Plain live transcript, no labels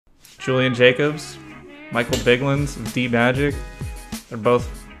Julian Jacobs, Michael Biglands of D Magic. They're both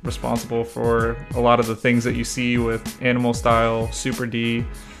responsible for a lot of the things that you see with Animal Style, Super D,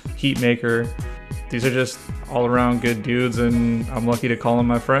 Heatmaker. These are just all around good dudes, and I'm lucky to call them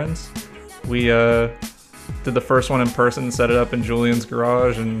my friends. We did the first one in person, set it up in Julian's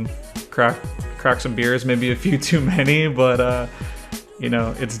garage, and crack some beers, maybe a few too many, but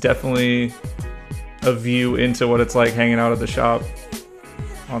it's definitely a view into what it's like hanging out at the shop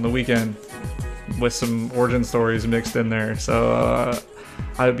on the weekend with some origin stories mixed in there. So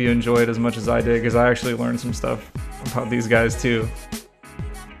I hope you enjoyed as much as I did, because I actually learned some stuff about these guys too.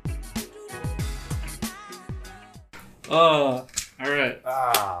 All right.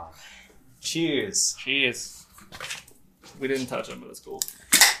 Cheers. Cheers. We didn't touch them, but it's cool.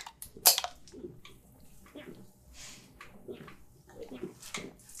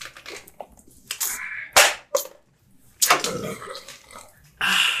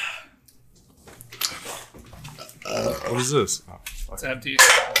 What is this? It's empty.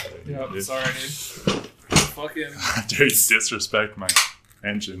 Yeah, sorry, dude. Fucking. Dare you disrespect my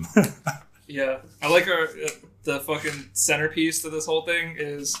engine? Yeah, I like the fucking centerpiece to this whole thing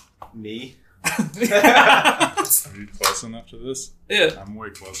is me. Are you close enough to this? Yeah, I'm way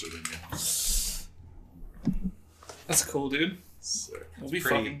closer than you. that's cool, dude. Sick. We'll be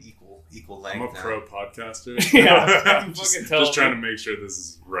Pretty fucking. equal length. I'm a now. pro podcaster. Yeah, I'm just trying to make sure this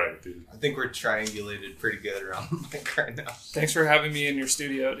is right, dude. I think we're triangulated pretty good around the mic right now. Thanks for having me in your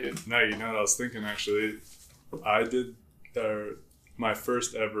studio, dude. No, you know what I was thinking, actually? I did my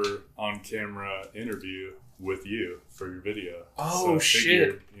first ever on-camera interview with you for your video. Oh, so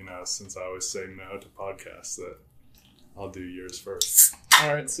shit. Figured, since I always say no to podcasts, that I'll do yours first.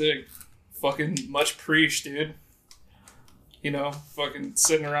 All right, sick. Fucking much preach, dude. Fucking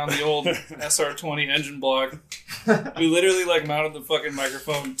sitting around the old SR20 engine block. We literally mounted the fucking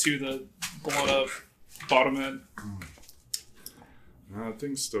microphone to the blown up bottom end. No, that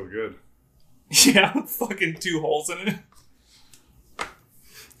thing's still good. Yeah, fucking 2 holes in it.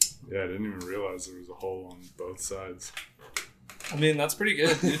 Yeah, I didn't even realize there was a hole on both sides. I mean, that's pretty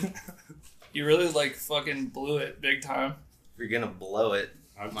good, dude. You really fucking blew it big time. If you're gonna blow it,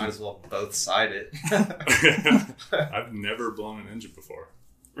 might as well both side it. I've never blown an engine before.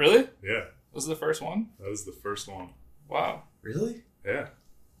 Really? Yeah. Was it the first one? That was the first one. Wow. Really? Yeah.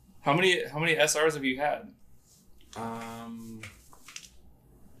 How many SRs have you had?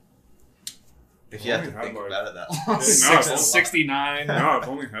 If you have to think about it that long. No, 69. No, I've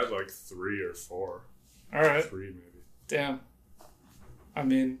only had 3 or 4. All right. 3 maybe. Damn. I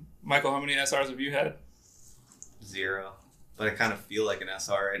mean, Michael, how many SRs have you had? 0. But I kind of feel like an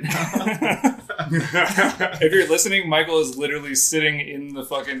SR right now. If you're listening, Michael is literally sitting in the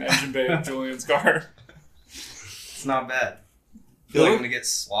fucking engine bay of Julian's car. It's not bad. I feel like I'm going to get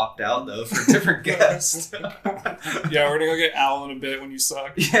swapped out, though, for a different guest. Yeah, we're going to go get Al in a bit when you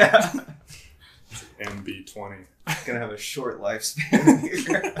suck. Yeah. MB20. Gonna have a short lifespan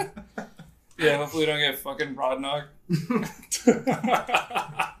here. Yeah, hopefully we don't get fucking rod knocked.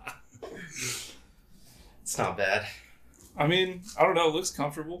 It's not bad. I mean, I don't know, it looks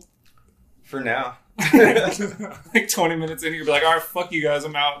comfortable. For now. 20 minutes in, you could be like, alright, fuck you guys,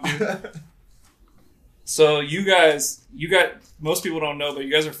 I'm out, dude. So you guys, most people don't know, but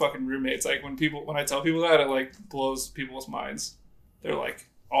you guys are fucking roommates. When I tell people that, it blows people's minds. They're like,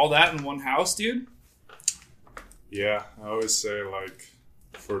 all that in one house, dude? Yeah, I always say,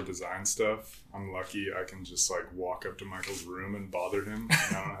 for design stuff, I'm lucky I can just, walk up to Michael's room and bother him.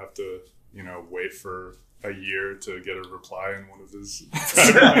 And I don't have to, wait for a year to get a reply in one of his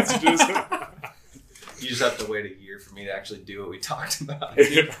messages. You just have to wait a year for me to actually do what we talked about.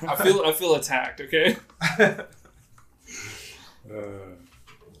 Dude, I feel attacked, okay?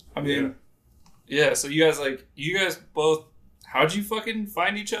 I mean, yeah, so you guys both, how'd you fucking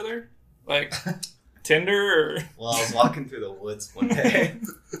find each other? Tinder or? Well, I was walking through the woods one day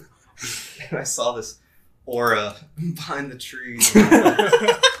and I saw this aura behind the trees.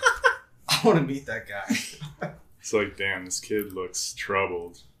 I want to meet that guy. It's damn, this kid looks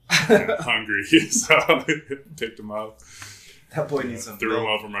troubled and hungry. So I picked him up. That boy needs some Threw him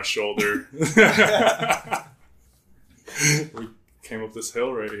milk. over my shoulder. We came up this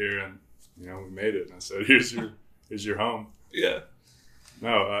hill right here and, we made it. And I said, here's your home. Yeah.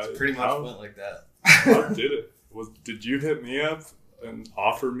 No, Pretty much went like that. How did it? Did you hit me up and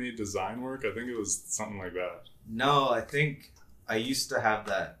offer me design work? I think it was something like that. No, I think I used to have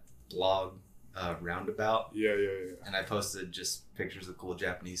that blog Roundabout. Yeah. And I posted just pictures of cool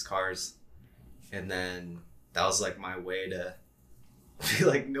Japanese cars. And then that was my way to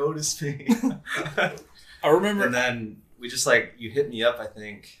be notice me. I remember. And then we just you hit me up, I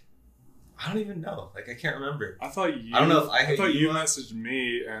think, I don't even know. Like, I can't remember. I thought you. I don't know if I thought you messaged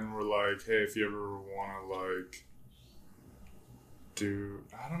me and were like, "Hey, if you ever want to like do,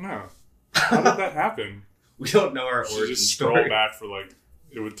 I don't know, how did that happen?" We don't know our origin just story. scroll back for like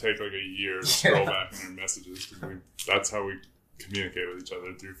it would take like a year to scroll back in our messages. That's how we communicate with each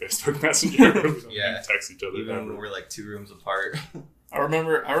other, through Facebook Messenger. We don't even text each other. Even when we're like 2 rooms apart. I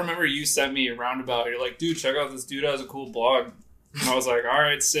remember you sent me a roundabout. You're like, dude, check out this dude has a cool blog. And I was like, all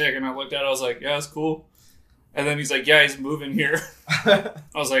right, sick. And I looked at it. I was like, yeah, it's cool. And then he's like, yeah, he's moving here. I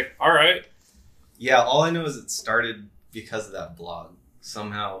was like, all right. Yeah, all I know is it started because of that blog.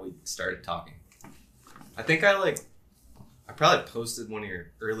 Somehow we started talking. I think I probably posted one of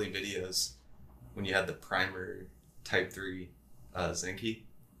your early videos when you had the primer Type 3 Zenki.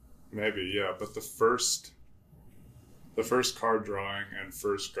 Maybe, yeah. But the first car drawing and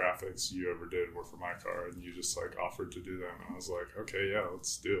first graphics you ever did were for my car, and you just like offered to do them, and I was like, okay, yeah,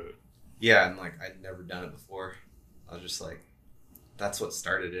 let's do it. Yeah, and like I'd never done it before. I was just like, that's what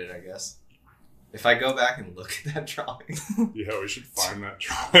started it, I guess. If I go back and look at that drawing, yeah, we should find that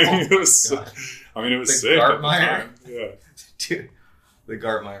drawing. It was sick. I mean, it was the sick at the Gartmeyer. time. Yeah, dude, the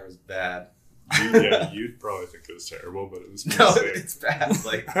Gartmeyer was bad. You'd probably think it was terrible, but it was pretty No, sick. it's bad.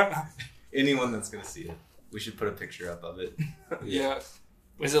 Like anyone that's gonna see it, we should put a picture up of it. Yeah.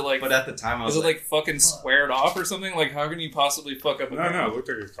 Was it like? But at the time, I was like fucking squared off or something? Like, how can you possibly fuck up? No, it looked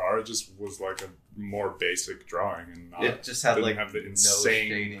like a car. It just was like a more basic drawing, and it just had like have the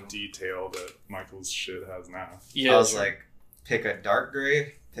insane detail that Michael's shit has now. Yeah, I was like, pick a dark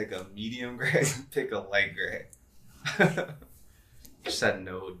gray, pick a medium gray, pick a light gray. Just had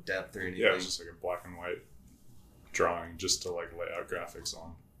no depth or anything. Yeah, it was just like a black and white drawing just to like lay out graphics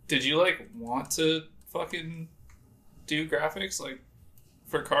on. Did you like want to fucking do graphics like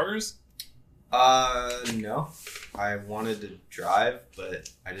for cars? No. I wanted to drive, but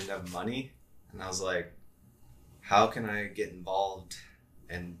I didn't have money, and I was like, how can I get involved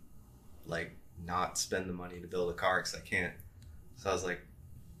and like not spend the money to build a car, because I can't. So I was like,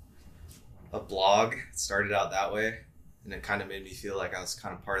 a blog started out that way, and it kind of made me feel like I was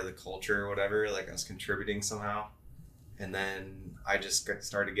kind of part of the culture or whatever, like I was contributing somehow. And then I just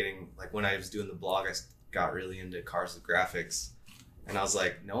started getting, like, when I was doing the blog, I got really into cars with graphics. And I was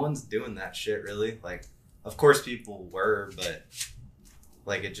like, no one's doing that shit, really. Like, of course people were, but,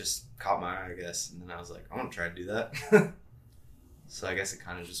 like, it just caught my eye, I guess. And then I was like, I want to try to do that. So I guess it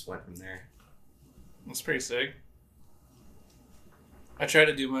kind of just went from there. That's pretty sick. I tried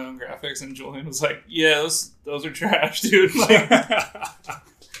to do my own graphics, and Julian was like, yeah, those are trash, dude. Like,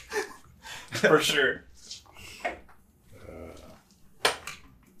 for sure.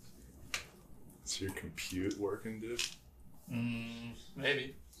 Is your compute working, dude?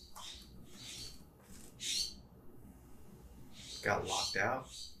 Maybe. Got locked out.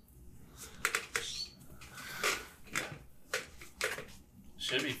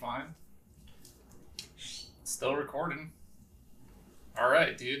 Should be fine. Still recording.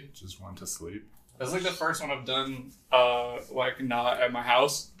 Alright, dude. Just went to sleep. That's like the first one I've done, like, not at my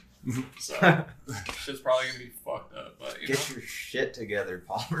house. So, shit's probably gonna be fucked up. But, Get your shit together,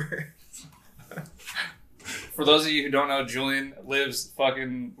 Palmer. For those of you who don't know, Julian lives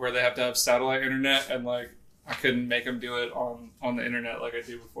fucking where they have to have satellite internet, and, like, I couldn't make him do it on the internet like I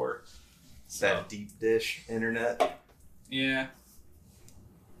do before. So, that deep dish internet. Yeah.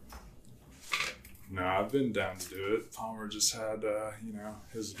 No, I've been down to do it. Palmer just had,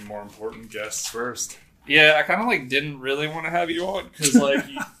 his more important guests first. Yeah, I kind of like didn't really want to have you on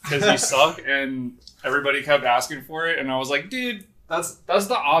because you suck, and everybody kept asking for it, and I was like, dude, that's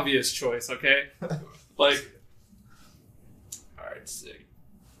the obvious choice, okay? Like, all right, sick.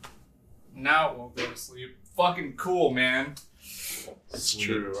 Now it won't go to sleep. Fucking cool, man. It's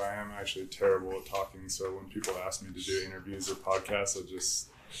true. I am actually terrible at talking, so when people ask me to do interviews or podcasts,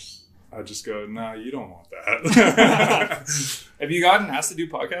 I just go, nah, you don't want that. Have you gotten asked to do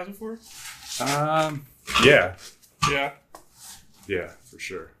podcasts before? Yeah. Yeah. Yeah, for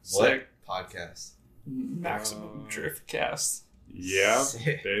sure. What podcast? Maximum Drift Cast. Yeah,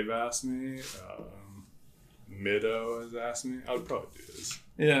 Sick. they've asked me. Middo has asked me. I would probably do this.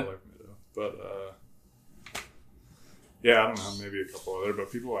 Yeah. I like Middo. But, yeah, I don't know, maybe a couple other,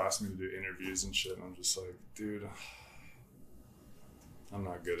 but people ask me to do interviews and shit, and I'm just like, dude, I'm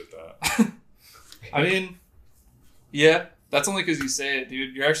not good at that. I mean, yeah, that's only because you say it,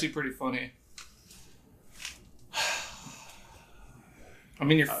 dude. You're actually pretty funny. I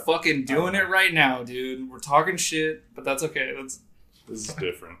mean, you're fucking doing it right now, dude. We're talking shit, but that's okay. This is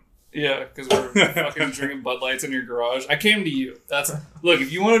different. Yeah, because we're fucking drinking Bud Lights in your garage. I came to you. Look,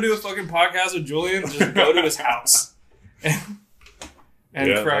 if you want to do a fucking podcast with Julian, just go to his house. And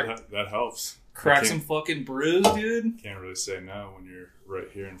yeah, that helps. Crack some fucking brews, dude. Can't really say no when you're right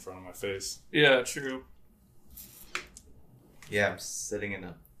here in front of my face. Yeah, true. Yeah, I'm sitting in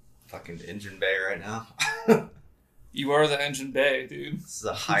a fucking engine bay right now. You are the engine bay, dude. This is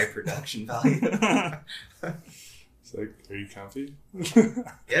a high production value. It's like, are you comfy?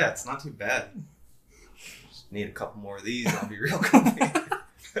 Yeah, it's not too bad. Just need a couple more of these and I'll be real comfy.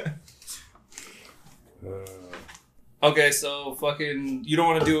 Okay, so fucking, you don't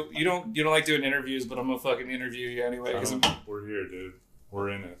want to do, you don't like doing interviews, but I'm gonna fucking interview you anyway. We're here, dude. We're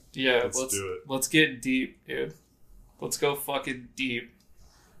in it. Yeah, let's do it. Let's get deep, dude. Let's go fucking deep.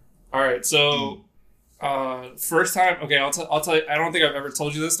 All right, so first time. Okay, I'll tell you. I don't think I've ever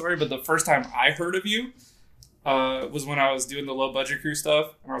told you this story, but the first time I heard of you was when I was doing the low budget crew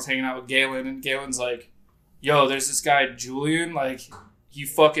stuff, and I was hanging out with Galen, and Galen's like, "Yo, there's this guy Julian, like." He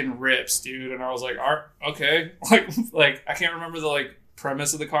fucking rips, dude. And I was like, okay. Like I can't remember the like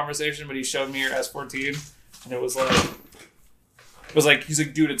premise of the conversation, but he showed me your S14 and it was like he's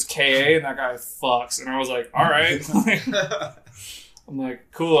like, dude, it's KA and that guy fucks. And I was like, all right. I'm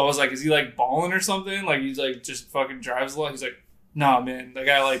like, cool. I was like, is he like balling or something? Like he's like just fucking drives a lot. He's like, nah, man, that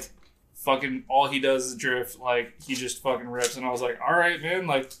guy like fucking all he does is drift. Like he just fucking rips. And I was like, all right, man,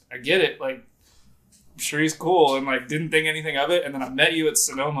 like I get it. Like I'm sure he's cool, and like didn't think anything of it. And then I met you at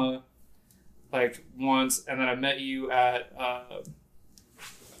Sonoma like once, and then I met you at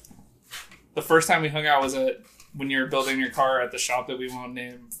the first time we hung out was at when you were building your car at the shop that we won't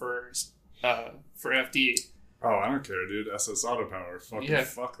name for FD. Oh, I don't care, dude. SS Auto Power. Fuck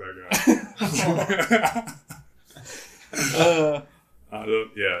that guy.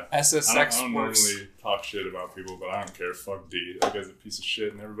 SSX I don't works. normally talk shit about people, but I don't care. Fuck D. That guy's a piece of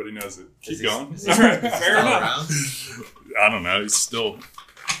shit, and everybody knows it. Keep going. Fair enough. I don't know. He still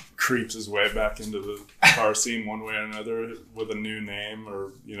creeps his way back into the car scene one way or another with a new name,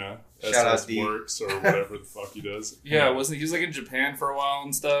 or SS Works or whatever the fuck he does. Yeah, wasn't he was like in Japan for a while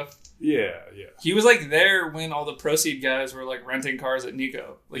and stuff? Yeah. He was like there when all the Proceed guys were like renting cars at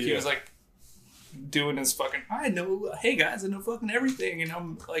Nico. Like he was like doing his fucking, hey guys, I know fucking everything, and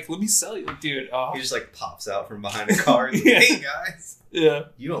I'm like, let me sell you, dude. He just like pops out from behind a car and like, hey guys,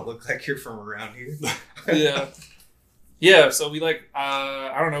 you don't look like you're from around here. yeah. So we like,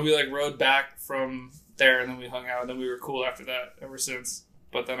 I don't know, we like rode back from there, and then we hung out, and then we were cool after that ever since.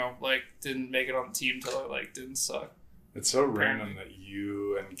 But then I like didn't make it on the team till I like didn't suck. It's so random that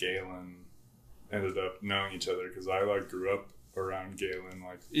you and Galen ended up knowing each other, because I like grew up around Galen,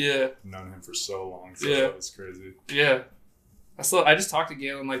 like known him for so long, so that was crazy. Yeah, I just talked to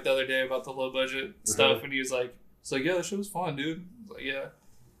Galen like the other day about the low budget stuff, and he was like, yeah, that shit was fun, dude. I was like, yeah,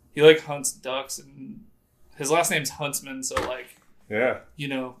 he like hunts ducks, and his last name's Huntsman, so like,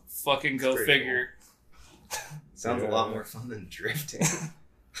 fucking go figure. Cool. Sounds a lot more fun than drifting.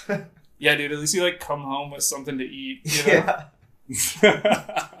 Yeah, dude, at least you like come home with something to eat, you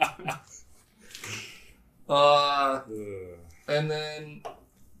know? And then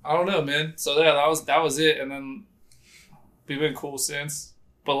I don't know, man. So yeah, that was it. And then we've been cool since.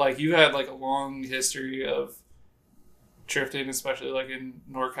 But like you had like a long history of drifting, especially like in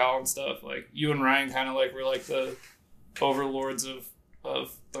NorCal and stuff. Like you and Ryan kind of like were like the overlords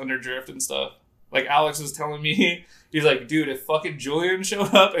of Thunder Drift and stuff. Like Alex was telling me, he's like, dude, if fucking Julian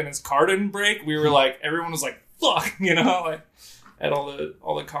showed up and his car didn't break, we were like, everyone was like, fuck, like at all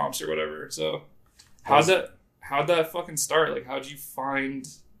the comps or whatever. So how'd that fucking start? Like, how'd you find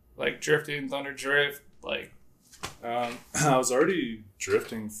like drifting, Thunder Drift? Like, I was already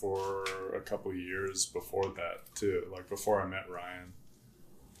drifting for a couple years before that too. Like before I met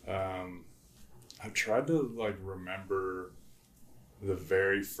Ryan, I tried to like remember the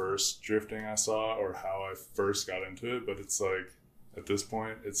very first drifting I saw or how I first got into it, but it's like at this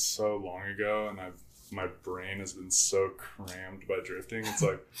point it's so long ago, and my brain has been so crammed by drifting. It's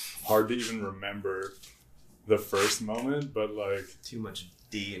like hard to even remember the first moment, but like too much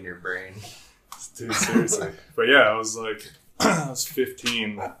D in your brain. Dude, seriously. But yeah, I was like, I was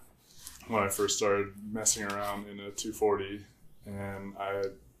 15 when I first started messing around in a 240, and I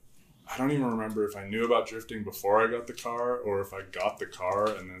don't even remember if I knew about drifting before I got the car or if I got the car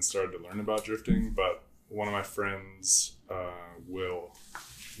and then started to learn about drifting. But one of my friends, Will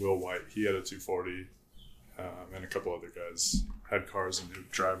White, he had a 240, and a couple other guys had cars and would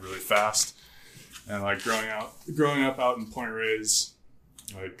drive really fast. And like growing up out in Point Reyes,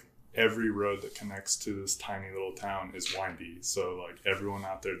 like every road that connects to this tiny little town is windy. So like everyone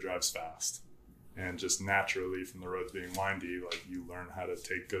out there drives fast. And just naturally from the roads being windy, like you learn how to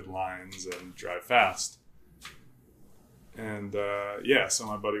take good lines and drive fast. And so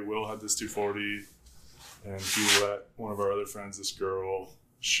my buddy Will had this 240, and he let one of our other friends, this girl,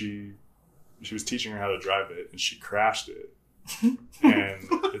 she was teaching her how to drive it, and she crashed it. And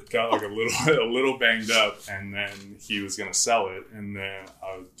it got like a little banged up, and then he was gonna sell it, and then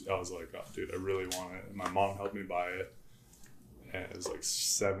I was like, oh dude, I really want it, and my mom helped me buy it, and it was like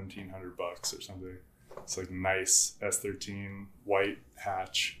 $1,700 or something. It's like nice S13 white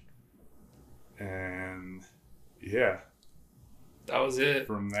hatch, and yeah, that was it.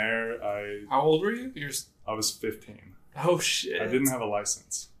 From there, How old were you? I was 15. Oh shit! I didn't have a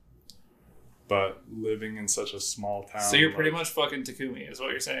license, but living in such a small town. So you're pretty much fucking Takumi, is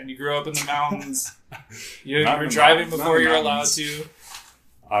what you're saying. You grew up in the mountains. You were driving before you were allowed to.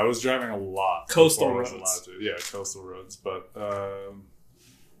 I was driving a lot. Coastal roads. Yeah, coastal roads. But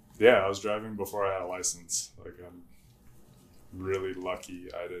yeah, I was driving before I had a license. Like, I'm really lucky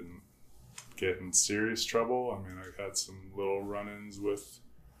I didn't get in serious trouble. I mean, I had some little run-ins with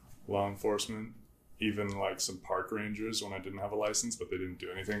law enforcement, even like some park rangers when I didn't have a license, but they didn't do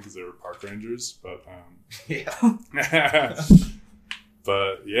anything because they were park rangers. But yeah.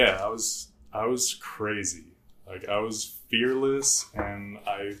 But yeah, I was crazy. Like, I was fearless, and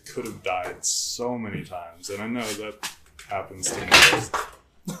I could have died so many times. And I know that happens to me.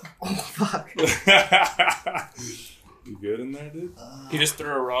 Oh, fuck. You good in there, dude? You just threw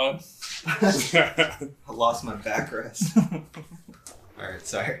a rod. I lost my backrest. Alright,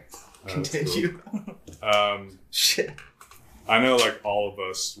 sorry. Continue. Cool. Shit. I know, like, all of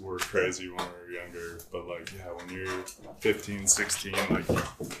us were crazy when we were younger, but, like, yeah, when you're 15, 16, like...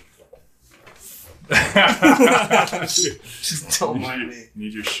 Just don't mind me.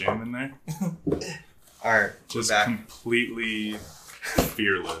 Need your shim in there? Alright, just back. completely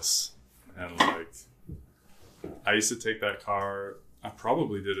fearless. And, like, I used to take that car. I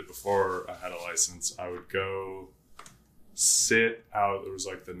probably did it before I had a license. I would go sit out. There was,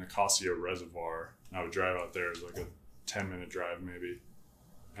 like, the Nicosia Reservoir. And I would drive out there. It was, like, a 10-minute drive, maybe.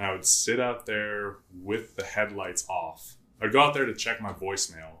 And I would sit out there with the headlights off. I'd go out there to check my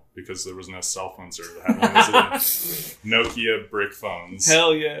voicemail because there was no cell phone service. I had one of those Nokia brick phones.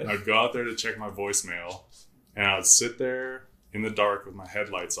 Hell yeah. I'd go out there to check my voicemail, and I would sit there in the dark with my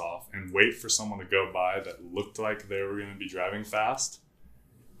headlights off and wait for someone to go by that looked like they were going to be driving fast.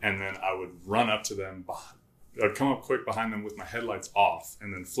 And then I would run up to them. I'd come up quick behind them with my headlights off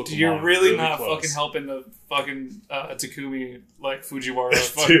and then flip them on. You're really not close. Fucking helping the fucking Takumi, like, Fujiwara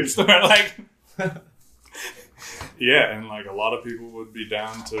fucking store. Like... Yeah, and, like, a lot of people would be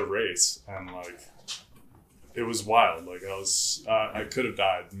down to race, and, like, it was wild. Like, I could have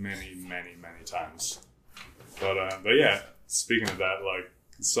died many, many, many times. But yeah, speaking of that, like,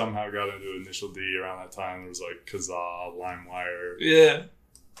 somehow got into Initial D around that time. There was, like, Kazaa, LimeWire. Yeah.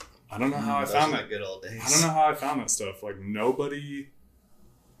 I don't know how I found that. Good old days. I don't know how I found that stuff. Like,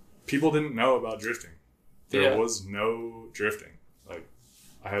 people didn't know about drifting. There was no drifting. Like,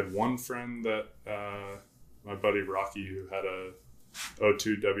 I had one friend that, my buddy Rocky, who had a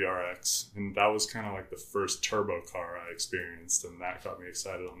 02 WRX, and that was kind of like the first turbo car I experienced, and that got me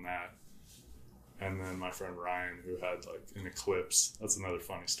excited on that. And then my friend Ryan, who had, like, an Eclipse. That's another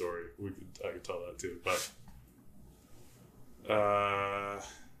funny story. I could tell that too. But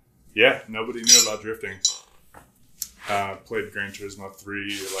yeah, nobody knew about drifting. Played Gran Turismo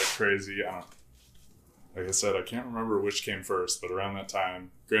 3 like crazy. Like I said, I can't remember which came first, but around that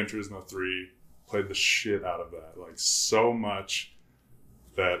time, Gran Turismo 3, played the shit out of that. Like, so much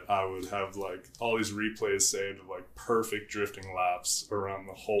that I would have, like, all these replays saved of, like, perfect drifting laps around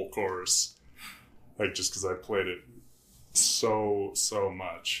the whole course. Like, just because I played it so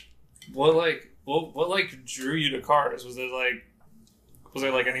much. What drew you to cars? Was there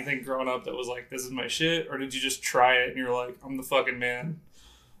like anything growing up that was like, this is my shit? Or did you just try it and you're like, I'm the fucking man?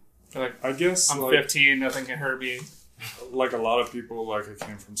 Like, I guess I'm 15, nothing can hurt me. Like a lot of people, like, I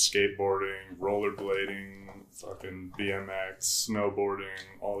came from skateboarding, rollerblading, fucking BMX,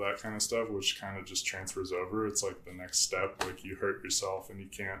 snowboarding, all that kind of stuff, which kind of just transfers over. It's like the next step. Like, you hurt yourself and you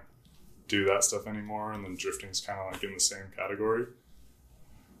can't do that stuff anymore, and then drifting's kind of like in the same category.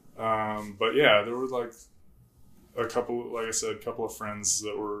 But yeah, there were, like, a couple of friends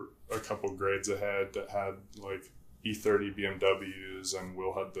that were a couple grades ahead that had, like, E30 BMWs, and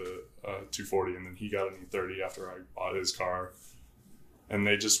Will had the 240, and then he got an E30 after I bought his car, and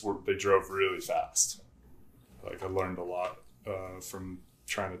they drove really fast. Like, I learned a lot from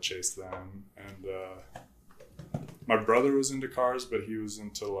trying to chase them, and my brother was into cars, but he was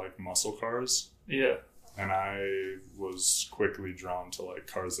into, like, muscle cars. Yeah. And I was quickly drawn to, like,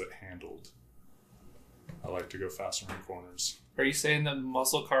 cars that handled. I like to go faster in corners. Are you saying that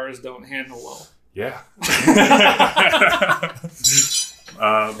muscle cars don't handle well? Yeah.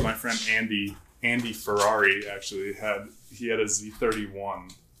 My friend Andy, Andy Ferrari actually had a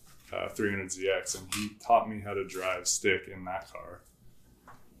Z31 300ZX, and he taught me how to drive stick in that car.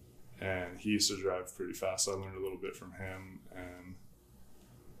 And he used to drive pretty fast, so I learned a little bit from him. And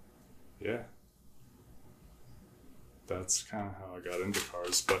yeah, that's kind of how I got into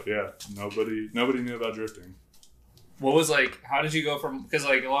cars. But yeah, nobody knew about drifting. What was like? How did you go from? Because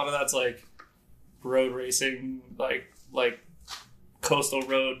like a lot of that's like road racing, like coastal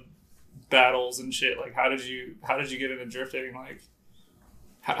road battles and shit. Like how did you get into drifting? Like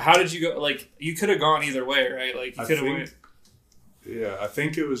how did you go? Like you could have gone either way, right? Like you could have went. Yeah, I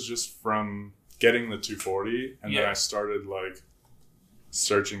think it was just from getting the 240, and then I started like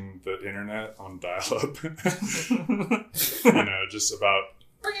searching the internet on dial-up. Just about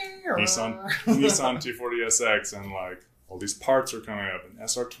Nissan 240SX, and like all these parts are coming up, and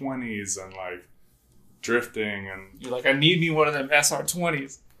SR20s, and like drifting, and you're like, I need me one of them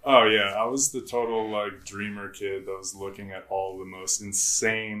SR20s. Oh yeah, I was the total like dreamer kid that was looking at all the most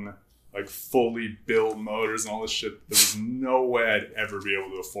insane, like fully built motors and all this shit. There was no way I'd ever be able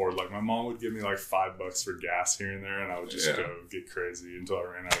to afford. Like my mom would give me like $5 for gas here and there, and I would just go get crazy until I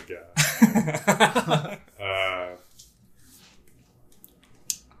ran out of gas.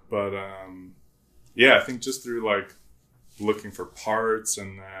 Yeah, I think just through like looking for parts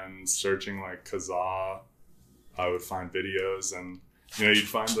and then searching like Kazaa, I would find videos, and you'd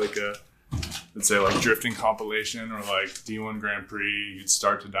find like let's say like drifting compilation or like D1 Grand Prix. You'd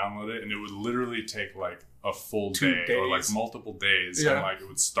start to download it, and it would literally take like a full day or like multiple days. And like it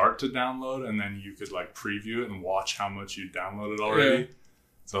would start to download, and then you could like preview it and watch how much you downloaded already.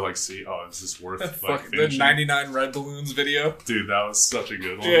 So like, see, is this worth like finishing? The 99 red balloons video? Dude, that was such a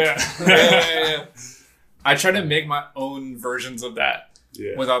good one. Yeah. I tried to make my own versions of that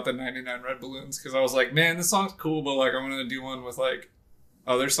without the 99 red balloons, because I was like, man, this song's cool, but like I'm gonna do one with like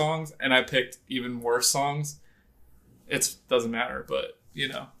other songs, and I picked even worse songs. It doesn't matter, but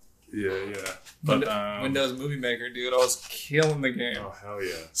Yeah. But Windows Movie Maker, dude, I was killing the game. Oh hell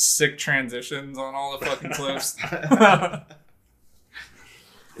yeah! Sick transitions on all the fucking clips.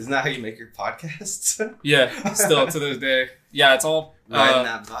 Isn't that how you make your podcasts? Yeah, still to this day. Yeah, it's all riding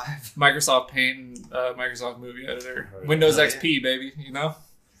that vibe. Microsoft Paint and Microsoft Movie Editor, Windows XP, baby. You know.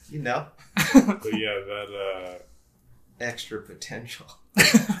 But yeah, that extra potential.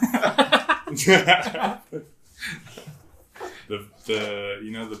 the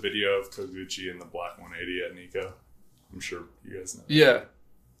the video of Koguchi and the Black 180 at Nico. I'm sure you guys know. Yeah.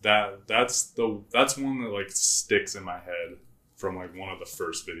 That's one that like sticks in my head from like one of the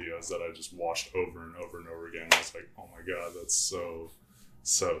first videos that I just watched over and over and over again. I was like, oh my god, that's so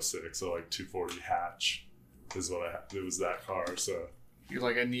sick. So like 240 hatch is what it was, that car. So you're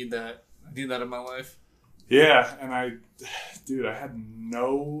like, I need that in my life. Yeah, and I had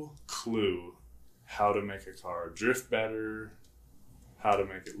no clue how to make a car drift better, how to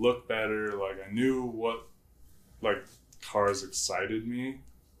make it look better. Like I knew what like cars excited me,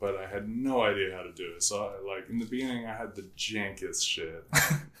 but I had no idea how to do it. So like in the beginning, I had the jankest shit.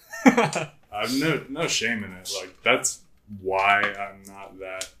 I've no shame in it. Like that's why I'm not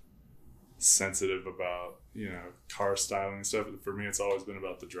that sensitive about car styling and stuff. For me, it's always been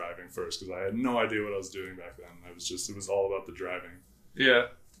about the driving first, because I had no idea what I was doing back then. It was all about the driving. Yeah.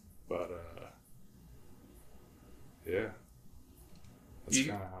 But yeah, that's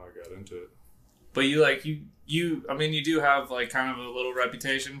kind of how I got into it. But you I mean, you do have like kind of a little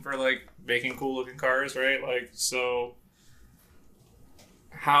reputation for like making cool looking cars, right? Like, so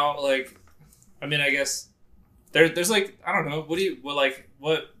how, like, I mean, I guess there's like, I don't know,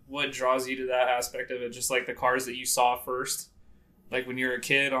 what draws you to that aspect of it? Just like the cars that you saw first, like when you were a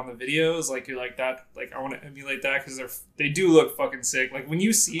kid on the videos, like you're like that, like I want to emulate that because they do look fucking sick. Like when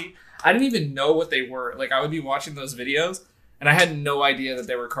you see, I didn't even know what they were. Like I would be watching those videos and I had no idea that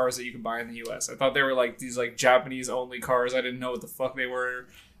they were cars that you could buy in the US. I thought they were like these like Japanese only cars. I didn't know what the fuck they were.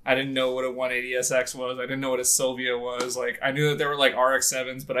 I didn't know what a 180SX was. I didn't know what a Silvia was. Like I knew that there were like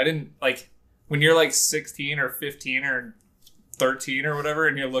RX-7s, but I didn't like, when you're like 16 or 15 or 13 or whatever,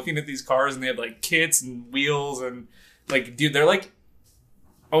 and you're looking at these cars and they have like kits and wheels and like, dude, they're like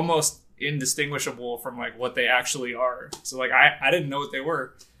almost indistinguishable from like what they actually are. So like I didn't know what they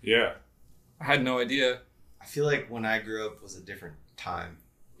were. Yeah, I had no idea. I feel like when I grew up was a different time.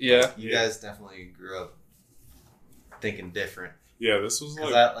 Yeah, like, you guys definitely grew up thinking different. Yeah, this was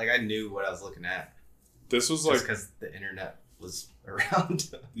like I knew what I was looking at. This was just like because the internet was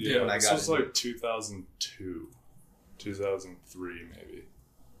around. Yeah, when this was like 2002. 2003 maybe.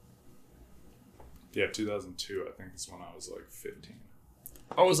 Yeah, 2002 I think is when I was like 15.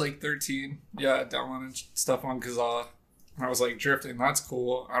 I was like 13. Yeah, downloading stuff on Kazaa. And I was like, drifting, that's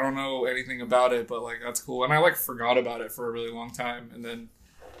cool. I don't know anything about it, but like that's cool. And I like forgot about it for a really long time, and then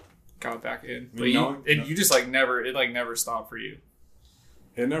got back in. But you just like never stopped for you.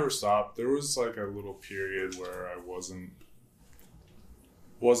 It never stopped. There was like a little period where I wasn't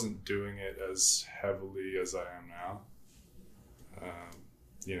doing it as heavily as I am now.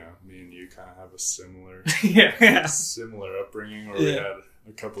 You know, me and you kind of have a similar similar upbringing, where we had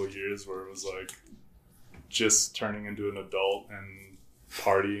a couple of years where it was like just turning into an adult and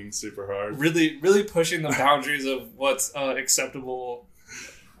partying super hard. Really pushing the boundaries of what's acceptable.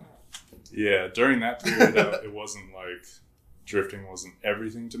 Yeah, during that period, it wasn't like drifting wasn't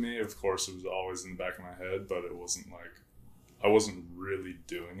everything to me. Of course, it was always in the back of my head, but it wasn't like I wasn't really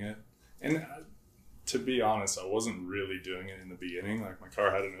doing it. And to be honest, I wasn't really doing it in the beginning. Like, my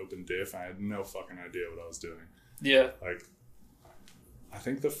car had an open diff. I had no fucking idea what I was doing. Yeah. Like, I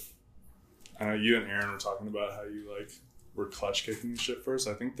think I know you and Aaron were talking about how you, like, were clutch kicking shit first.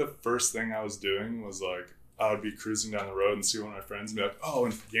 I think the first thing I was doing was, like, I would be cruising down the road and see one of my friends and be like, oh,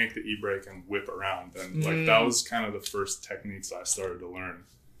 and yank the e-brake and whip around. And, like, that was kind of the first techniques I started to learn.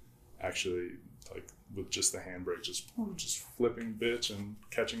 Actually, like, with just the handbrake, just flipping bitch and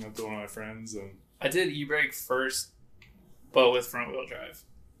catching up to one of my friends. And I did e-brake first, but with front wheel drive.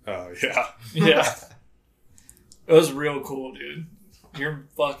 Oh, yeah. Yeah. It was real cool, dude.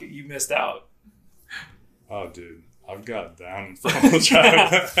 You missed out. Oh, dude. I've got down in front wheel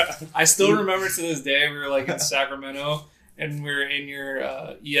drive. I still remember to this day, we were like in Sacramento, and we were in your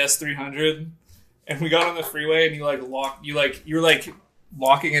ES300, and we got on the freeway, and you were like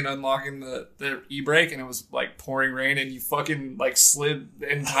locking and unlocking the e-brake, and it was like pouring rain, and you fucking like slid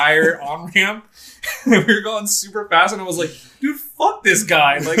the entire on-ramp. And we were going super fast, and I was like, dude, fuck this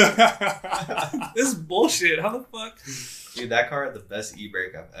guy. Like, this is bullshit. How the fuck? Dude, that car had the best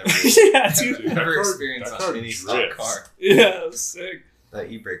e-brake I've ever ever experienced on any stock car. Yeah, it was sick.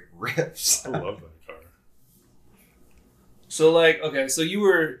 That e-brake rips. I love that car. So like, okay, so you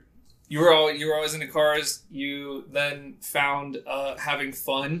were always into cars. You then found having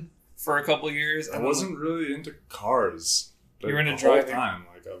fun for a couple years. I wasn't really into cars. You were into the whole driving. time.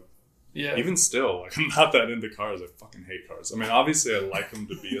 Like, yeah. Even still, like, I'm not that into cars. I fucking hate cars. I mean, obviously, I like them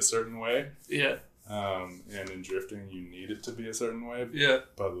to be a certain way. Yeah. And in drifting, you need it to be a certain way. Yeah.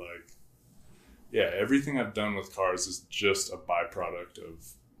 But, like, yeah, everything I've done with cars is just a byproduct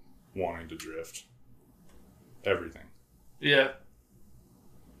of wanting to drift. Everything. Yeah.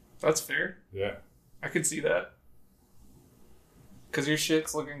 That's fair. Yeah. I could see that. Cause your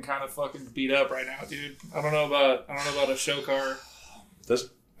shit's looking kind of fucking beat up right now, dude. I don't know about a show car.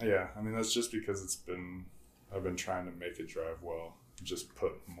 I mean, that's just because I've been trying to make it drive well. Just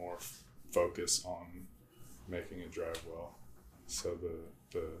put more focus on making it drive well. So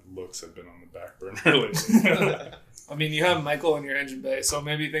the looks have been on the back burner lately. I mean, you have Michael in your engine bay, so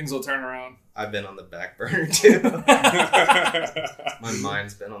maybe things will turn around. I've been on the back burner too. My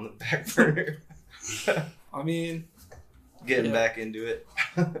mind's been on the back burner. I mean, getting back into it.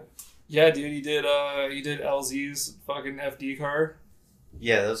 Yeah, dude, you did LZ's fucking FD car.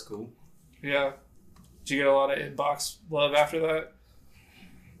 Yeah, that was cool. Yeah. Did you get a lot of inbox love after that?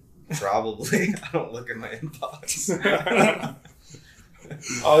 Probably. I don't look at my inbox.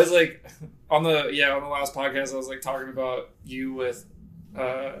 I was like, on the last podcast, I was like talking about you with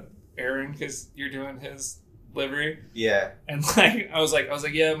Aaron, because you're doing his livery. Yeah. And like, I was like,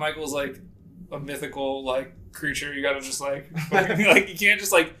 yeah, Michael's like a mythical like creature. You gotta just like, like, you can't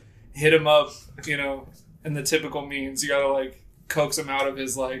just like hit him up, you know, in the typical means. You gotta like coax him out of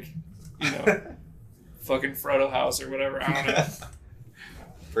his like, you know, fucking Frodo house or whatever. I don't know.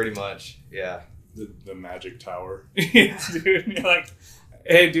 Pretty much, yeah. The magic tower. Yeah, dude. You're like,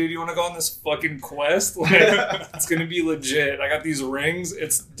 hey, dude, you want to go on this fucking quest? Like, it's gonna be legit. I got these rings.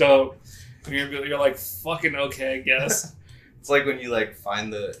 It's dope. And you're like, fucking okay, I guess. It's like when you like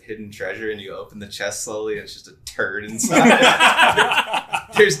find the hidden treasure and you open the chest slowly and it's just a turd inside.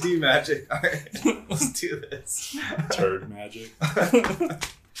 There's D magic. All right, let's do this. Turd magic.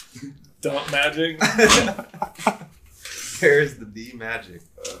 Dump magic. There's the D magic.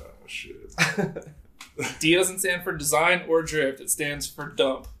 Oh shit. D doesn't stand for design or drift. It stands for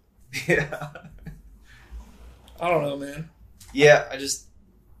dump. Yeah. I don't know, man. Yeah, I just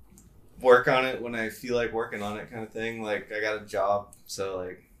work on it when I feel like working on it, kind of thing. Like, I got a job, so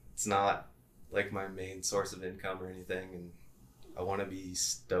like it's not like my main source of income or anything, and I want to be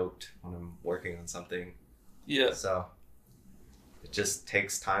stoked when I'm working on something. Yeah. So it just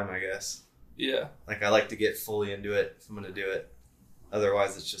takes time, I guess. Yeah. Like, I like to get fully into it if I'm going to do it.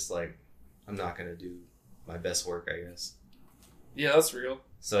 Otherwise, it's just like, I'm not going to do my best work, I guess. Yeah, that's real.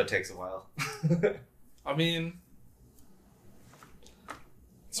 So it takes a while. I mean,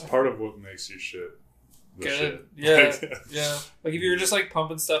 It's part of what makes you shit. Good. Shit. Yeah. Yeah. Like if you were just like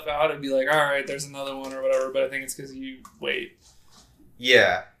pumping stuff out, it'd be like, all right, there's another one or whatever. But I think it's because you wait.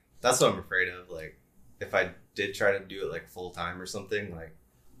 Yeah, that's what I'm afraid of. Like, if I did try to do it like full time or something, like,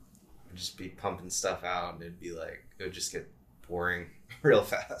 I'd just be pumping stuff out, and it would just get boring real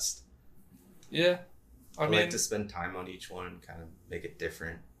fast. Yeah, I like to spend time on each one, kind of make it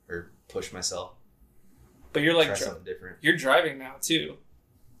different or push myself. But you're like try something different. You're driving now too.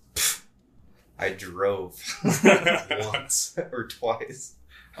 I drove once or twice.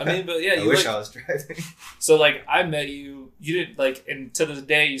 I mean, but yeah, I wish I was driving. So like, I met you. You didn't like, and to this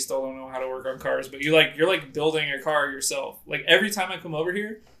day, you still don't know how to work on cars. But you're like building a car yourself. Like every time I come over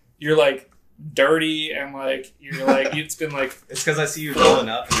here, you're like dirty and like you're like it's been like. It's because I see you rolling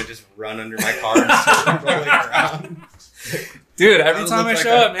up and I just run under my car and start rolling around. Dude, every time I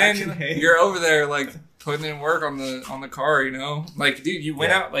show up, man, you're over there like putting in work on the car. You know, like dude, you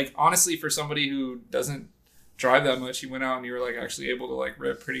went out like honestly for somebody who doesn't drive that much, you went out and you were like actually able to like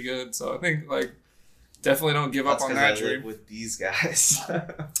rip pretty good. So I think like definitely don't give up on that dream. Live with these guys,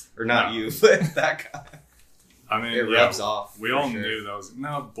 or not you, but that guy. I mean, it rubs off. We all knew that was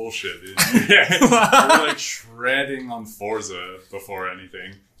bullshit, dude. We're like shredding on Forza before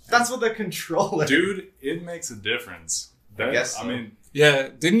anything. That's what the controller, dude. It makes a difference. I guess. So. I mean, yeah.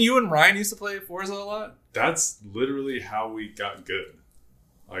 Didn't you and Ryan used to play Forza a lot? That's literally how we got good.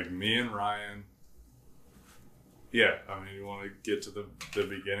 Like me and Ryan. Yeah, I mean, you want to get to the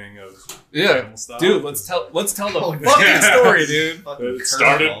beginning of Animal Style? Dude, let's tell the fucking story, dude. It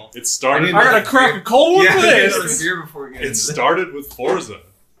started. I gotta crack a cold one for this. It started with Forza.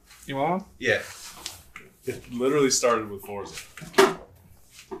 You want one? Yeah. It literally started with Forza.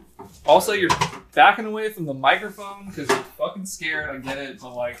 Also, you're backing away from the microphone because you're fucking scared. I get it,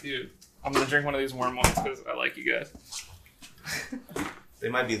 but like, dude, I'm gonna drink one of these warm ones because I like you guys. They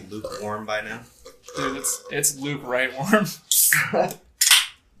might be lukewarm by now. Dude, it's Luke right warm.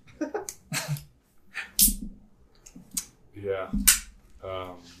 Yeah.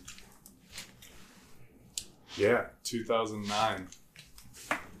 Yeah, 2009.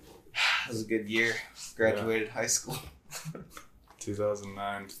 That was a good year. Graduated high school.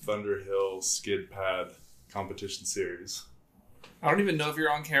 2009 Thunderhill Skid Pad Competition Series. I don't even know if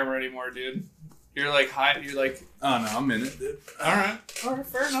you're on camera anymore, dude. You're like you're like... Oh, no, I'm in it, dude. Alright,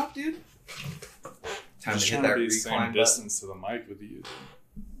 fair enough, dude. Time to hit that be same distance to the mic with you.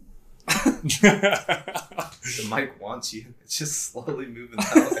 The mic wants you. It's just slowly moving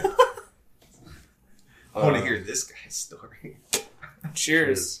that way. I want to hear this guy's story.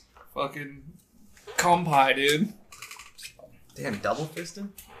 Cheers. Fucking compie, dude. Damn, double fisting?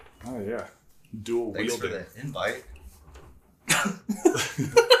 Oh, yeah. Dual Thanks wielding. for the invite.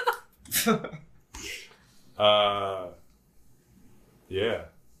 Yeah.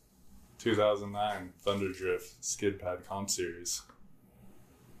 2009 Thunderdrift Skid Pad Comp Series.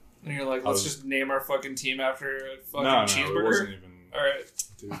 And you're like, let's just name our fucking team after a fucking cheeseburger? No, it wasn't even... Alright.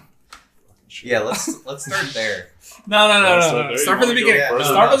 Dude. Yeah, let's start there. No. Start from the beginning.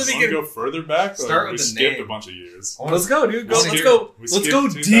 Start from the beginning. Go further back. Start with we the skipped name. a bunch of years. Let's go, dude. Let's go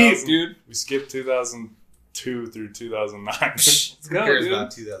deep, dude. We skipped 2002 through 2009. Let's go, Who cares dude.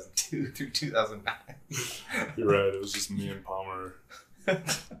 about 2002 through 2009? You're right. It was just me and Palmer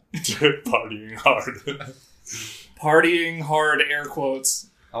partying hard. Partying hard, air quotes.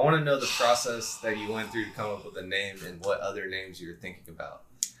 I want to know the process that you went through to come up with a name and what other names you were thinking about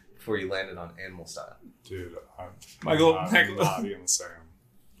before you landed on Animal Style. Dude, I'm Michael. not going to say them.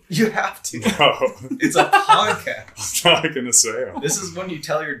 You have to. No. It's a podcast. I'm not going to say them. This is when you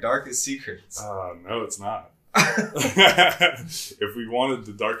tell your darkest secrets. No, it's not. If we wanted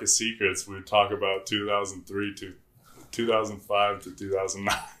the darkest secrets, we'd talk about 2003 to 2005 to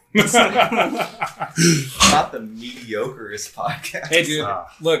 2009. Not the mediocreest podcast. Hey, dude,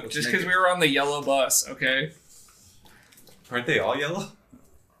 look, just because we were on the yellow bus, okay? Aren't they all yellow?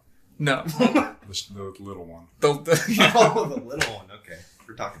 No. The little one. Oh, the little one, okay.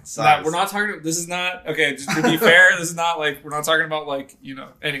 We're talking size. We're not talking, this is not, okay, just to be fair, this is not like, we're not talking about like, you know,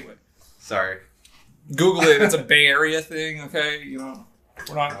 anyway. Sorry. Google it, it's a Bay Area thing, okay? You know,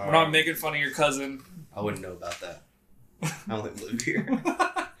 we're not making fun of your cousin. I wouldn't know about that. I only live here.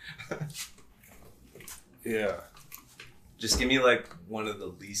 Yeah. Just give me like one of the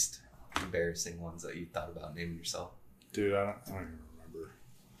least embarrassing ones that you thought about naming yourself. Dude, I don't even remember.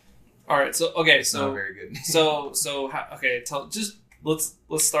 All right, so okay, so not very good. Let's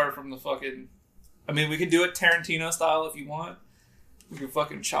start from the fucking. I mean, we can do it Tarantino style if you want. We can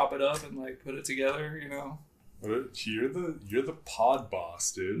fucking chop it up and like put it together, you know. You're the pod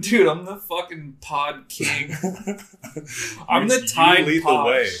boss, dude. Dude, I'm the fucking pod king. I'm the Tide You lead Pod. the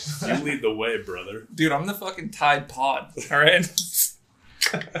way. You lead the way, brother. Dude, I'm the fucking Tide Pod. All right.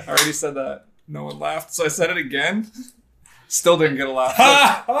 I already said that. No one laughed, so I said it again. Still didn't get a laugh.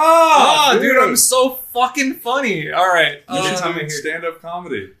 Dude, I'm so fucking funny. All right. Every time I hear stand-up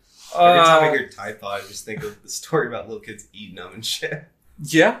comedy. Every time I hear Tide Pod, I just think of the story about little kids eating them and shit.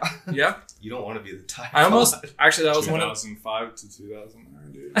 Yeah. You don't want to be the Tide I almost Pod. actually that was 2005 to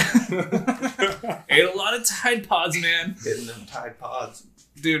 2009, dude. ate a lot of Tide Pods, man. Hitting them Tide Pods.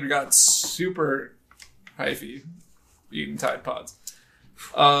 Dude, we got super hyphy eating Tide Pods.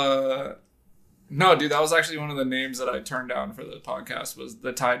 No, dude, that was actually one of the names that I turned down for the podcast was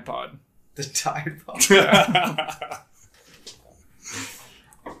the Tide Pod. The Tide Pod.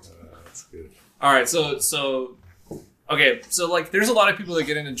 That's good. All right, so okay, so like there's a lot of people that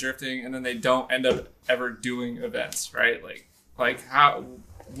get into drifting and then they don't end up ever doing events, right? Like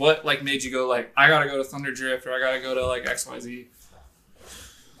what like made you go like I gotta go to Thunder Drift or I gotta go to like XYZ?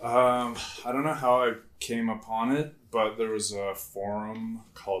 I don't know how I came upon it, but there was a forum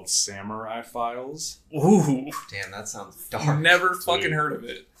called Samurai Files. Ooh, Damn, that sounds dark. never fucking heard of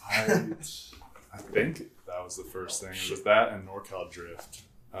it. I think that was the first thing. It was that and NorCal Drift,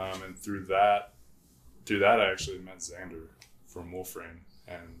 and through that I actually met Xander from Wolfrain,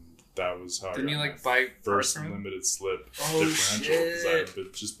 and that was how Didn't I you got like my buy first parts from it? limited slip Oh, differential because shit. I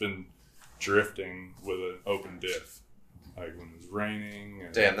had just been drifting with an open diff, like when it was raining.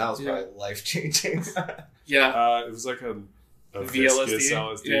 And, Damn, that was probably life changing. Yeah, it was like a VLSD. viscous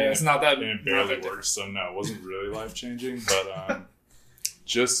LSD. Yeah, it's not that. And it not barely that worked, so no, it wasn't really life changing. But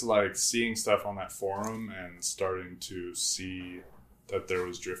just like seeing stuff on that forum and starting to see that there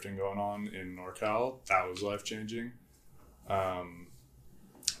was drifting going on in NorCal, that was life changing.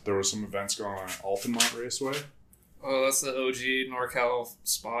 There were some events going on at Altamont Raceway. Oh, that's the OG NorCal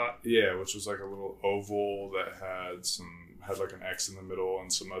spot. Yeah, which was like a little oval that had like an X in the middle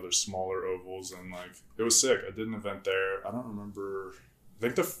and some other smaller ovals, and like it was sick. I did an event there. I don't remember. I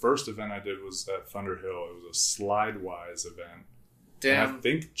think the first event I did was at Thunder Hill. It was a Slidewise event. Damn. And I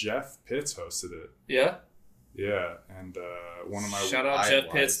think Jeff Pitts hosted it. Yeah. Yeah, and one of my Shout out Jeff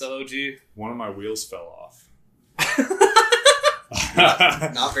Pitts, the OG. One of my wheels fell off.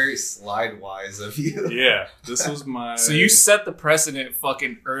 Not very slide-wise of you. Yeah, this was my. So you set the precedent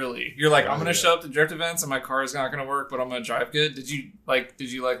fucking early. You're like, I'm gonna yeah. show up to drift events and my car is not gonna work, but I'm gonna drive good. Did you like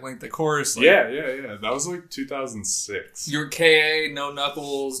link the course? Like, Yeah. That was like 2006. Your KA, no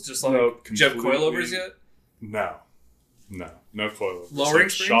knuckles, just like. No, Did you have completely- coilovers yet? No coilovers. Lowering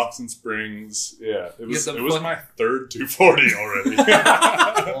Like springs? shocks and springs. Yeah, it was. had the It was fuck- my third 240 already.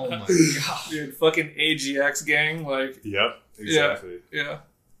 Oh my god. Dude, fucking AGX gang, like. Yep, exactly. Yeah.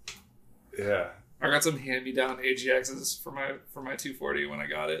 Yeah. I got some hand-me-down AGXs for my 240 when I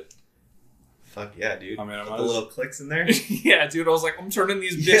got it. Fuck yeah, dude. I mean, I Put might the as- little clicks in there. Yeah, dude, I was like, I'm turning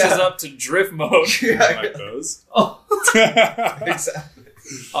these bitches Yeah. up to drift mode. like those. Oh. Exactly.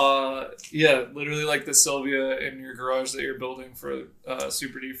 Yeah, literally like the Sylvia in your garage that you're building for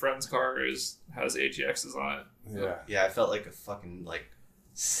Super D Friend's car has AGXs on it. Yeah. Yeah, I felt like a fucking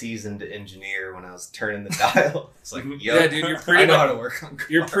seasoned engineer when I was turning the dial. It's like, yo, Yeah, dude, you're pretty I know much- how to work on cars.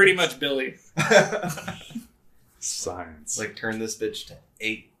 You're pretty much Billy. Science. Like, turn this bitch to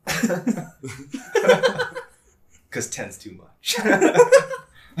 8. Because 10's too much.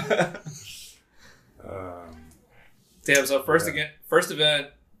 Damn, so first event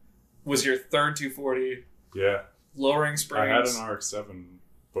was your third 240, Yeah. lowering I springs. had an RX-7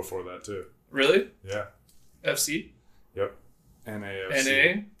 before that too. Really? Yeah. FC? Yep.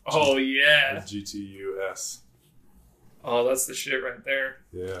 NAFC. NA? Oh, yeah. GTUS. Oh, that's the shit right there.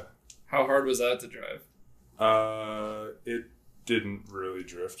 Yeah. How hard was that to drive? It didn't really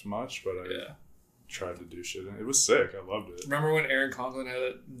drift much, but I Yeah. tried to do shit. And it was sick. I loved it. Remember when Aaron Conklin had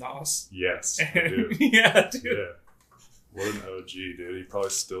a NOS? Yes, I do. Yeah, dude. Yeah. What an OG, dude. He probably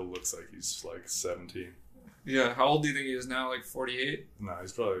still looks like he's like 17. Yeah, how old do you think he is now? Like 48? No,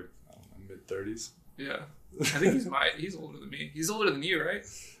 he's probably mid-30s. Yeah. I think he's older than me. He's older than you, right?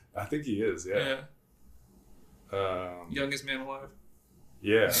 I think he is, yeah. Youngest man alive.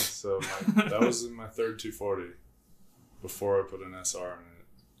 Yeah, so that was in my third 240 before I put an SR in it.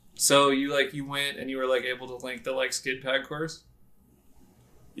 So you went and you were able to link the skid pad course?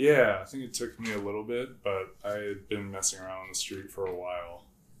 Yeah, I think it took me a little bit, but I had been messing around on the street for a while.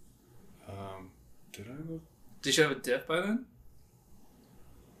 Did I look? Did you have a diff by then?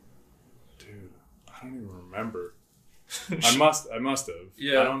 Dude, I don't even remember. I must have.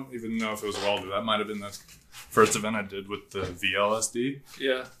 Yeah. I don't even know if it was Waldo. That might have been the first event I did with the VLSD.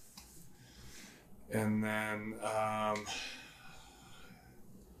 Yeah. And then,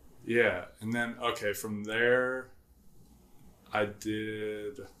 okay, from there, I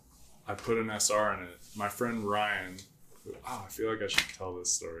put an SR in it. My friend Ryan, I feel like I should tell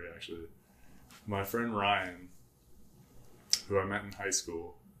this story, actually. My friend Ryan, who I met in high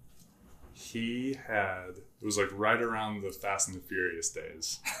school, it was like right around the Fast and the Furious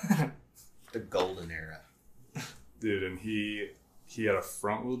days. The golden era. Dude, and he had a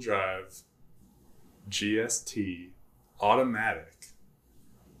front wheel drive GST automatic,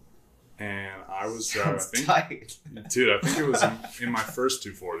 and I was driving. I think it was in my first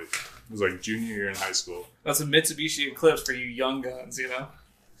 240. It was like junior year in high school. That's a Mitsubishi Eclipse for you young guns, you know.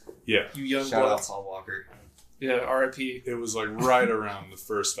 Yeah. You young Shout bloods. out Paul Walker. Yeah, R.I.P. It was like right around the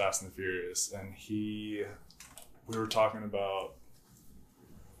first Fast and the Furious, and we were talking about.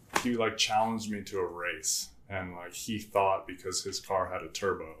 He like challenged me to a race, and like he thought because his car had a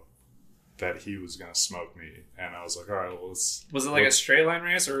turbo that he was gonna smoke me, and I was like, all right, well, let's. Was it like a straight line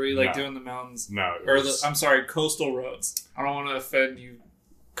race, or were you like doing the mountains? No, I'm sorry, coastal roads. I don't want to offend you,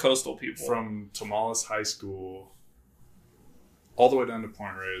 coastal people. From Tamales High School all the way down to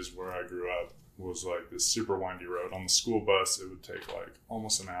Point Reyes, where I grew up, was like this super windy road. On the school bus, it would take like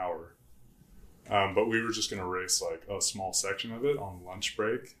almost an hour, but we were just gonna race like a small section of it on lunch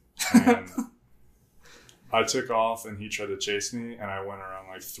break. And I took off and he tried to chase me, and I went around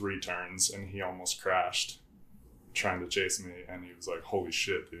like 3 turns and he almost crashed trying to chase me, and he was like, holy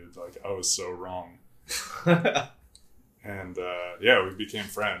shit, dude, like I was so wrong. And we became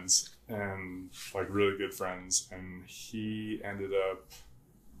friends, and like really good friends, and he ended up,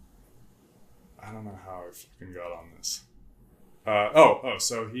 I don't know how I fucking got on this.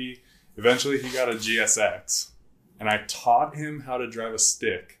 So he eventually got a GSX, and I taught him how to drive a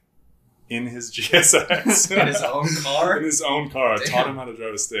stick in his GSX. In his own car? In his own car. Damn. I taught him how to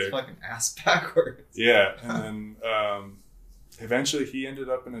drive a stick. It's fucking ass backwards. Yeah, and then eventually he ended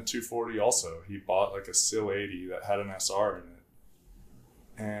up in a 240 also. He bought like a SIL 80 that had an SR in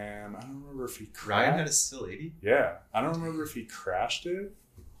it. And I don't remember if he crashed. Ryan had a SIL 80? Yeah. I don't remember if he crashed it,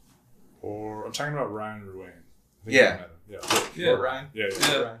 or I'm talking about Ryan Ruane. Yeah. Yeah, Ryan. Yeah.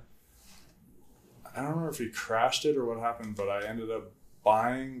 Ryan. I don't remember if he crashed it or what happened, but I ended up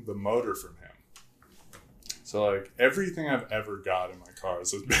buying the motor from him. So like everything I've ever got in my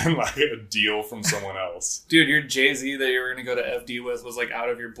cars has been like a deal from someone else. Dude, your Jay-Z that you were gonna go to FD with was like out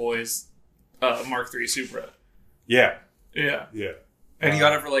of your boy's Mark III Supra. Yeah. Yeah. Yeah. And you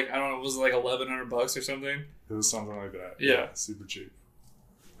got it for like, I don't know, was it like $1,100 or something? It was something like that. Yeah. Super cheap.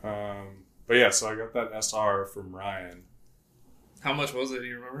 But yeah, so I got that SR from Ryan. How much was it? Do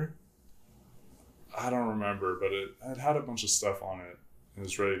you remember? I don't remember, but it had a bunch of stuff on it. It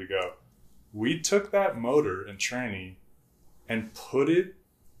was ready to go. We took that motor in tranny and put it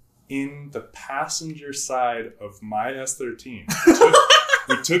in the passenger side of my S13.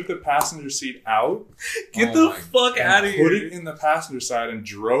 We took the passenger seat out. Get the fuck out of here. Put it in the passenger side and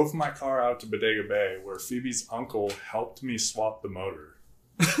drove my car out to Bodega Bay, where Phoebe's uncle helped me swap the motor.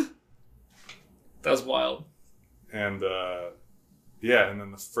 That's wild. And and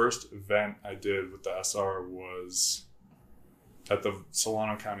then the first event I did with the SR was at the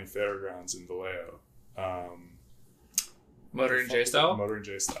Solano County Fairgrounds in Vallejo. Motoring J-Style? Motoring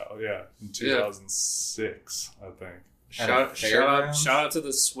J-Style, yeah. In 2006, I think. Shout out to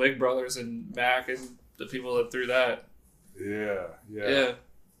the Swig brothers and Mac and the people that threw that. Yeah.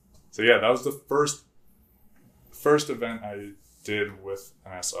 So yeah, that was the first event I did with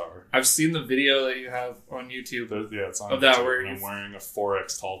an SR. I've seen the video that you have on YouTube. It's on of YouTube, that where I'm wearing a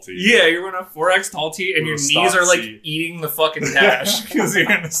 4X tall tee. Yeah, you're wearing a 4X tall tee and your knees are like eating the fucking dash because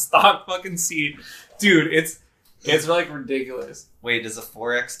you're in a stock fucking seat. Dude, it's like ridiculous. Wait, does a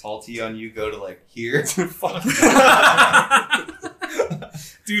 4X tall tee on you go to like here? Fuck.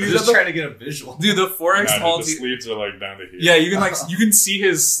 Dude, he's just trying to get a visual. Dude, the 4X tall tee. The sleeves are like down to here. Yeah, you can see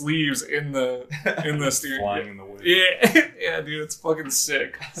his sleeves in the steering. Flying in the wind. Yeah, dude, it's fucking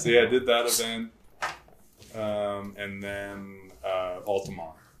sick. So yeah, I did that event, and then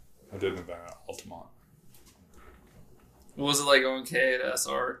Altamont. I did an event at Altamont. What was it like going K at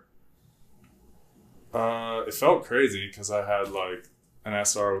SR? It felt crazy because I had like an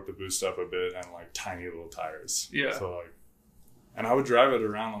SR with the boost up a bit and like tiny little tires. Yeah. So like, and I would drive it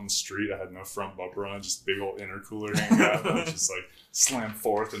around on the street. I had no front bumper on, just big old intercooler hanging out. And I would just like slam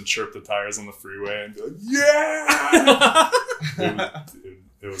forth and chirp the tires on the freeway and be like, yeah!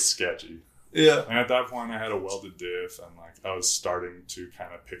 It was sketchy. Yeah. And at that point I had a welded diff, and like I was starting to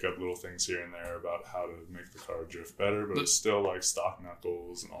kind of pick up little things here and there about how to make the car drift better, but it's still like stock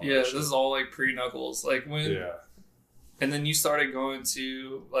knuckles and all that shit. This is all like pre-knuckles. Like when... Yeah. And then you started going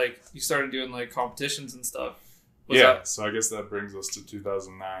to, like, you started doing, like, competitions and stuff. So I guess that brings us to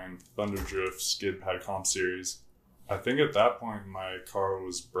 2009 Thunder Drift Skid Pad Comp Series. I think at that point my car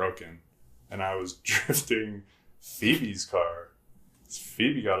was broken, and I was drifting Phoebe's car.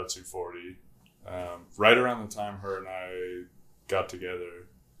 Phoebe got a 240. Right around the time her and I got together,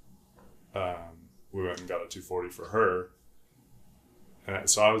 we went and got a 240 for her. And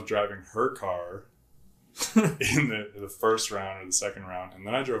so I was driving her car in the first round or the second round, and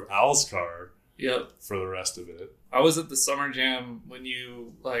then I drove Al's car for the rest of it. I was at the Summer Jam when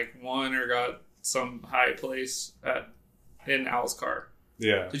you like won or got some high place in Al's car.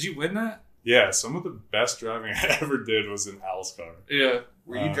 Yeah. Did you win that? Yeah, some of the best driving I ever did was in Al's car. Yeah.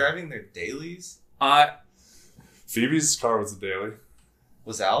 Were you driving their dailies? Phoebe's car was a daily.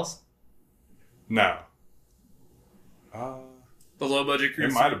 Was Al's? No. The low budget crew.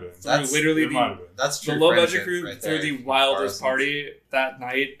 It might have been. That's literally That's true. The low budget crew right threw the wildest party that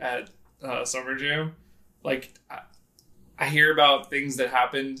night at Summer Jam. Like, I hear about things that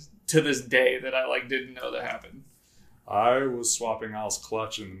happened to this day that I like didn't know that happened. I was swapping Al's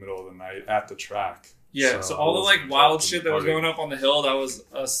clutch in the middle of the night at the track. Yeah, so all the like wild shit that was going up on the hill, that was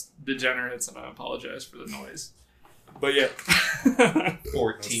us degenerates, and I apologize for the noise. But yeah.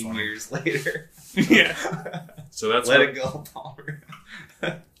 14 years later. Yeah. So that's Let it go, Palmer.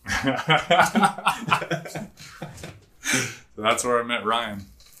 So that's where I met Ryan.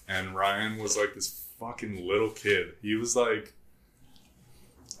 And Ryan was like this fucking little kid. He was like,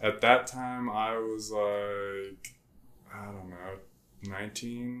 at that time, I was like, I don't know,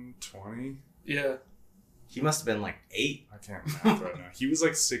 19, 20? Yeah. He must have been like 8. I can't math right now. He was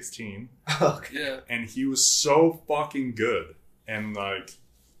like 16. Okay. Yeah. And he was so fucking good. And like,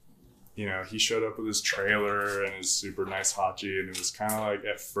 you know, he showed up with his trailer and his super nice Hachi. And it was kind of like,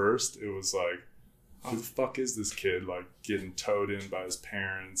 at first, it was like, who the fuck is this kid? Like, getting towed in by his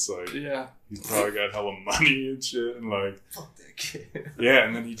parents. Like, yeah. He's probably got hella money and shit. And like, fuck that kid. Yeah,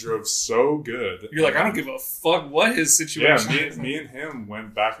 and then he drove so good. You're like, I don't give a fuck what his situation is. Me and him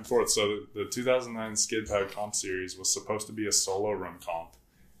went back and forth. So the 2009 Skid Pad Comp Series was supposed to be a solo run comp.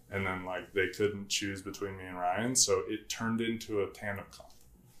 And then, like, they couldn't choose between me and Ryan. So it turned into a tandem comp.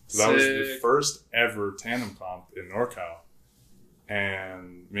 So that was the first ever tandem comp in NorCal.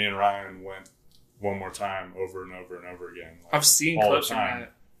 And me and Ryan went one more time over and over and over again. Like, I've seen clips from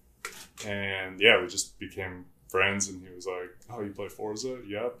that. And yeah, we just became friends, and he was like, oh, you play Forza?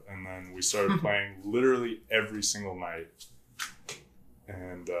 Yep. And then we started playing literally every single night.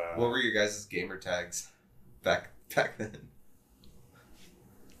 And what were your guys' gamer tags back then?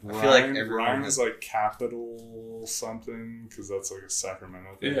 I feel like Ryan is like Capital something, because that's like a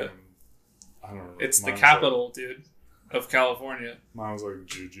Sacramento thing. Yeah. I don't know. It's the capital, like, dude, of California. Mine was like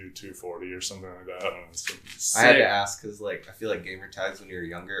Juju 240 or something like that. I don't know. I had to ask because, like, I feel like gamer tags when you were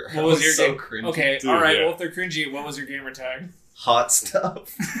younger. What was your so cringy? Okay, dude, all right. Yeah. Well, if they're cringy, what was your gamer tag? Hot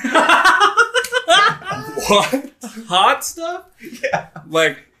stuff. What? Hot stuff? Yeah.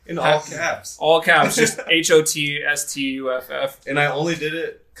 Like in all caps. All caps. Just HOTSTUFF. And I only did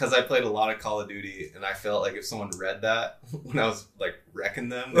it because I played a lot of Call of Duty, and I felt like if someone read that when I was like wrecking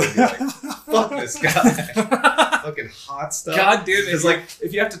them, they'd be like, "Fuck this guy." Fucking hot stuff. God damn it. It's like,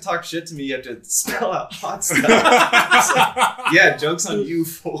 if you have to talk shit to me, you have to spell out hot stuff. Like, yeah, joke's on you,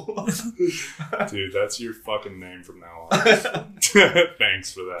 fool. Dude, that's your fucking name from now on.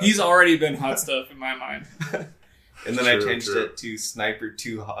 Thanks for that. He's already been hot stuff in my mind. And then I changed it to Sniper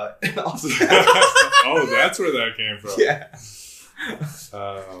Too Hot. Oh, that's where that came from. Yeah.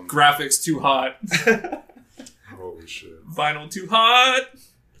 Graphics too hot. Holy shit. Vinyl too hot.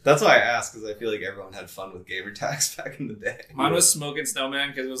 That's why I asked, because I feel like everyone had fun with gamer tags back in the day. Mine was Smoking Snowman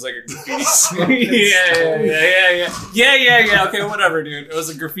because it was like a graffiti. Yeah. Okay, whatever, dude. It was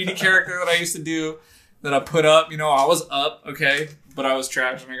a graffiti character that I used to do that I put up. You know, I was up, okay, but I was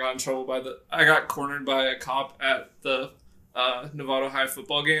trash, and I got in trouble I got cornered by a cop at the Novato High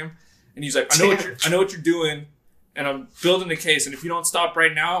football game, and he's like, I know what you're doing, and I'm building a case, and if you don't stop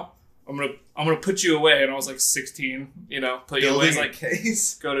right now, I'm gonna put you away. And I was like 16, you know, put you away, like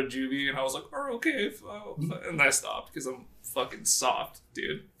case. Go to juvie, and I was like, oh, okay, and I stopped because I'm fucking soft,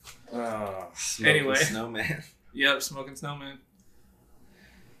 dude. Anyway, Snowman. Yep, Smoking Snowman.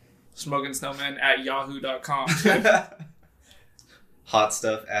 Smoking Snowman at yahoo.com. Hot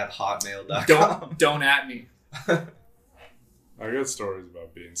stuff at hotmail.com. Don't at me. I got stories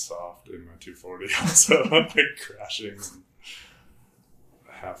about being soft in my 240 also. Like crashing and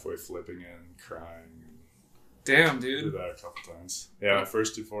halfway flipping and crying. Damn, I dude. did that a couple times. Yeah, my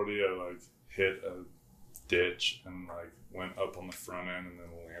first 240, I like hit a ditch and like went up on the front end and then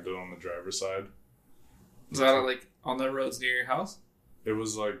landed on the driver's side. Was that like on the roads near your house? It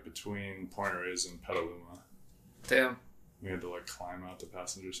was like between Point Reyes and Petaluma. Damn. We had to like climb out the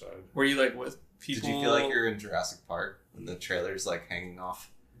passenger side. Were you like with people? Did you feel like you're in Jurassic Park when the trailer's like hanging off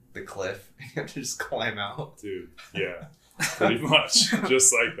the cliff and you have to just climb out? Dude, yeah. Pretty much.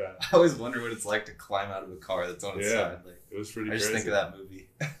 Just like that. I always wonder what it's like to climb out of a car that's on its side. Like, it was pretty I just crazy. think of that movie.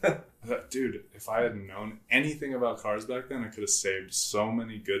 Dude, if I had known anything about cars back then, I could have saved so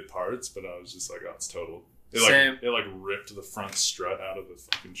many good parts, but I was just like, oh, it's total. It like ripped the front strut out of the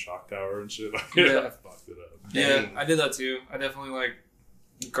fucking shock tower and shit. Like, Yeah. I fucked it up. Yeah, I did that too. I definitely like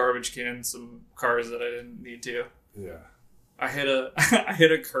garbage canned some cars that I didn't need to. Yeah. I hit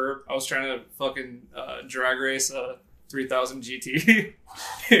a curb. I was trying to fucking drag race a 3000 GT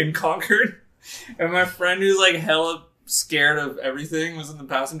in Concord, and my friend who's like hella scared of everything was in the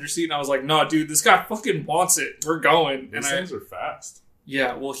passenger seat, and I was like, "No, dude, this guy fucking wants it. We're going." These things are fast.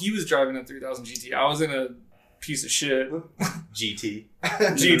 Yeah, well, he was driving a 3000 GT. I was in a piece of shit GT,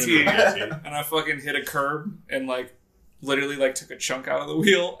 and I fucking hit a curb and like literally like took a chunk out of the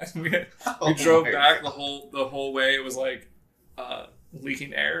wheel, and we drove back the whole way. It was like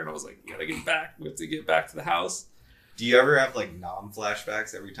leaking air, and I was like, "You gotta get back. We have to get back to the house." Do you ever have like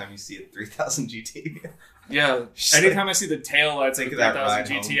flashbacks every time you see a 3000 GT? Yeah. Anytime I see the tail lights of the 3000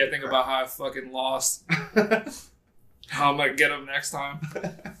 GT, home. I think about how I fucking lost. How I'm gonna get him next time.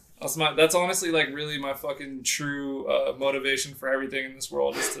 That's honestly like really my fucking true motivation for everything in this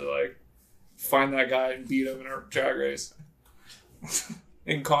world is to like find that guy and beat him in a drag race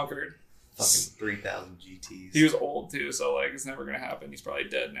in Concord. Fucking 3000 GTs. He was old too, so like it's never gonna happen. He's probably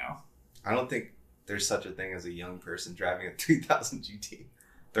dead now. I don't think there's such a thing as a young person driving a 3000 GT.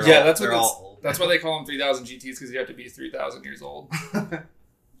 That's why they call them 3000 GTs, because you have to be 3000 years old.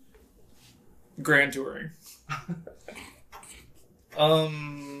 Grand touring.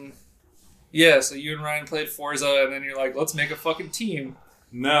 Yeah, so you and Ryan played Forza, and then you're like, let's make a fucking team.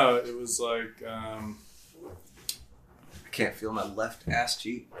 No, it was like I can't feel my left ass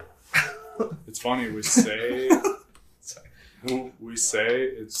cheek. it's funny, we say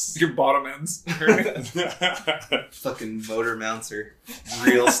it's your bottom ends. Fucking motor mounts are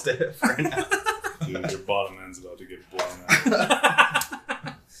real stiff right now. Dude, your bottom end's about to get blown out.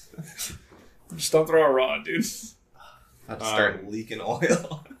 Just don't throw a rod, dude. About to start leaking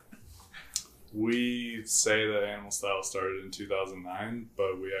oil. We say that Animal Style started in 2009,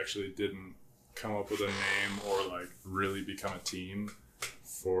 but we actually didn't come up with a name or like really become a team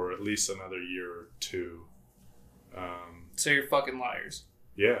for at least another year or two. So you're fucking liars.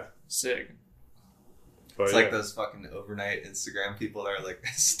 Yeah. Sick. But it's like those fucking overnight Instagram people that are like,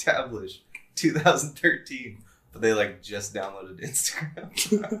 established 2013, but they like just downloaded Instagram.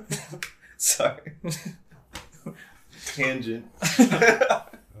 Sorry. Tangent.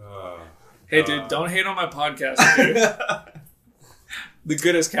 Hey, dude, don't hate on my podcast, dude. The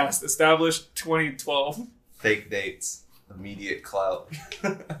Goodest Cast, established 2012. Fake dates. Immediate clout.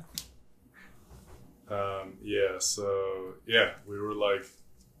 We were like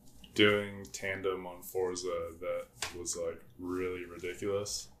doing tandem on Forza that was like really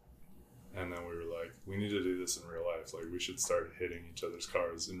ridiculous. And then we were like, we need to do this in real life. Like, we should start hitting each other's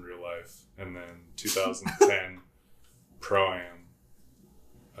cars in real life. And then 2010 Pro-Am.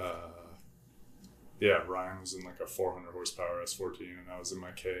 Ryan was in like a 400 horsepower S14 and I was in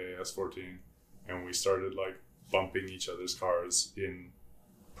my KA S14. And we started like bumping each other's cars in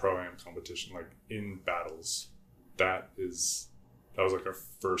Pro-Am competition, like in battles. That was like our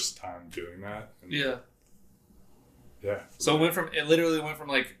first time doing that. And yeah. So it literally went from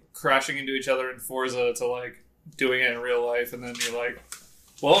like crashing into each other in Forza to like doing it in real life, and then you're like,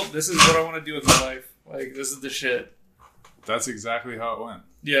 well, this is what I want to do with my life. Like, this is the shit. That's exactly how it went.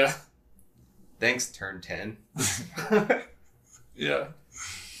 Yeah. Thanks, turn 10. Yeah.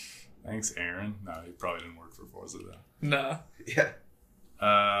 Thanks, Aaron. No, he probably didn't work for Forza though. Nah. Yeah.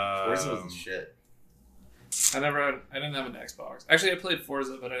 Forza was the shit. I didn't have an Xbox. Actually, I played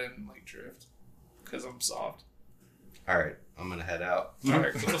Forza, but I didn't like drift because I'm soft. All right, I'm gonna head out. All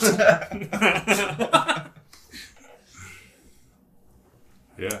right, cool.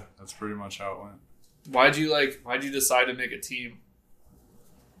 Yeah, that's pretty much how it went. Why'd you decide to make a team?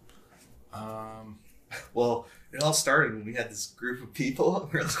 Well, it all started when we had this group of people.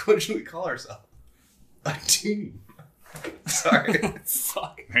 We were like, what should we call ourselves? A team. Sorry.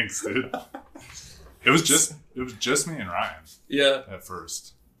 Fuck. Thanks, dude. It was just me and Ryan. Yeah. At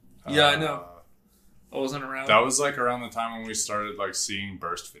first. Yeah, I know. I wasn't around. That was like around the time when we started like seeing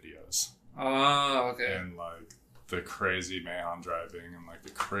burst videos. Oh, okay. And like the crazy Mayhem driving and like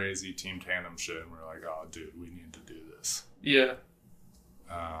the crazy team tandem shit. And we're like, oh, dude, we need to do this. Yeah.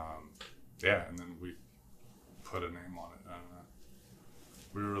 And then we put a name on it. I don't know.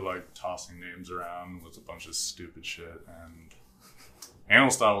 We were like tossing names around with a bunch of stupid shit, and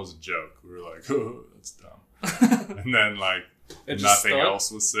Animal Style was a joke. We were like, oh, that's dumb. And then like nothing else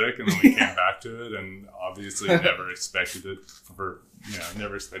was sick, and then we came back to it, and obviously never expected it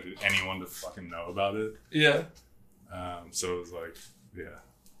never expected anyone to fucking know about it. Yeah. So it was like, yeah.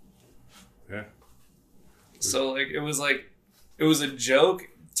 So like it was a joke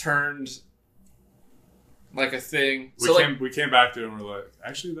turned like a thing. We came back to it and we're like,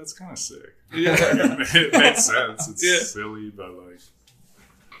 actually, that's kind of sick. Yeah. It makes sense. It's silly, but like.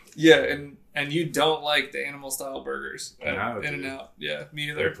 Yeah, and you don't like the Animal Style burgers at In-N-Out. Yeah, me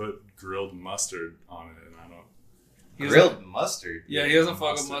either. They put grilled mustard on it, and I don't. Grilled mustard? Yeah, he doesn't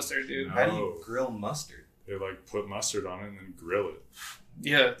fuck with mustard, dude. No. How do you grill mustard? They like put mustard on it and then grill it.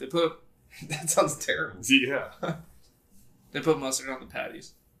 Yeah, they put. That sounds terrible. Yeah. They put mustard on the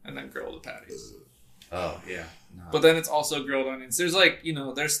patties and then grill the patties. Oh yeah. No. But then it's also grilled onions. There's like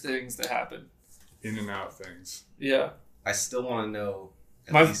there's things that happen. In-N-Out things. Yeah. I still want to know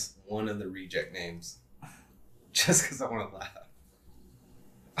at least one of the reject names, just because I want to laugh.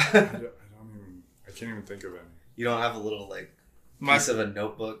 I can't even think of any. You don't have a little like piece of a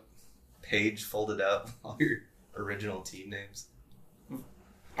notebook page folded up all your original team names?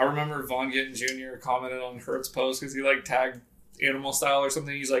 I remember Von Gittin Jr. commented on Hurt's post because he like tagged Animal Style or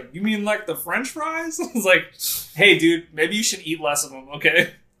something. He's like, "You mean like the French fries?" I was like, "Hey, dude, maybe you should eat less of them,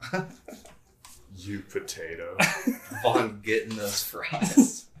 okay?" You potato. Von Gittin those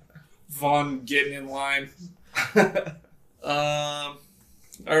fries. Von Gittin in line. All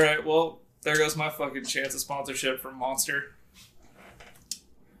right, well, there goes my fucking chance of sponsorship from Monster.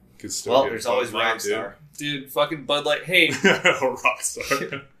 Well, there's always Rockstar. Dude, fucking Bud Light. Hey.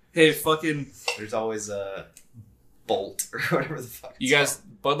 Rockstar. Hey, fucking. There's always a Bolt or whatever the fuck. You guys,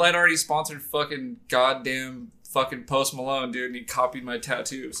 Bud Light already sponsored fucking goddamn fucking Post Malone, dude, and he copied my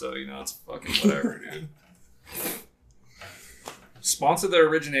tattoo, so, it's fucking whatever, dude. Sponsor the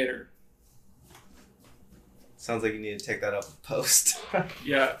originator. Sounds like you need to take that up with Post.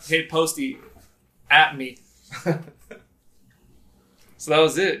 Yeah. Hey, Posty, at me. So that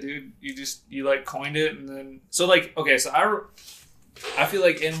was it, dude. You like coined it, and then I feel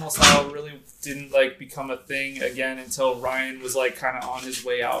like Animal Style really didn't like become a thing again until Ryan was like kind of on his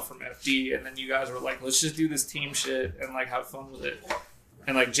way out from FD, and then you guys were like, let's just do this team shit and like have fun with it,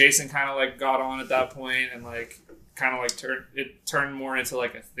 and like Jason kind of like got on at that point, and like kind of like turned more into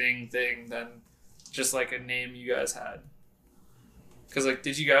like a thing than just like a name you guys had. Because like,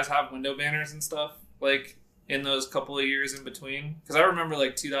 did you guys have window banners and stuff like in those couple of years in between? Because I remember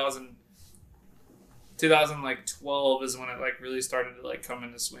like 2012 is when it like really started to like come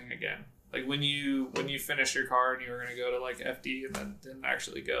into swing again. Like when you finished your car and you were gonna go to like FD and then didn't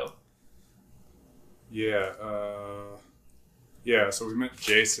actually go. Yeah, so we met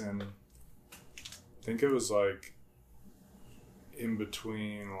Jason. I think it was like in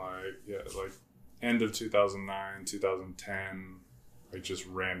between like end of 2009, 2010, like just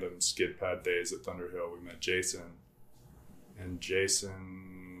random skid pad days at Thunderhill. We met Jason, and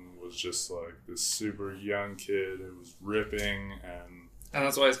Jason was just like this super young kid who was ripping, and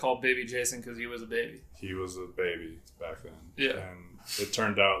that's why it's called Baby Jason, because he was a baby. He was a baby back then. Yeah. And it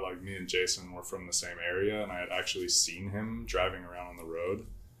turned out like me and Jason were from the same area, and I had actually seen him driving around on the road,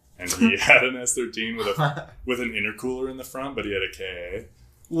 and he had an S13 with an intercooler in the front, but he had a KA.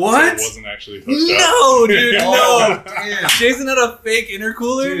 What? So it wasn't actually hooked up. No, dude, no. Oh, damn. Jason had a fake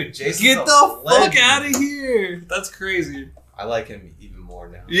intercooler? Dude, Jason's get the fuck out of here. That's crazy. I like him even more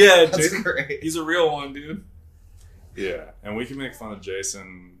now. Yeah, that's Jason, great. He's a real one, dude. Yeah, and we can make fun of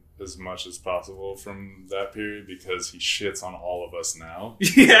Jason as much as possible from that period because he shits on all of us now.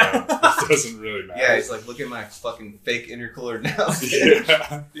 Yeah. It doesn't really matter. Yeah, he's like, look at my fucking fake intercooler now.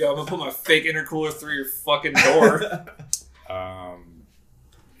 Yeah, I'm gonna put my fake intercooler through your fucking door. I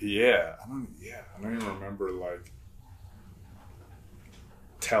don't even remember like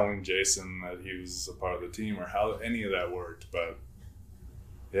telling Jason that he was a part of the team or how any of that worked, but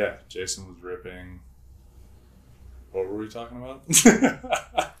yeah, Jason was ripping. What were we talking about?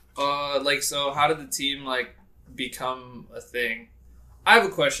 So how did the team like become a thing? I have a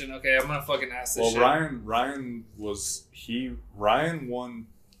question. Okay, I'm gonna fucking ask this. Well, Ryan won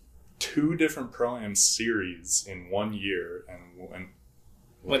 2 different Pro-Am series in 1 year and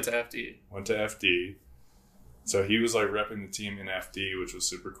went to FD. So he was like repping the team in FD, which was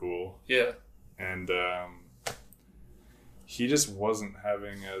super cool. Yeah. And he just wasn't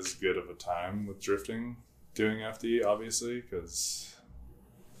having as good of a time with drifting doing FD, obviously, because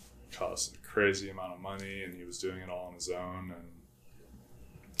it cost a crazy amount of money and he was doing it all on his own. And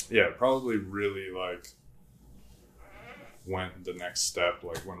yeah, probably really like went the next step,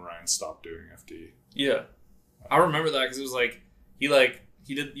 like when Ryan stopped doing FD. Yeah. I remember that because it was like, you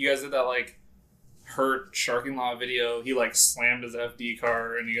guys did that like hurt Sharking Law video. He like slammed his FD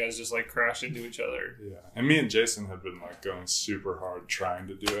car and you guys just like crashed into each other. Yeah. And me and Jason had been like going super hard trying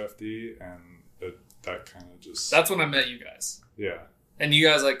to do FD, and that kind of just... That's when I met you guys. Yeah. And you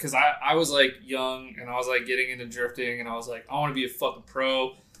guys like, because I was like young and I was like getting into drifting and I was like, I want to be a fucking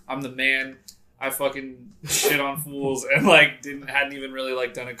pro. I'm the man. I fucking shit on fools and like hadn't even really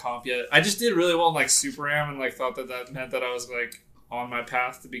like done a comp yet. I just did really well in like Super Am and like thought that meant that I was like on my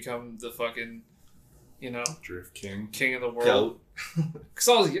path to become the fucking, you know, Drift King of the world. Because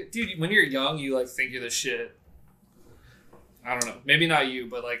I was, dude, when you're young, you like think you're the shit. I don't know. Maybe not you,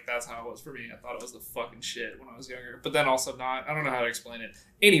 but like that's how it was for me. I thought it was the fucking shit when I was younger, but then also not. I don't know how to explain it.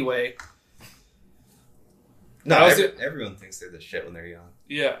 Anyway. No, everyone thinks they're the shit when they're young.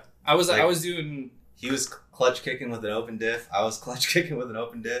 Yeah. I was doing... He was clutch kicking with an open diff. I was clutch kicking with an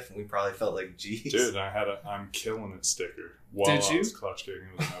open diff, and we probably felt like G's. Dude, I had a "I'm killing it" sticker while I was clutch kicking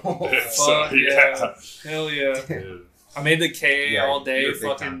with an open diff. Fuck so yeah. Hell yeah. Dude. I made the K all day,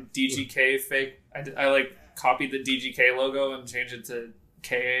 fucking DGK fake. I like copied the DGK logo and changed it to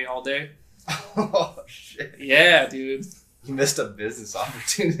KA all day. Oh shit. Yeah, dude. You missed a business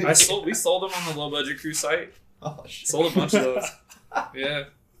opportunity. We sold them on the Low Budget Crew site. Oh shit. Sold a bunch of those. Yeah.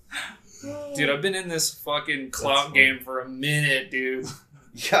 Dude, I've been in this fucking clout game for a minute, dude.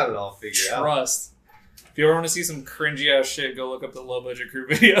 You got it all figured out. Trust. If you ever want to see some cringy ass shit, go look up the Low Budget Crew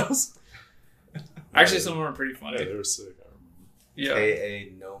videos. Actually, some of them are pretty funny. Yeah, they were sick. I remember. Yeah.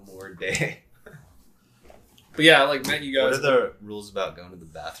 KA no more day. But yeah, I like met you guys. What are the rules about going to the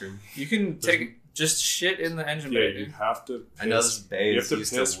bathroom? You can take just shit in the engine bay. Yeah, you have to. I know this bay is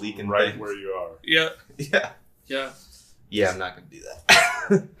used to leaking right where you are. Yeah. Yeah. Yeah. Yeah, I'm not gonna do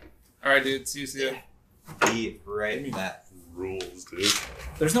that. All right, dude. See you soon. Be right back. Rules, dude.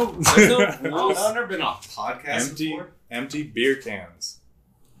 There's no rules. I've never been on a podcast before. Empty beer cans.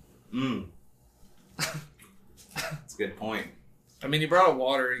 That's a good point. I mean, you brought a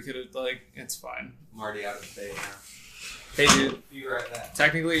water. You could have like, it's fine. I'm already out of the bay now. Hey, dude. Be right back.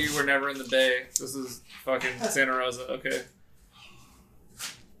 Technically, you were never in the bay. This is fucking Santa Rosa. Okay.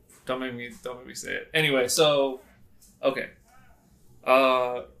 Don't make me say it. Anyway, so okay.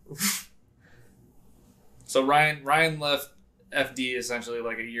 So Ryan left FD essentially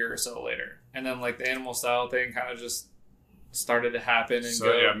like a year or so later, and then like the animal style thing kind of just started to happen. And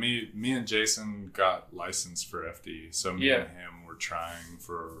yeah, me and Jason got licensed for FD. So me and him were trying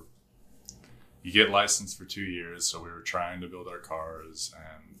for. You get licensed for 2 years, so we were trying to build our cars,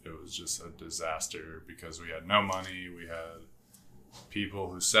 and it was just a disaster because we had no money. We had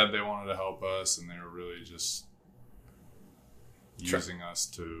people who said they wanted to help us, and they were really just using us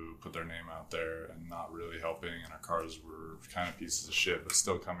to put their name out there and not really helping. And our cars were kind of pieces of shit, but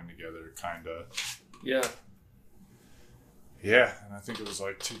still coming together, kind of. Yeah. Yeah, and I think it was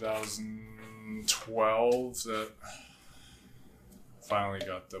like 2012 that finally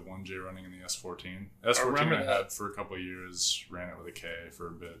got the 1J running in the S14. S14 I had for a couple of years, ran it with a K for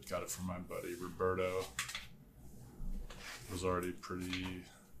a bit, got it from my buddy Roberto. Was already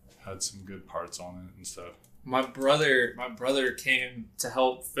had some good parts on it and stuff. My brother came to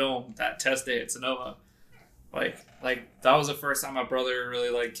help film that test day at Sonoma. Like that was the first time my brother really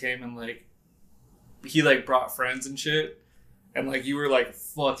like came and like he like brought friends and shit, and like you were like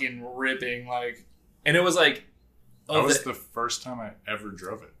fucking ripping like, and it was like that was the first time I ever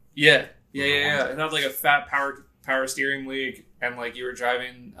drove it. Yeah. It had like a fat power steering league, and like you were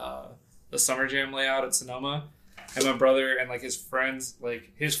driving the Summer Jam layout at Sonoma, and my brother and like his friends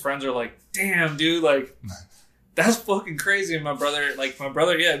are like, damn dude, like that's fucking crazy. And me and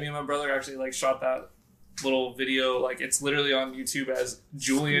my brother actually like shot that little video. Like it's literally on YouTube as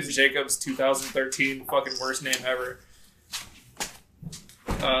Julian Jacobs 2013 fucking worst name ever.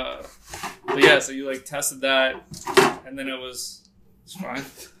 But yeah, so you like tested that, and then it's fine.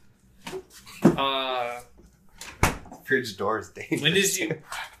 Fridge door is dangerous. When did you?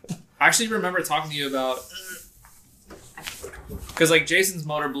 I actually remember talking to you about, because like Jason's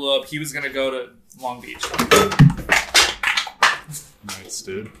motor blew up. He was gonna go to Long Beach. Nice,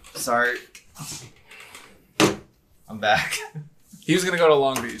 dude. Sorry. I'm back. He was gonna go to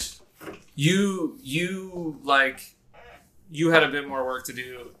Long Beach. You had a bit more work to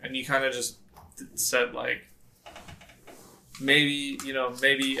do, and you kind of just said like, maybe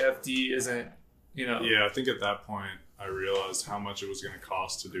FD isn't, Yeah, I think at that point I realized how much it was going to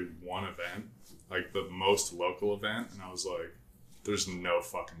cost to do one event, like the most local event, and I was like, there's no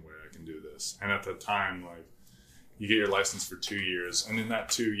fucking way I can do this. And at the time, like, you get your license for 2 years, and in that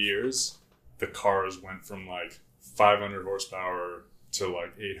 2 years, the cars went from like 500 horsepower to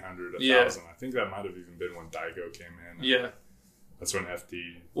like 800, 1,000. I think that might have even been when Daigo came in. Yeah. That's when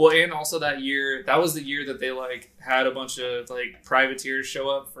FD. Well, and also that was the year that they like had a bunch of like privateers show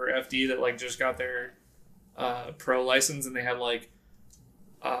up for FD that like just got their pro license, and they had like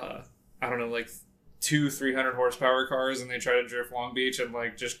I don't know, like 200-300 horsepower cars, and they tried to drift Long Beach and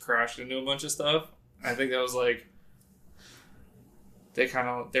like just crashed into a bunch of stuff. I think that was like they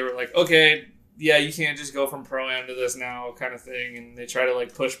were like, okay, yeah, you can't just go from Pro-Am to this now kind of thing, and they try to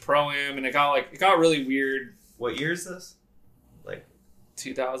like push Pro-Am, and it got really weird. What year is this? Like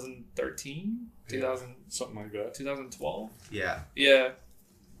 2013, 2000, something like that. 2012. Yeah.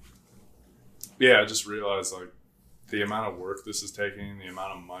 I just realized like the amount of work this is taking, the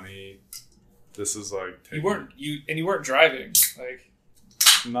amount of money this is like taking. You weren't driving, like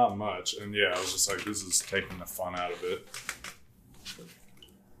not much, and I was just like, this is taking the fun out of it.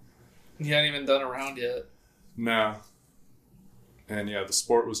 You hadn't even done a round yet. No. And the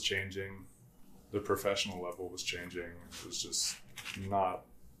sport was changing. The professional level was changing. It was just not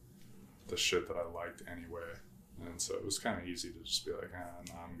the shit that I liked anyway. And so it was kind of easy to just be like, no,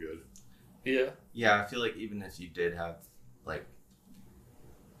 I'm good. Yeah. Yeah, I feel like even if you did have, like,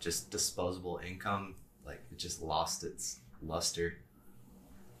 just disposable income, like, it just lost its luster.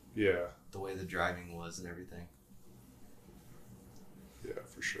 Yeah. The way the driving was and everything. Yeah,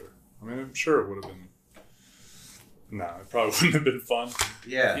 for sure. I mean, I'm sure it would have been... No, it probably wouldn't have been fun.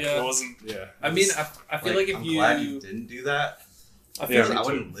 Yeah. It wasn't... Yeah. I mean, I feel like if I'm glad you didn't do that. I feel like I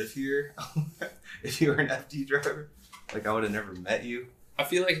wouldn't live here if you were an FD driver. Like, I would have never met you. I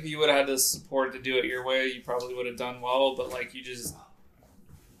feel like if you would have had the support to do it your way, you probably would have done well, but, like, you just...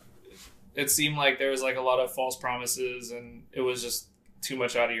 It seemed like there was, like, a lot of false promises, and it was just too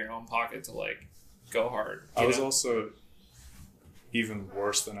much out of your own pocket to, like, go hard. I was also... even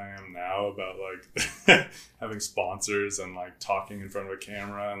worse than I am now about like having sponsors and like talking in front of a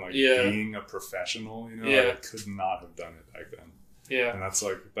camera and like being a professional, I could not have done it back then. Yeah. And that's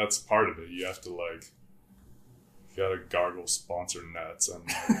part of it. You have to like, you gotta gargle sponsor nuts and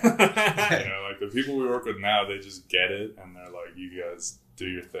like the people we work with now, they just get it and they're like, you guys do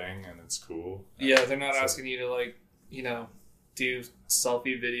your thing and it's cool. Yeah. They're not asking you to like, do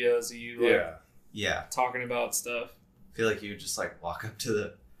selfie videos of you like talking about stuff. I feel like you would just like walk up to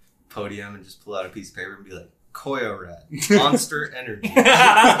the podium and just pull out a piece of paper and be like, Koyo Red, Monster Energy.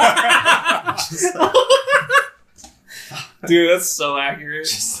 Dude, that's so accurate.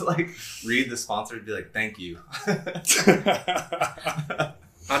 Just like read the sponsor and be like, thank you.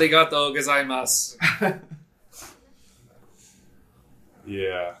 Arigato gozaimasu.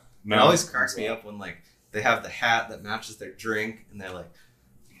 Yeah. No, it always cracks me up when like they have the hat that matches their drink and they're like,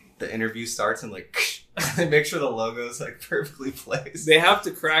 the interview starts and like they make sure the logo is like perfectly placed. They have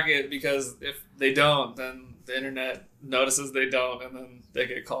to crack it because if they don't, then the internet notices they don't, and then they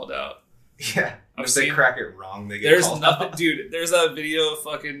get called out. Yeah, if they crack it wrong, they get called out. Dude. There's that video of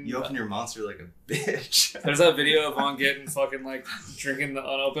fucking. You open your Monster like a bitch. There's that video of Vaughn getting fucking like drinking the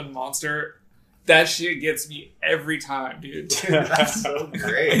unopened Monster. That shit gets me every time, dude. That's so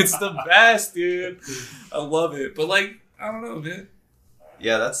great. It's the best, dude. I love it, but like I don't know, man.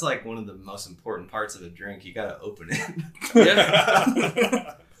 Yeah, that's like one of the most important parts of a drink. You gotta open it.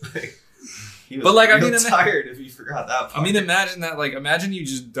 Yeah. I mean, tired if you forgot that part. I mean, imagine that. Like, imagine you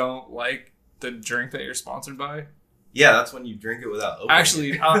just don't like the drink that you're sponsored by. Yeah, that's when you drink it without opening.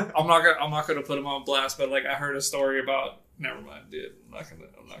 Actually, I'm not gonna put him on blast, but like I heard a story about. Never mind, dude. I'm not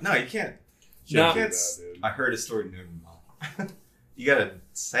gonna. No, you can't. No, I heard a story. Never mind. You gotta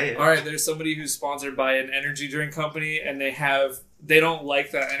say it. All right, there's somebody who's sponsored by an energy drink company, and they don't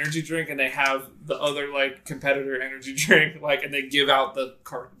like that energy drink, and they have the other like competitor energy drink, like, and they give out the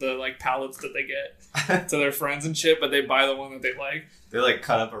like pallets that they get to their friends and shit, but they buy the one that they like. They like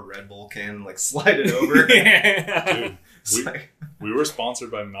cut up a Red Bull can and like slide it over. Dude, we were sponsored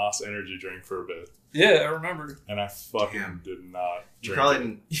by NOS energy drink for a bit. Yeah, I remember. And I fucking did not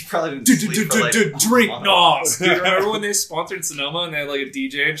drink. You probably didn't sleep for like drink NOS. Dude, remember when they sponsored Sonoma and they had like a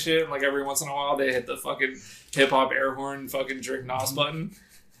DJ and shit, and like every once in a while they hit the fucking hip hop air horn fucking drink NOS button.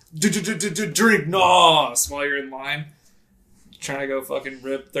 Drink NOS while you're in line. Trying to go fucking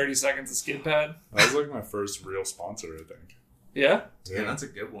rip 30 seconds of skid pad. That was like my first real sponsor, I think. Yeah? Yeah, that's a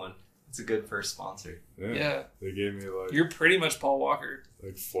good one. It's a good first sponsor. Yeah. They gave me like... You're pretty much Paul Walker.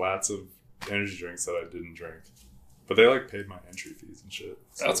 Like flats of energy drinks that I didn't drink. But they like paid my entry fees and shit.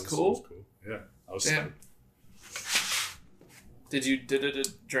 So that's cool. That was cool. Yeah. I was stoked. Did you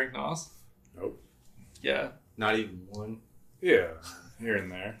drink NOS? Nope. Yeah. Not even one? Yeah. Here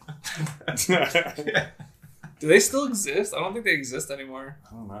and there. Do they still exist? I don't think they exist anymore.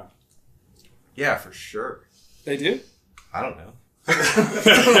 I don't know. Yeah, for sure. They do? I don't know.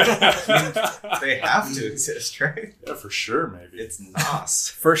 They have to exist, right? Yeah, for sure, maybe. It's NOS.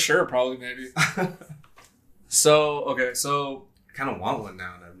 For sure, probably, maybe. So, okay, so... I kind of want one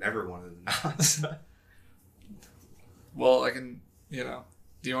now, and I've never wanted a NOS. Well, I can, you know...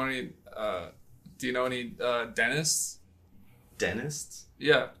 Do you know any dentists? Dentists?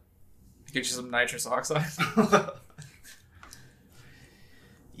 Yeah. Get you some nitrous oxide.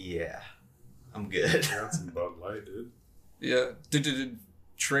 Yeah. I'm good. I got some Bud Light, dude. Yeah.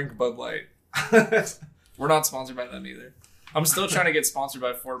 Drink Bud Light. We're not sponsored by them either. I'm still trying to get sponsored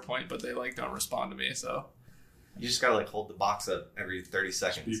by 4 Point, but they like don't respond to me, so. You just gotta like hold the box up every 30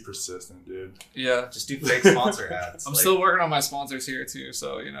 seconds. Just be persistent, dude. Yeah. Just do fake sponsor ads. I'm still working on my sponsors here too,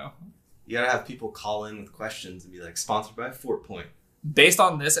 so you know. You gotta have people call in with questions and be like, sponsored by 4 Point. Based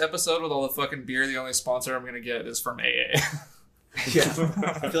on this episode with all the fucking beer, the only sponsor I'm gonna get is from AA. Yeah.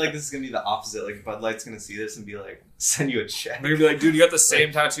 I feel like this is gonna be the opposite. Like Bud Light's gonna see this and be like, send you a check. They're gonna be like, dude, you got the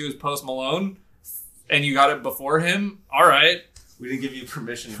same tattoo as Post Malone, and you got it before him? Alright. We didn't give you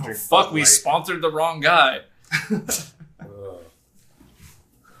permission to drink Fuck, Bud we Light. sponsored the wrong guy.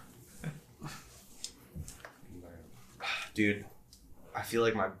 Dude, I feel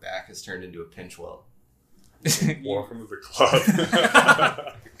like my back has turned into a pinch welt. Welcome to the club.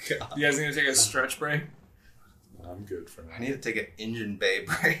 God. You guys gonna take a stretch break? I'm good for now. I need to take an engine bay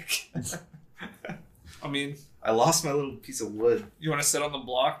break. I mean, I lost my little piece of wood. you want to sit on the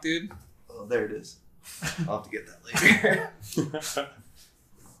block, dude? Oh, there it is. I'll have to get that later.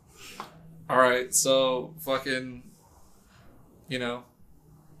 All right, so fucking, you know,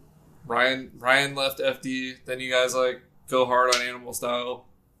 Ryan left FD. Then you guys like go hard on Animal Style.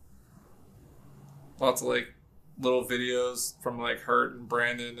 Lots of like little videos from like Hurt and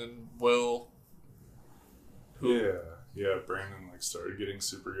Brandon and Will. Yeah. Brandon like started getting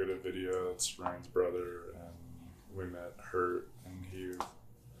super good at video. That's Ryan's brother, and we met Hurt, and he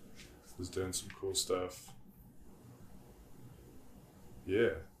was doing some cool stuff.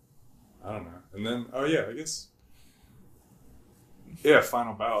 Yeah, I don't know. And then I guess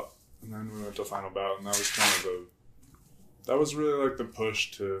Final Bout, and then we went to Final Bout, and that was kind of that was really like the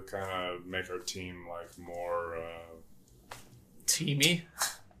push to kind of make our team like more Teamy.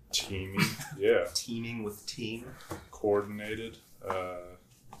 Yeah. Teaming with team. Coordinated.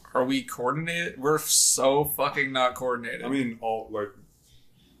 Are we coordinated? We're so fucking not coordinated. I mean,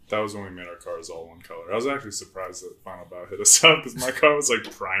 that was when we made our cars all one color. I was actually surprised that Final Bout hit us up because my car was like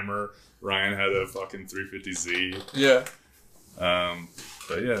primer. Ryan had a fucking 350Z. Yeah.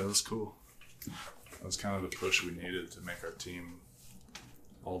 But yeah, it was cool. That was kind of the push we needed to make our team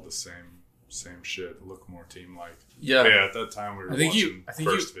all the same shit, look more team-like. Yeah. Yeah, at that time we were watching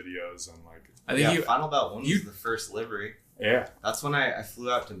videos and like... I think Final Bout 1 was the first livery. Yeah. That's when I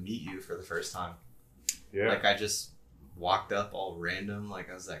flew out to meet you for the first time. Yeah. Like, I just walked up all random, like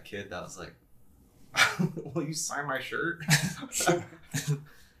I was that kid that was like, will you sign my shirt? I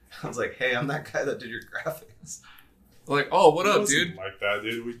was like, hey, I'm that guy that did your graphics. Like, oh, what It up, wasn't dude? like that,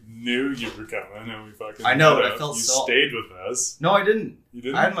 dude. We knew you were coming, and we fucking... I know, met but I up. felt you so... stayed with us. No, I didn't. You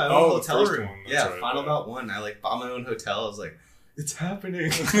didn't? I had my own the hotel first room. one, that's Yeah, right, Final Bout 1. I like bought my own hotel. I was like, it's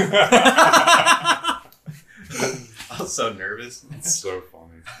happening. I was so nervous. It's so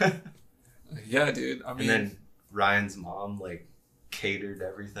funny. Yeah, dude. I mean, And then Ryan's mom like catered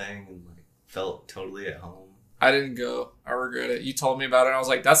everything and like felt totally at home. I didn't go. I regret it. You told me about it, and I was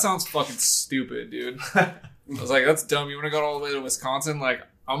like, that sounds fucking stupid, dude. I was like, that's dumb. You want to go all the way to Wisconsin? Like,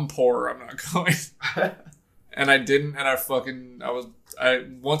 I'm poor. I'm not going. And I didn't, and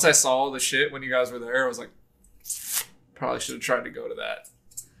once I saw the shit when you guys were there, I was like, probably should have tried to go to that.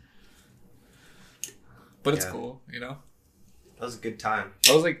 But it's cool, you know? That was a good time.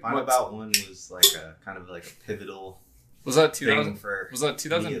 I was like, Final Bout 1 was like a kind of like a pivotal was that thing 2000? for Was that me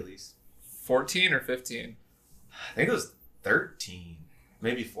 2014 at least. or 15? I think it was 13,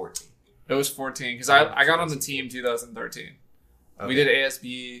 maybe 14. It was 14 because I got on the team 2013. Okay. We did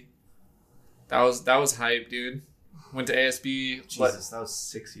ASB. That was hype, dude. Went to ASB. Jesus, that was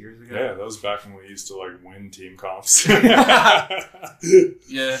 6 years ago. Yeah, that was back when we used to like win team comps. Yeah,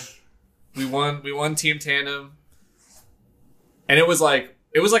 we won team tandem, and it was like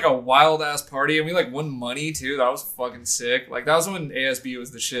a wild ass party, and we like won money too. That was fucking sick. Like that was when ASB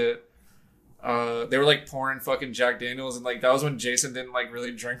was the shit. They were like pouring fucking Jack Daniels, and like that was when Jason didn't like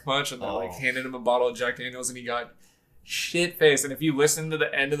really drink much, and they like handed him a bottle of Jack Daniels, and he got shit faced. And if you listen to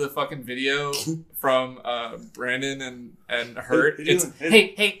the end of the fucking video from Brandon and Hurt, it's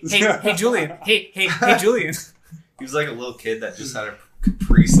hey Julian, hey Julian. He was like a little kid that just had a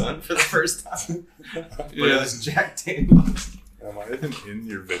Capri Sun for the first time. But it was Jack Daniels. Am I even in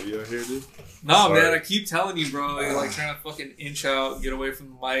your video here, dude? No, sorry. Man, I keep telling you, bro. You're like trying to fucking inch out, get away from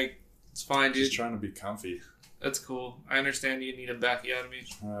the mic. It's fine, dude. Just trying to be comfy. That's cool. I understand you need a backy out of me.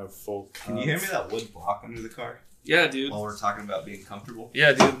 I have full cuff. Can you hear me that wood block under the car? Yeah, dude. While we're talking about being comfortable?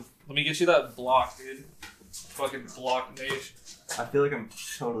 Yeah, dude. Let me get you that block, dude. Fucking block nation. I feel like I'm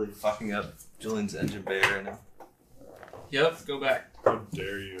totally fucking up Julian's engine bay right now. Yep, go back. How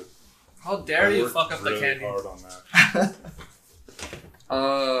dare you? How dare you fuck up the candy? Hard on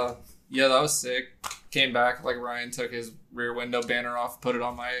that. Yeah, that was sick. Came back, like Ryan took his rear window banner off, put it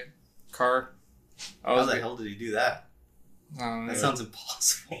on my car. How the hell did he do that? That sounds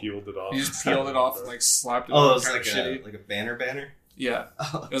impossible. Peeled it off. He just peeled it off and like slapped it. Oh, it was like a banner? Yeah.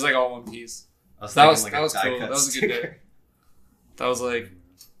 It was like all one piece. That was cool. That was a good day. That was like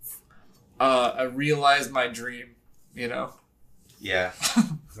I realized my dream, you know? Yeah.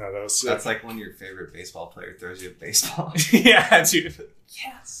 No, that was sick. That's like when your favorite baseball player throws you a baseball. Yeah, dude.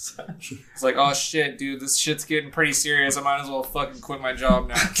 Yes. It's like, oh shit, dude, this shit's getting pretty serious. I might as well fucking quit my job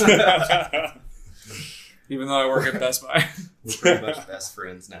now. Even though I work at Best Buy. We're pretty much best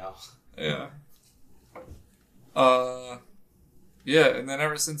friends now. Yeah. Yeah, and then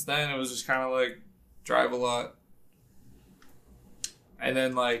ever since then, it was just kind of like drive a lot. And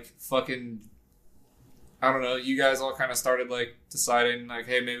then like fucking, I don't know, you guys all kind of started like deciding like,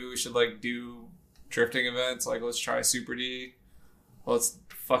 hey, maybe we should like do drifting events. Like, let's try Super D. Let's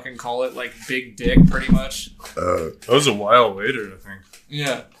fucking call it like Big Dick pretty much. That was a while later, I think.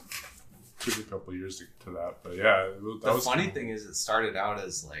 Yeah. Took a couple years to get to that, but yeah. The funny thing is it started out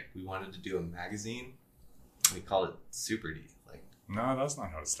as like we wanted to do a magazine. We called it Super D. No, that's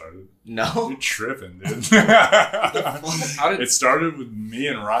not how it started. No? You're tripping, dude. How did it started with me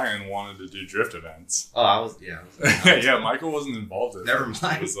and Ryan wanted to do drift events. Oh, yeah, Michael wasn't involved in it. Never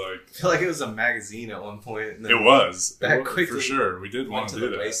mind. It was like, I feel like it was a magazine at one point. And then it was. Quickly for sure. We did want to do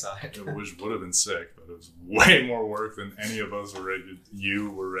that. Wayside. Which would have been sick, but it was way more work than any of us were ready to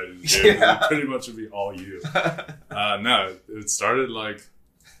do. Yeah. It pretty much would be all you. No, it started like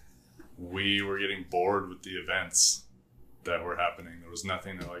we were getting bored with the events that were happening. There was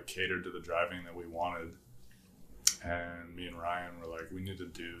nothing that like catered to the driving that we wanted, and me and Ryan were like, we need to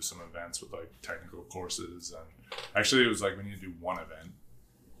do some events with like technical courses. And actually it was like we need to do one event,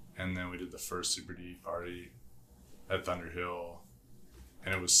 and then we did the first Super D party at Thunder Hill,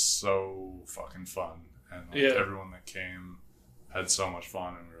 and it was so fucking fun, and like, everyone that came had so much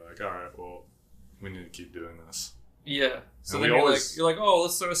fun, and we were like, all right, well, we need to keep doing this. Yeah. So then you're like, oh,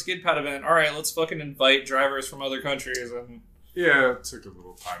 let's throw a skid pad event. All right, let's fucking invite drivers from other countries. And yeah, it took a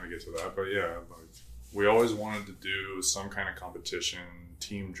little time to get to that, but yeah, like we always wanted to do some kind of competition,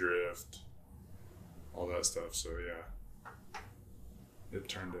 team drift, all that stuff. So yeah, it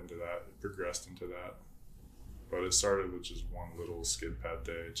turned into that. It progressed into that. But it started with just one little skid pad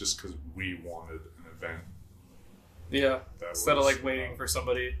day, just because we wanted an event. Yeah. Instead of like waiting for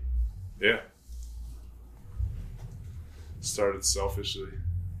somebody. Yeah. Started selfishly.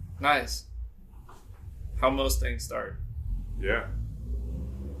 Nice. How most things start. Yeah.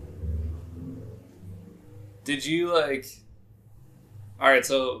 Did you like? All right,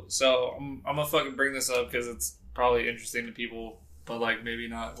 so I'm gonna fucking bring this up because it's probably interesting to people, but like maybe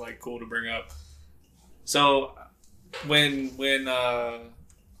not like cool to bring up. So when I've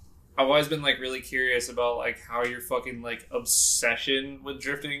always been like really curious about like how your fucking like obsession with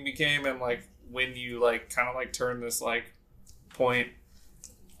drifting became, and like when you like kind of like turned this like point.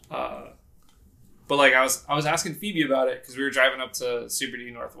 But like I was asking Phoebe about it because we were driving up to Super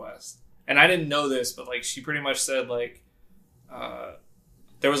D Northwest, and I didn't know this, but like she pretty much said like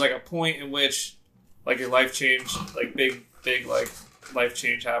there was like a point in which like your life changed, like big like life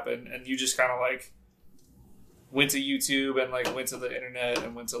change happened, and you just kind of like went to YouTube and like went to the internet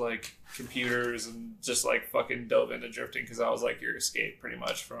and went to like computers and just like fucking dove into drifting because that was like your escape pretty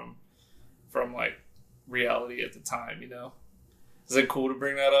much from like reality at the time, you know. Is it cool to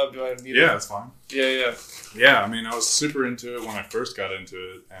bring that up? Do I need Yeah, it's fine. Yeah. Yeah, I mean, I was super into it when I first got into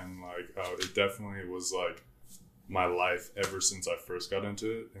it, and like, it definitely was like my life ever since I first got into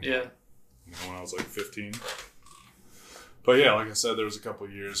it. And, yeah. You know, when I was like 15. But yeah, like I said, there was a couple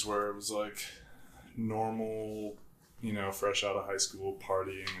of years where it was like normal, you know, fresh out of high school,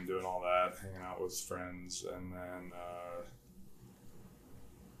 partying and doing all that, hanging out with friends, and then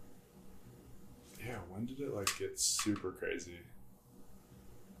when did it like get super crazy?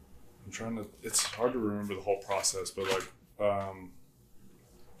 It's hard to remember the whole process, but like I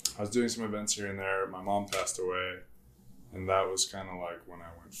was doing some events here and there. My mom passed away, and that was kind of like when I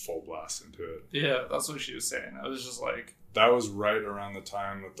went full blast into it. Yeah, that's what she was saying. I was just like, that was right around the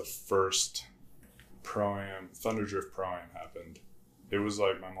time that the first Pro-Am, Thunderdrift Pro-Am happened. It was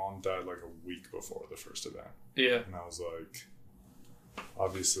like my mom died like a week before the first event. Yeah. And I was like,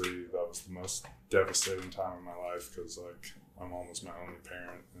 obviously that was the most devastating time of my life because like my mom was my only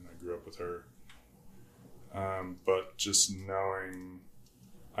parent and I grew up with her. But just knowing,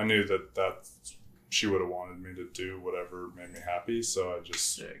 I knew that she would have wanted me to do whatever made me happy. So I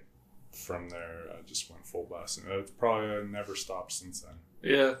just, from there, I just went full blast. And it's probably never stopped since then.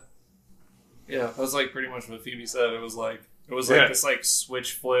 Yeah. Yeah. That was like pretty much what Phoebe said. It was like this like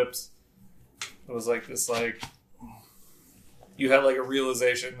switch flipped. It was like this like, you had like a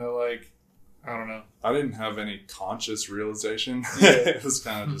realization that like, I don't know. I didn't have any conscious realization. It was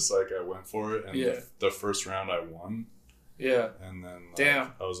kind of just like I went for it, and the first round I won. Yeah. And then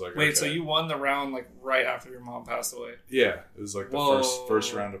damn, I was like, wait, okay. So you won the round like right after your mom passed away? Yeah, it was like the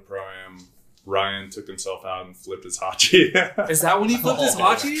first round of Pro-Am. Ryan took himself out and flipped his hachi. Is that when he flipped his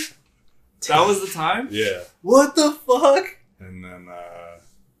hachi? That was the time? Yeah. What the fuck? And then,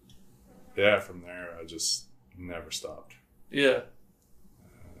 from there I just never stopped. Yeah.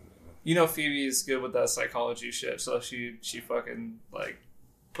 You know Phoebe's good with that psychology shit, so she fucking like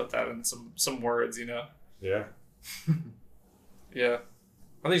put that in some words, you know? Yeah. Yeah.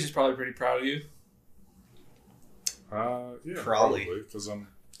 I think she's probably pretty proud of you. Yeah, probably because I'm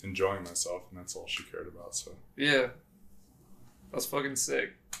enjoying myself and that's all she cared about, so. Yeah. That's fucking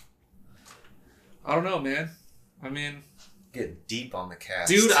sick. I don't know, man. I mean, get deep on the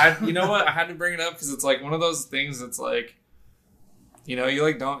cast. Dude, you know what? I had to bring it up because it's like one of those things that's like, you know, you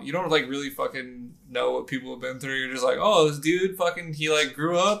don't like really fucking know what people have been through. You're just like, oh, this dude fucking, he like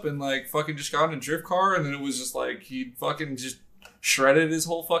grew up and like fucking just got in a drift car and then it was just like, he fucking just shredded his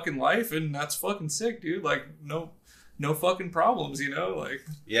whole fucking life and that's fucking sick, dude. Like, no fucking problems, you know? Like,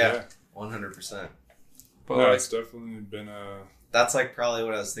 yeah. 100%. But no, it's definitely been that's like probably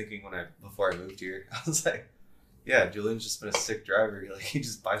what I was thinking before I moved here. I was like, yeah, Julian's just been a sick driver. Like, he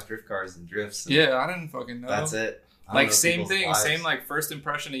just buys drift cars and drifts. And yeah, I didn't fucking know. That's it. Like, same thing, lives. Same, like, first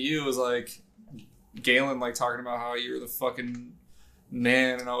impression of you was, like, Galen, like, talking about how you were the fucking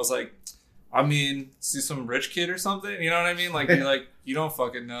man, and I was like, I mean, see some rich kid or something, you know what I mean? Like, you're like, you don't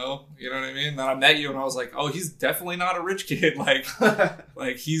fucking know, you know what I mean? Then I met you, and I was like, oh, he's definitely not a rich kid, like,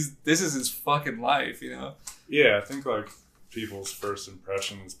 this is his fucking life, you know? Yeah, I think, like, people's first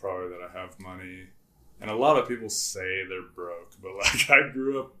impression is probably that I have money, and a lot of people say they're broke, but, like, I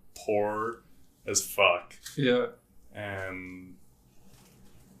grew up poor as fuck. Yeah. And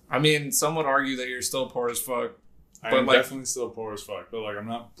I mean, some would argue that you're still poor as fuck. I'm like, definitely still poor as fuck, but like I'm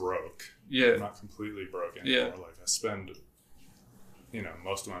not broke. Yeah. I'm not completely broke anymore. Yeah. Like I spend,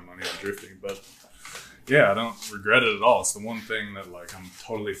 most of my money on drifting, but yeah, I don't regret it at all. It's the one thing that like I'm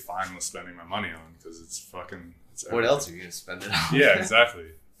totally fine with spending my money on because it's fucking. What else are you gonna spend it on? Yeah, exactly.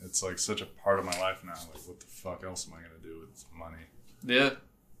 It's like such a part of my life now. Like, what the fuck else am I gonna do with money? Yeah.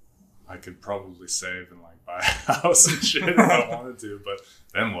 I could probably save and like buy a house and shit if I wanted to, but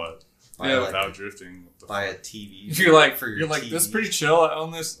then what? Without drifting, buy a TV. You're like, this is pretty chill. I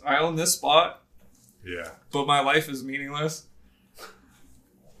own this spot. Yeah. But my life is meaningless.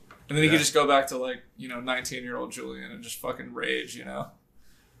 And then you can just go back to like 19-year-old Julian and just fucking rage, you know.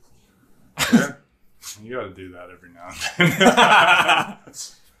 Yeah. You got to do that every now and then.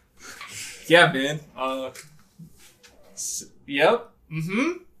 Yeah, man. Yep.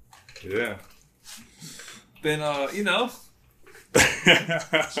 Mm-hmm. Yeah. Been,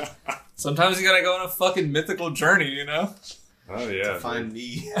 sometimes you gotta go on a fucking mythical journey, you know? Oh, yeah. To find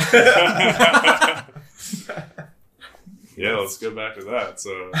me. Yeah, let's go back to that.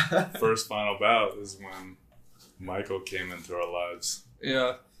 So, first final bout is when Michael came into our lives.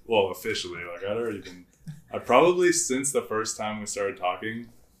 Yeah. Well, officially. Like, I probably, since the first time we started talking,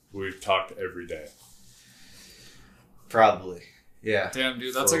 we've talked every day. Probably. Yeah. Damn,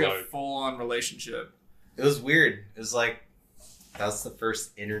 dude, that's like a full-on relationship. It was weird. It was like, that's the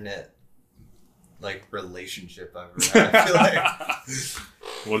first internet, like, relationship I've ever had, I feel like.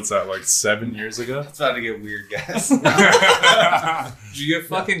 What's that, like 7 years ago? It's about to get weird, guys. Did you get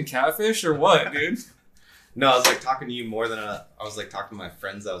fucking catfish or what, dude? No, I was like talking to you more than I was like talking to my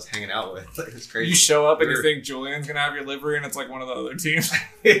friends I was hanging out with. Like, it's crazy. You show up and you think Julian's gonna have your livery and it's like one of the other teams.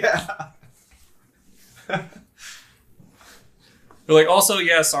 Yeah. You're like, also,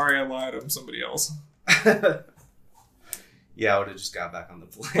 yeah, sorry, I lied. I'm somebody else. Yeah, I would have just got back on the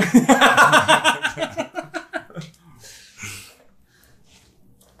plane.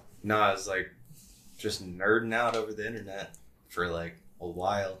 No, I was like just nerding out over the internet for like a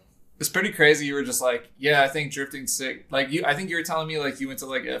while. It's pretty crazy. You were just like, yeah, I think drifting's sick. Like I think you were telling me like you went to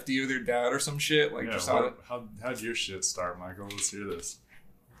like FD with your dad or some shit. Like, yeah, how'd your shit start, Michael? Let's hear this.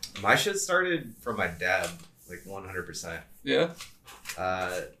 My shit started from my dad, like 100%. Yeah.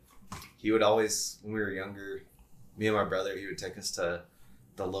 He would always, when we were younger, me and my brother, he would take us to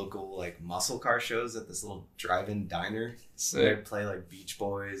the local like muscle car shows at this little drive-in diner. So they'd play like Beach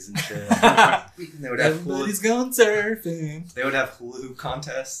Boys and shit. They would have Everybody's going surfing. They would have hula hoop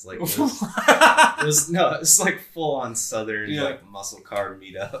contests. Like it was like full on Southern like muscle car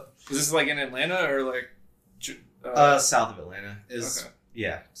meetup. Is this like in Atlanta or like? South of Atlanta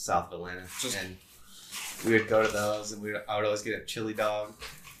yeah, south of Atlanta. And we would go to those, and I would always get a chili dog.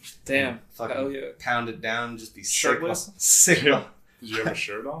 Damn, fucking hell yeah. Pound it down, just be shirtless. Sick. Did you have a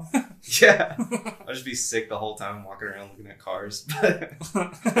shirt on? Yeah, I'd just be sick the whole time walking around looking at cars.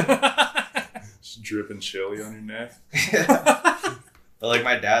 Just dripping chili on your neck. Yeah. But like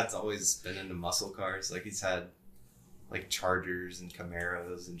my dad's always been into muscle cars. Like he's had like Chargers and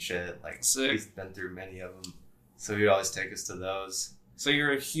Camaros and shit. Like he's been through many of them. So he'd always take us to those. So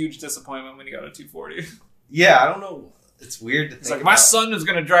you're a huge disappointment when you got a 240. Yeah, I don't know. It's weird to think. It's like my son is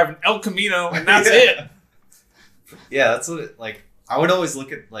gonna drive an El Camino, and that's it. Yeah, that's what it like. I would always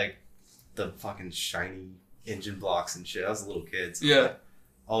look at like the fucking shiny engine blocks and shit. I was a little kid, so I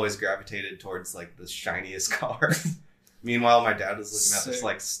always gravitated towards like the shiniest car. Meanwhile, my dad was looking at this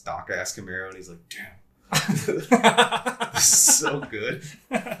like stock ass Camaro, and he's like, "Damn, this is so good."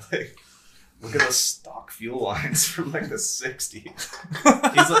 Like, look at the stock fuel lines from like the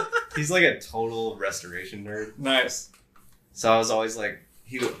 60s. He's like a total restoration nerd. Nice. So I was always like,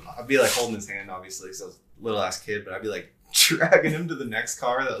 I'd be like holding his hand, obviously, so I was a little ass kid, but I'd be like dragging him to the next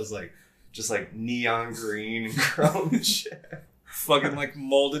car that was like just like neon green and chrome and shit. Fucking like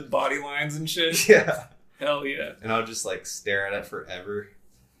molded body lines and shit. Yeah. Hell yeah. And I would just like stare at it forever.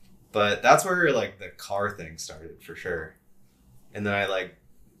 But that's where like the car thing started for sure. And then I like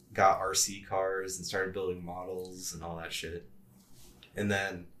got RC cars and started building models and all that shit. And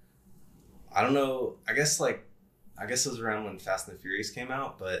then I don't know, I guess it was around when Fast and the Furious came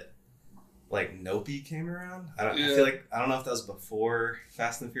out, but like Nope came around. I feel like I don't know if that was before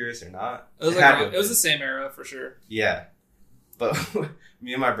Fast and the Furious or not. It was the same era for sure. Yeah. But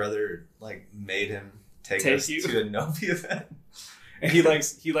me and my brother like made him take us to a Nope event. And he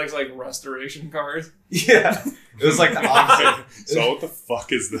likes like restoration cars. Yeah. It was like the opposite. So what the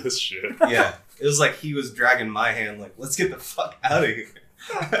fuck is this shit? Yeah. It was like he was dragging my hand like, let's get the fuck out of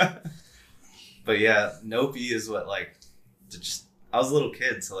here. But yeah, Nope is what like I was a little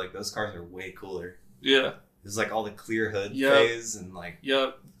kid, so like those cars are way cooler. Yeah. It was like all the clear hood phase and like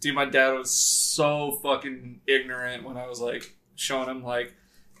Dude, my dad was so fucking ignorant when I was like showing him like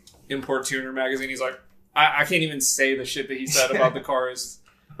Import Tuner magazine. He's like, I can't even say the shit that he said about the cars.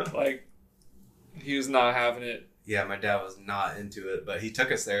 Like, he was not having it. Yeah, my dad was not into it, but he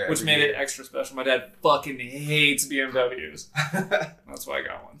took us there. Which made it extra special. My dad fucking hates BMWs. That's why I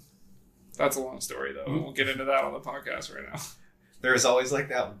got one. That's a long story, though. We'll get into that on the podcast right now. There was always like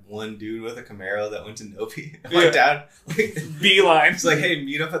that one dude with a Camaro that went to Nope. My dad, like, beeline. He's like, hey,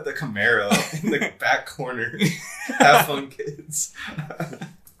 meet up at the Camaro in the back corner. Have fun, kids.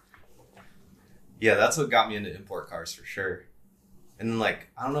 Yeah, that's what got me into import cars for sure. And then, like,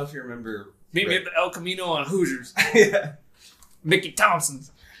 I don't know if you remember. Meet me at the El Camino on Hoosiers. Yeah. Mickey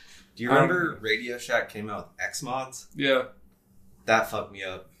Thompson's. Do you remember Radio Shack came out with X mods? Yeah. That fucked me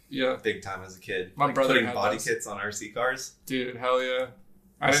up. Yeah. Big time as a kid. My brother putting had body those kits on RC cars. Dude, hell yeah.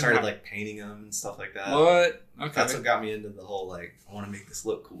 I started like painting them and stuff like that. What? Okay. That's what got me into the whole like, I want to make this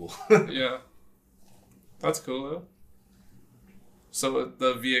look cool. Yeah. That's cool though. So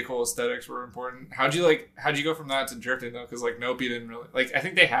the vehicle aesthetics were important. How'd you go from that to drifting though? Because like Nope didn't really like. I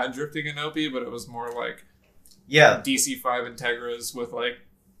think they had drifting in Nope, but it was more like DC5 Integras with like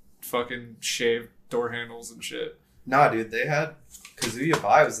fucking shaved door handles and shit. Nah, dude, they had Kazuya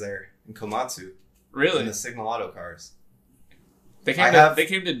Bai was there in Komatsu. Really? In the Signal Auto cars. They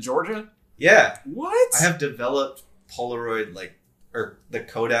came to Georgia? Yeah. What? I have developed Polaroid or the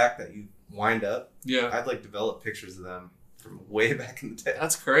Kodak that you wind up. Yeah. I've like developed pictures of them from way back in the day.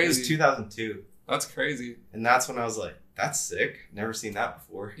 That's crazy. It was 2002. That's crazy. And that's when I was like, that's sick. Never seen that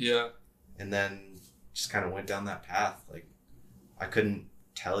before. Yeah. And then just kind of went down that path. Like, I couldn't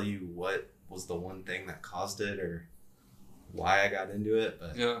tell you what was the one thing that caused it or why I got into it,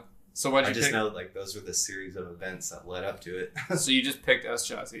 but yeah. So I just know like those were the series of events that led up to it. So you just picked S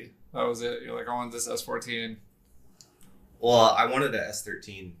chassis. That was it. You're like, I want this S14. Well, I wanted a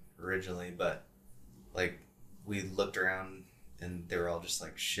S13 originally, but like we looked around and they were all just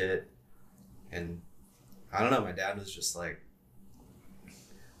like shit. And I don't know, my dad was just like,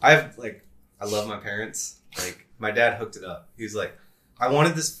 I love my parents. Like my dad hooked it up. He was like, I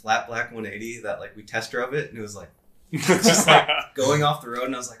wanted this flat black 180 that like we test drove it and it was like just like going off the road,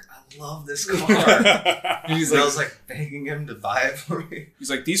 and I was like, I love this car. And he's like, I was like begging him to buy it for me. He's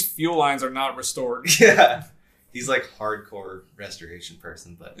like, these fuel lines are not restored. Yeah. He's like hardcore restoration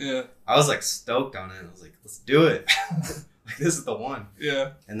person, but yeah, I was like stoked on it. I was like, let's do it. Like, this is the one.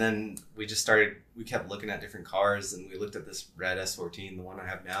 Yeah. And then we kept looking at different cars, and we looked at this red S14, the one I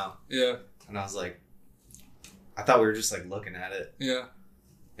have now. Yeah. And I was like, I thought we were just like looking at it. Yeah.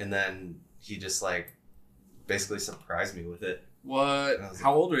 And then he just like basically surprised me with it. What?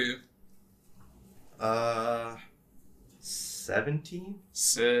 How old are you? 17.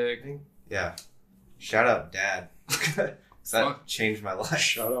 Sick. Yeah. Shout out, Dad. That changed my life.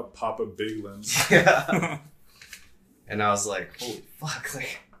 Shout out, Papa Biglands. Yeah. And I was like, holy fuck!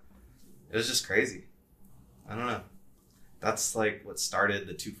 Like, it was just crazy. I don't know. That's like what started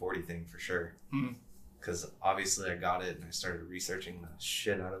the 240 thing for sure. Because obviously I got it and I started researching the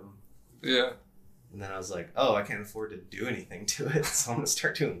shit out of them. Yeah. And then I was like, oh, I can't afford to do anything to it, so I'm going to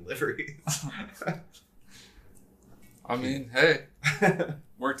start doing liveries. I mean, hey,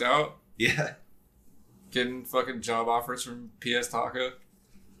 worked out. Yeah. Getting fucking job offers from PS Taco.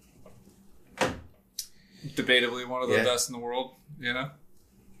 Debatably one of the best in the world, you know?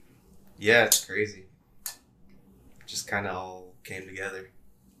 Yeah, it's crazy. Just kind of all came together.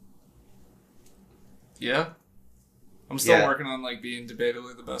 Yeah. I'm still working on like being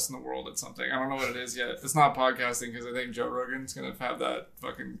debatably the best in the world at something. I don't know what it is yet. It's not podcasting because I think Joe Rogan's going to have that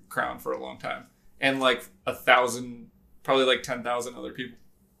fucking crown for a long time. And like 1,000, probably like 10,000 other people,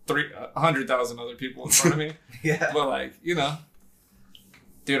 100,000 other people in front of me. Yeah. But like, you know,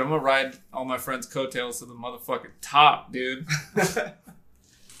 dude, I'm going to ride all my friends' coattails to the motherfucking top, dude.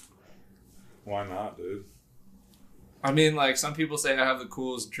 Why not, dude? I mean, like, some people say I have the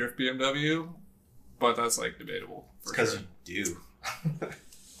coolest drift BMW, but that's like debatable. Because you do.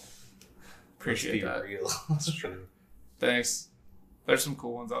 Appreciate that. Real. That's true. Thanks. There's some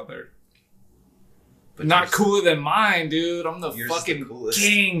cool ones out there. But not cooler than mine, dude. I'm the fucking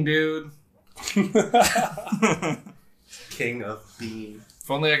king, dude. King of being. If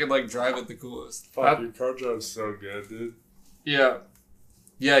only I could like drive it the coolest. Fuck, your car drives so good, dude. Yeah.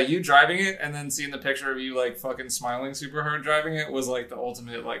 Yeah, you driving it and then seeing the picture of you like fucking smiling super hard driving it was like the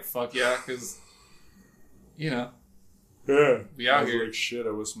ultimate like fuck yeah, because you know. Yeah. We out I was here. like, shit,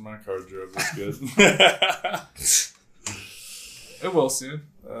 I wish my car drove this good. It will soon.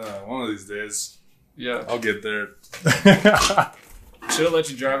 One of these days. Yeah. I'll get there. Should have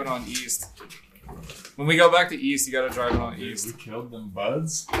let you drive it on East. When we go back to East, you gotta drive it on East. We killed them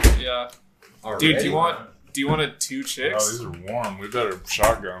buds? Yeah. Already? Dude, do you want a 2 chicks? Oh, these are warm. We better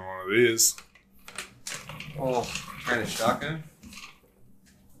shotgun one of these. Oh, trying to shotgun?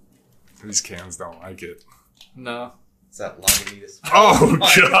 These cans don't like it. No. It's that Lagunitas. Oh,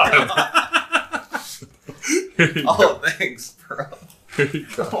 God. Oh, thanks, bro.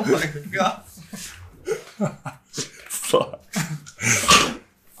 Oh, my God. Fuck.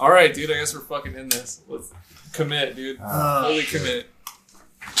 All right, dude. I guess we're fucking in this. Let's commit, dude. Fully commit.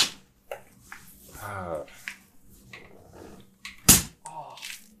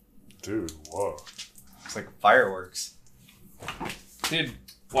 Dude, whoa. It's like fireworks. Dude,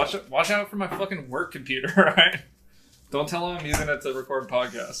 watch out for my fucking work computer, right? Don't tell him I'm using it to record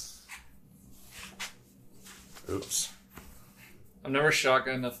podcasts. Oops. I've never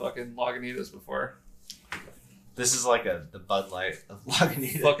shotgunned a fucking Lagunitas before. This is like the Bud Light of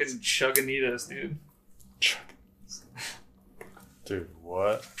Lagunitas. Fucking Chuganitas, dude. Dude,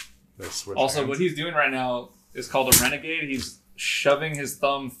 what? They switched Also, hands? what he's doing right now is called a renegade. He's shoving his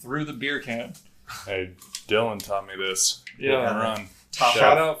thumb through the beer can. Hey, Dylan taught me this. Yeah. Run.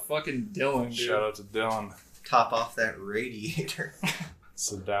 Shout out fucking Dylan, dude. Shout out to Dylan. Top off that radiator.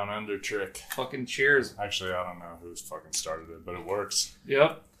 It's a down under trick. Fucking cheers. Actually, I don't know who's fucking started it, but it works.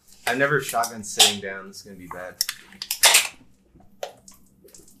 Yep. I've never shotgun sitting down. This is going to be bad.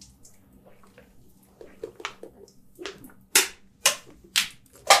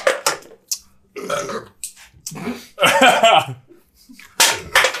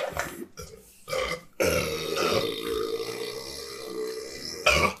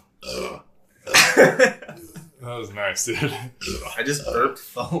 That was nice, dude. I just burped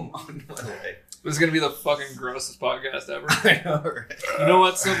foam on my leg. This is gonna be the fucking grossest podcast ever. I know, right? You know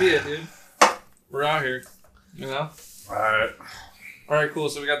what? So be it, dude. We're out here. You know? Alright. Alright, cool.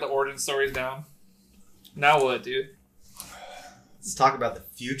 So we got the origin stories down. Now what, dude? Let's talk about the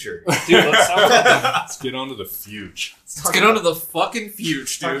future. Dude, let's talk about that. Let's get on to the future. Let's get onto the fucking future,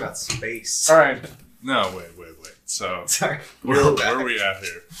 Let's talk dude. about space. Alright. No, wait. So, Sorry. where are we at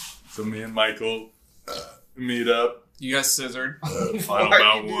here? So me and Michael meet up You guys scissored. Final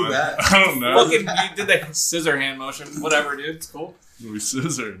bout one. I don't know. Fucking, you did that scissor hand motion. Whatever, dude. It's cool. We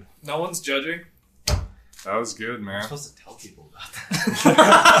scissored. No one's judging. That was good, man. I'm supposed to tell people about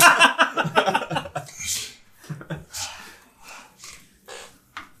that.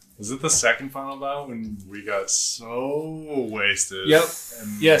 Was it the second final bout when we got so wasted? Yep.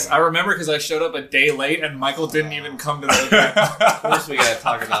 Yes, I remember because I showed up a day late and Michael didn't even come to the event. Of course we gotta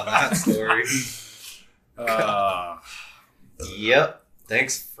talk about that story. Yep.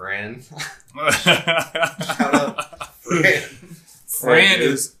 Thanks, Fran. Shout out, Fran. Fran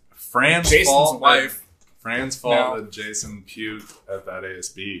is Fran's Jason's fault. wife. Fran's fault that Jason puked at that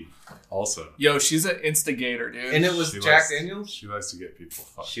ASB. Also, yo, she's an instigator, dude. And it was Jack Daniels. She likes to get people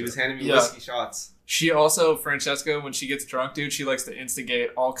fucked. She was handing me whiskey shots. She also, Francesca, when she gets drunk, dude, she likes to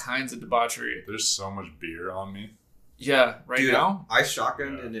instigate all kinds of debauchery. There's so much beer on me. Yeah, dude, now I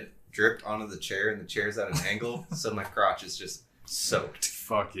shotgunned and it dripped onto the chair, and the chair's at an angle, so my crotch is just soaked.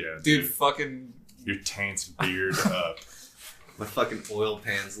 Fuck yeah, dude. Fucking your taint's beard up. My fucking oil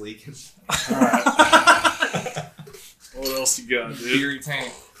pan's leaking. Alright. What else you got, dude? Beery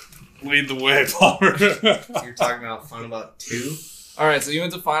tank. Lead the way, Palmer. You're talking about Final Bout 2? Alright, so you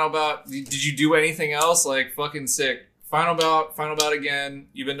went to Final Bout. Did you do anything else? Like, fucking sick. Final Bout again.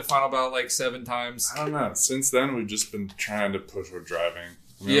 You've been to Final Bout like 7 times. I don't know. Since then, we've just been trying to push our driving.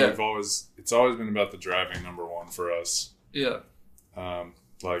 I mean, it's always been about the driving, number one for us. Yeah.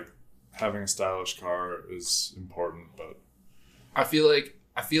 Like, having a stylish car is important, but I feel like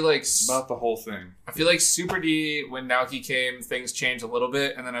it's about the whole thing. I feel like Super D, when Naoki came, things changed a little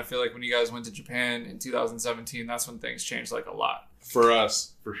bit, and then I feel like when you guys went to Japan in 2017, that's when things changed like a lot. For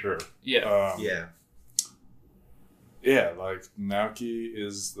us, for sure. Yeah. Yeah, like Naoki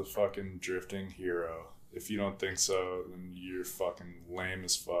is the fucking drifting hero. If you don't think so, then you're fucking lame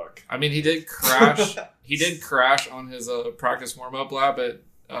as fuck. I mean, he did crash. He did crash on his practice warm-up lap at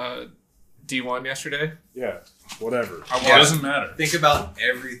D1 yesterday. Yeah, whatever. It doesn't matter. Think about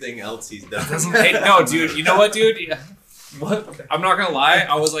everything else he's done. No, dude. You know what, dude? Yeah. What? I'm not gonna lie.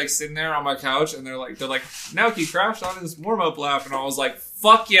 I was like sitting there on my couch, and they're like, Naoki crashed on his warm-up lap, and I was like,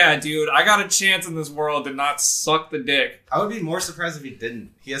 fuck yeah, dude! I got a chance in this world to not suck the dick. I would be more surprised if he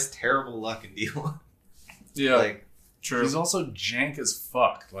didn't. He has terrible luck in D1. Yeah. Like, true. He's also jank as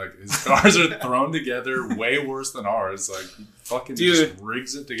fuck. Like, his cars are thrown together way worse than ours. Like, he fucking just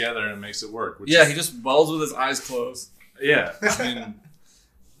rigs it together and makes it work. He just welds with his eyes closed. Yeah. I mean,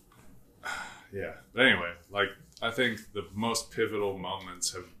 yeah. But anyway, like, I think the most pivotal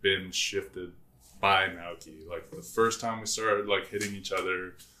moments have been shifted by Naoki. Like, the first time we started, like, hitting each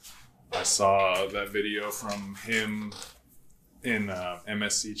other, I saw that video from him in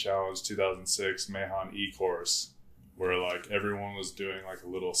MSC Challenge 2006, Meihan E-Course, where, like, everyone was doing, like, a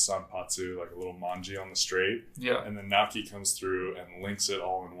little sanpatsu, like a little manji on the straight. Yeah. And then Naoki comes through and links it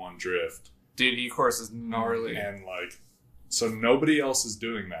all in one drift. Dude, E-Course is gnarly. And, like, so nobody else is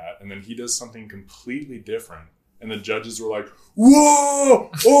doing that. And then he does something completely different. And the judges were like, whoa!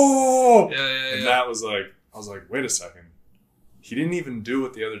 Oh! And that was like, I was like, wait a second. He didn't even do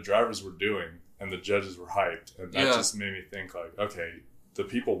what the other drivers were doing. And the judges were hyped. And that just made me think, like, okay, the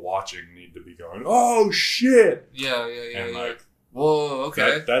people watching need to be going, oh, shit! And like, whoa,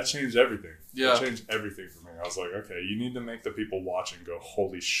 okay. That changed everything. Yeah. That changed everything for me. I was like, okay, you need to make the people watching go,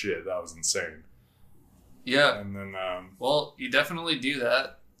 holy shit, that was insane. Yeah. And then, well, you definitely do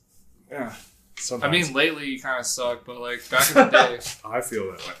that. Yeah. Sometimes. I mean, lately you kind of suck, but like back in the day, I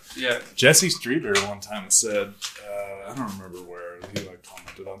feel that way. Yeah. Jesse Streeter one time said, I don't remember where he like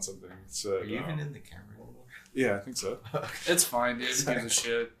commented on something. Said, are you even in the camera anymore? Yeah, I think so. It's fine, dude. Who gives a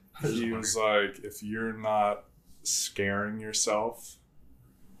shit? He was like, if you're not scaring yourself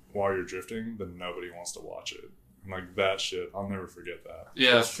while you're drifting, then nobody wants to watch it. And like that shit, I'll never forget that.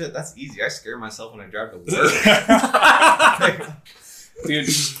 Yeah. Well, shit, that's easy. I scare myself when I drive to work. Dude,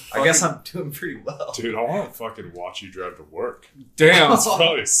 I guess I'm doing pretty well. Dude, I want to fucking watch you drive to work. Damn. It's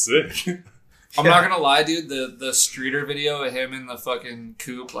probably sick. I'm not gonna lie, dude. The Streeter video of him in the fucking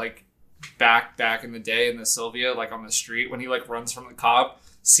coupe, like back in the day in the Sylvia, like on the street when he like runs from the cop.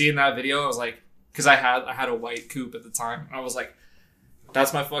 Seeing that video, I was like, because I had a white coupe at the time, and I was like,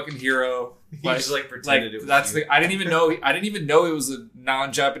 that's my fucking hero. He just like pretended it was that's you. I didn't even know it was a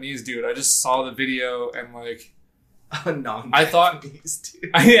non-Japanese dude. I just saw the video and like. I thought, dude.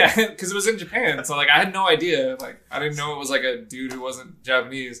 Yeah, because it was in Japan, so like I had no idea. Like I didn't know it was like a dude who wasn't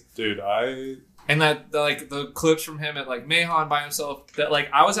Japanese. Dude, and that like the clips from him at like Meihan by himself. That like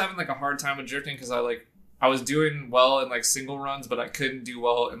I was having like a hard time with drifting because I was doing well in like single runs, but I couldn't do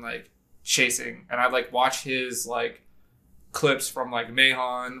well in like chasing. And I'd like watch his like clips from like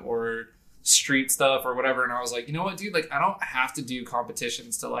Meihan or street stuff or whatever. And I was like, you know what, dude? Like, I don't have to do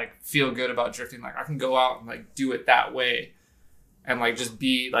competitions to like feel good about drifting. Like, I can go out and like do it that way, and like just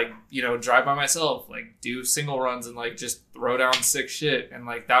be like, you know, drive by myself, like do single runs and like just throw down sick shit. And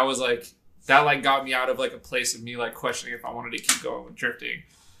like that was like that like got me out of like a place of me like questioning if I wanted to keep going with drifting.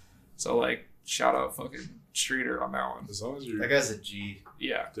 So like shout out fucking Streeter on that one. As long as you, that guy's a G.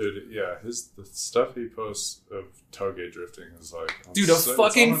 Yeah, dude. Yeah, the stuff he posts of toge drifting is like, dude, a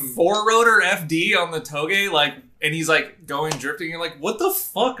fucking 4-rotor FD on the toge, like, and he's like going drifting. You're like, what the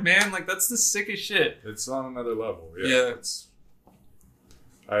fuck, man? Like, that's the sickest shit. It's on another level. Yeah.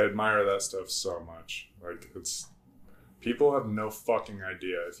 I admire that stuff so much. Like, it's people have no fucking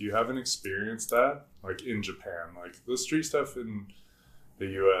idea. If you haven't experienced that, like in Japan, like the street stuff in the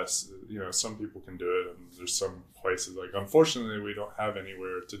US, you know, some people can do it, and there's some places, like, unfortunately we don't have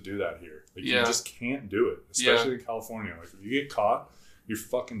anywhere to do that here. Like, you just can't do it, especially in California. Like, if you get caught, you're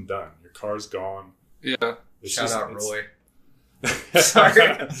fucking done. Your car's gone. Yeah. Shout out Roy.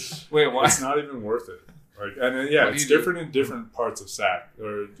 Sorry. Wait, what? It's not even worth it. Like, and yeah, it's different in different parts of SAC,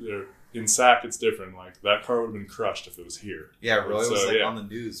 or in SAC it's different. Like, that car would have been crushed if it was here. Yeah, Roy was on the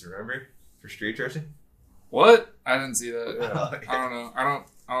news, remember, for street drifting. What? I didn't see that. Yeah. Oh, yeah. I don't know. I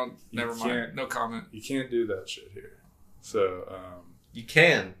don't. Never mind. No comment. You can't do that shit here. So you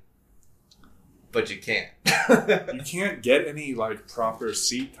can, but you can't. You can't get any like proper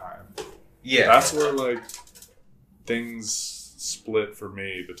seat time. Yeah, that's where like things split for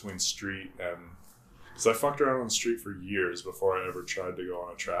me between street and. Because I fucked around on the street for years before I ever tried to go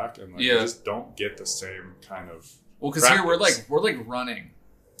on a track, and like you just don't get the same kind of. Well, because here we're like running.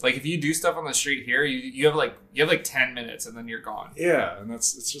 Like, if you do stuff on the street here, you have like 10 minutes and then you're gone. Yeah, and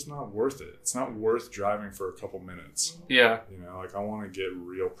it's just not worth it. It's not worth driving for a couple minutes. Yeah. You know, like, I want to get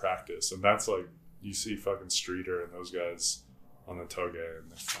real practice. And that's like, you see fucking Streeter and those guys on the toge,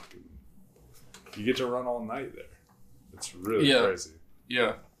 and they're fucking, you get to run all night there. It's really crazy.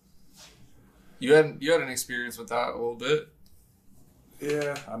 Yeah. You had an experience with that a little bit.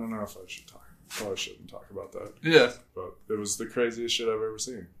 Yeah, I don't know if I should talk. Probably shouldn't talk about that. Yeah. But it was the craziest shit I've ever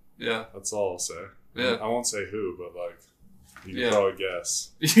seen. Yeah. That's all I'll say. Yeah. I won't say who, but like, you can probably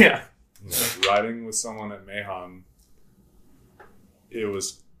guess. Yeah. You know, riding with someone at Mahon, it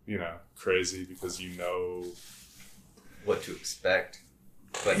was, you know, crazy because you know what to expect.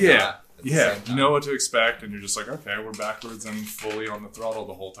 But you know what to expect, and you're just like, okay, we're backwards and fully on the throttle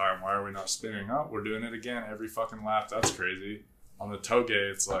the whole time. Why are we not spinning up? We're doing it again every fucking lap. That's crazy. On the toge,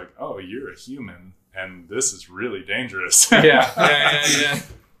 it's like, oh, you're a human, and this is really dangerous. Yeah.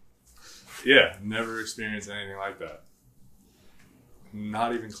 Yeah, never experienced anything like that.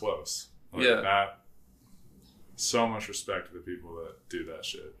 Not even close. Like that. So much respect to the people that do that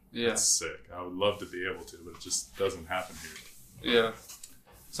shit. Yeah. It's sick. I would love to be able to, but it just doesn't happen here. Yeah.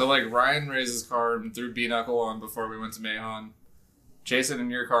 So, like, Ryan raised his car and threw B-knuckle on before we went to Mahon. Jason and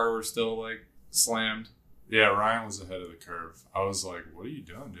your car were still, like, slammed. Yeah, Ryan was ahead of the curve. I was like, what are you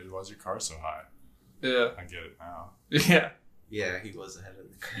doing, dude? Why's your car so high? Yeah. I get it now. Yeah. Yeah, he was ahead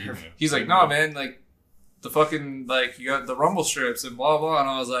of the curve. He's like, no, man, like, the fucking, like, you got the rumble strips and blah, blah. And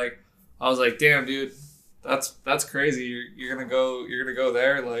I was like, damn, dude, that's crazy. You're gonna go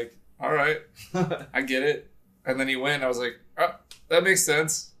there? Like, all right. I get it. And then he went. I was like, oh, that makes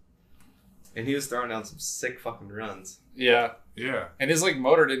sense. And he was throwing down some sick fucking runs. Yeah. Yeah. And his, like,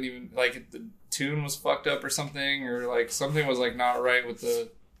 motor didn't even, like, the tune was fucked up or something, or, like, something was, like, not right with the...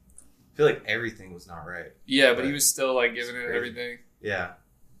 I feel like everything was not right. Yeah, but he was still, like, giving it everything. Yeah.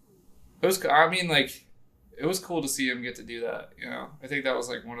 It was, I mean, like, it was cool to see him get to do that, you know? I think that was,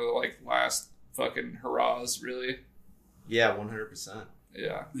 like, one of the, like, last fucking hurrahs, really. Yeah, 100%.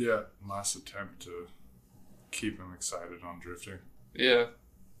 Yeah. Yeah. Last attempt to keep him excited on drifting. Yeah.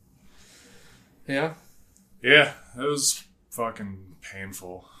 Yeah. Yeah, it was fucking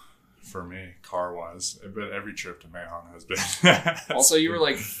painful for me, car-wise. But every trip to Mahon has been. Also, you were,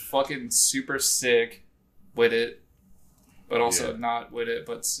 like, fucking super sick with it, but also not with it,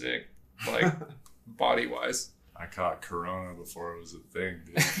 but sick, like, body-wise. I caught Corona before it was a thing,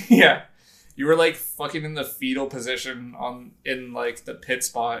 dude. Yeah. You were, like, fucking in the fetal position in, like, the pit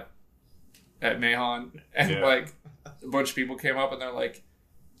spot at Mahon. And, like, a bunch of people came up and they're like,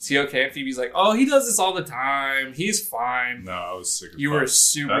 is he okay? And Phoebe's like, oh, he does this all the time. He's fine. No, I was sick. You were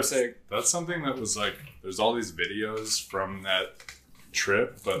super sick. That's something that was, like, there's all these videos from that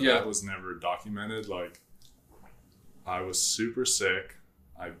trip, but that was never documented. Like, I was super sick.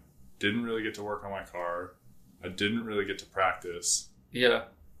 I didn't really get to work on my car. I didn't really get to practice. Yeah.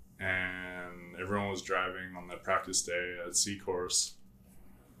 And everyone was driving on that practice day at C course.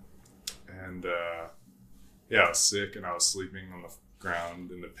 And, I was sick and I was sleeping on the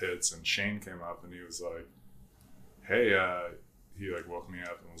ground in the pits, and Shane came up and he was like, hey, he like woke me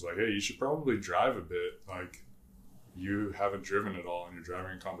up and was like, hey, you should probably drive a bit. Like, you haven't driven at all and you're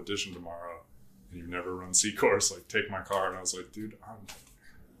driving a competition tomorrow and you've never run C course. Like, take my car. And I was like, dude,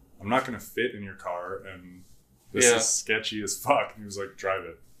 I'm not going to fit in your car and this is sketchy as fuck. And he was like, drive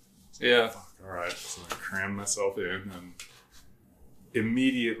it. Yeah. Like, fuck, all right. So I crammed myself in, and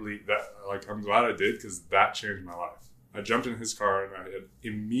immediately I'm glad I did, because that changed my life. I jumped in his car and I had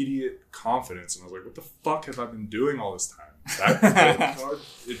immediate confidence, and I was like, what the fuck have I been doing all this time? That car,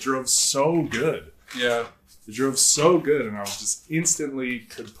 it drove so good. Yeah. It drove so good, and I was just instantly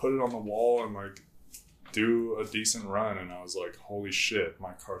could put it on the wall and like do a decent run, and I was like, holy shit,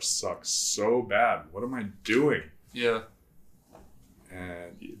 my car sucks so bad. What am I doing? Yeah.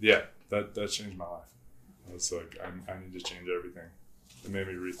 And yeah, that changed my life. I was like, I need to change everything. It made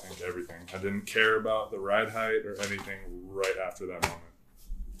me rethink everything. I didn't care about the ride height or anything right after that moment.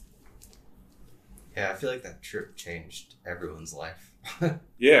 Yeah, I feel like that trip changed everyone's life.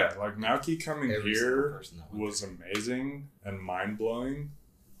 Yeah, like Naoki coming here was amazing and mind-blowing.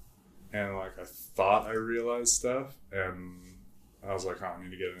 And like I thought I realized stuff, and I was like, oh, I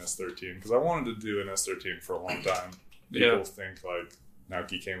need to get an S13, because I wanted to do an S13 for a long time. People think like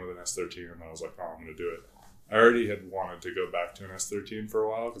Naoki came with an S13, and I was like, oh, I'm going to do it. I already had wanted to go back to an S13 for a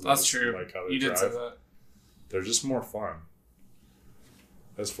while, because that's true. Like how they you drive. Did say that. They're just more fun.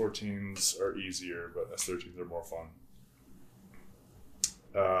 S14s are easier, but S13s are more fun.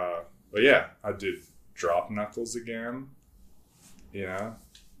 But yeah, I did drop knuckles again. Yeah.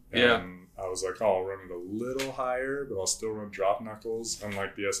 And I was like, oh, I'll run it a little higher, but I'll still run drop knuckles.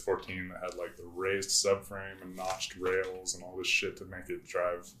 Unlike the S14 that had like the raised subframe and notched rails and all this shit to make it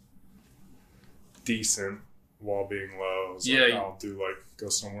drive decent while being low. I was like, I'll do like go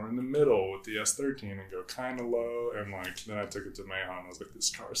somewhere in the middle with the S13 and go kind of low. And like then I took it to Mayhan. I was like, this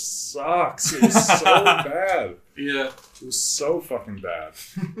car sucks. It was so bad. Yeah, it was so fucking bad.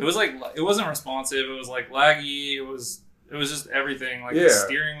 It was like it wasn't responsive. It was like laggy. It was just everything. Like the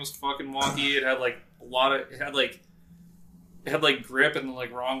steering was fucking wonky. It had like a lot of it had like grip in the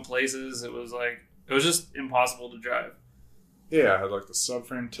like wrong places. It was just impossible to drive. Yeah, I had like the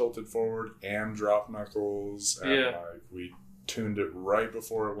subframe tilted forward and drop knuckles, and like we tuned it right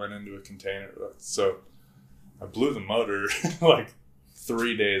before it went into a container. So I blew the motor like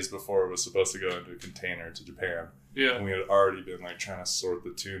 3 days before it was supposed to go into a container to Japan. Yeah, and we had already been like trying to sort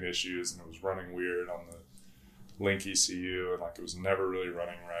the tune issues, and it was running weird on the Link ECU, and like it was never really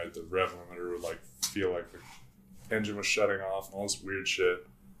running right. The rev limiter would like feel like the engine was shutting off and all this weird shit.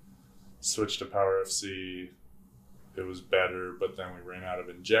 Switched to Power FC. It was better, but then we ran out of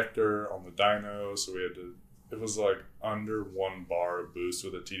injector on the dyno, so we had to. It was like under 1 bar of boost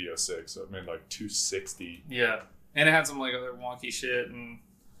with a TD06, so it made like 260. Yeah, and it had some like other wonky shit, and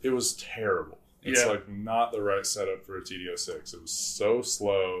it was terrible. It's like not the right setup for a TD06. It was so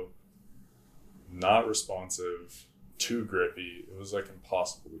slow, not responsive, too grippy. It was like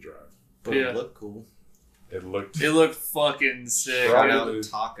impossible to drive. But it looked cool. It looked fucking sick. Probably the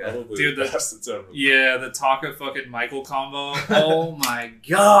Taka. Dude, the best it's ever been. Yeah, the Taka fucking Michael combo. Oh my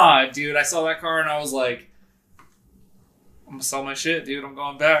god, dude. I saw that car and I was like, I'm gonna sell my shit, dude. I'm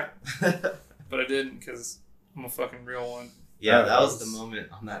going back. But I didn't, because I'm a fucking real one. Yeah, that was the moment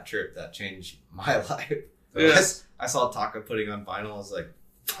on that trip that changed my life. Yes. I saw Taka putting on vinyl. I was like,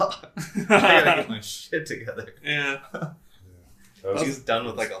 fuck. I gotta get my shit together. Yeah. He was done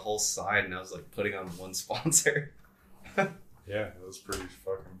with like a whole side, and I was like putting on one sponsor. Yeah, it was pretty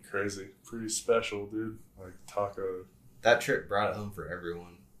fucking crazy. Pretty special, dude. Like Taka. That trip brought it home for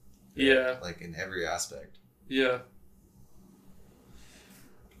everyone. Yeah. Like in every aspect. Yeah.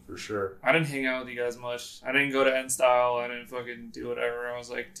 For sure. I didn't hang out with you guys much. I didn't go to N Style. I didn't fucking do whatever. I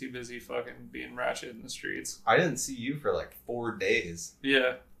was like too busy fucking being ratchet in the streets. I didn't see you for like 4 days.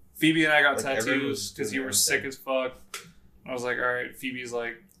 Yeah. Phoebe and I got like tattoos because you were sick as fuck. I was like, all right, Phoebe's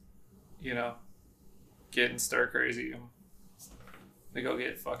like, you know, getting stir crazy. They go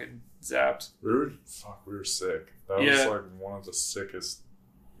get fucking zapped. We were sick. That was like one of the sickest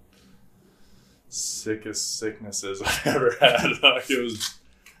sicknesses I've ever had. Like it was,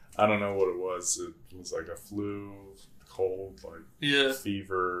 I don't know what it was. It was like a flu, cold, like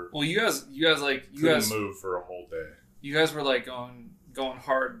fever. Well, you guys couldn't move for a whole day. You guys were like going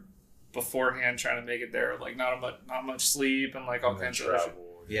hard beforehand, trying to make it there. Like not much sleep and like all kinds of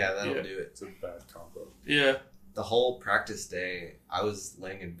travel. Yeah, that'll do it. It's a bad combo. Yeah. The whole practice day, I was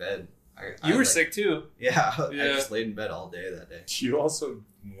laying in bed. You were sick too. Yeah, I just laid in bed all day that day. You also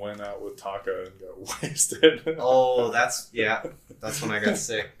went out with Taka and got wasted. Oh, that's when I got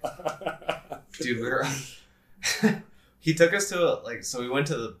sick. Dude, he took us to so we went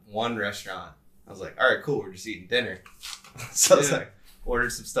to the one restaurant. I was like, all right, cool. We're just eating dinner. So I was like,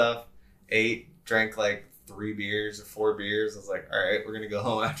 ordered some stuff, ate, drank like 3 beers or 4 beers. I was like, all right, we're going to go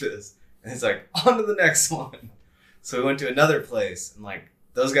home after this. And he's like, on to the next one. So we went to another place, and like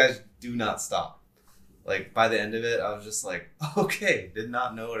those guys do not stop. Like by the end of it, I was just like, okay, did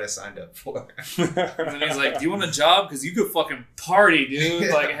not know what I signed up for. And then he's like, do you want a job? Because you could fucking party, dude.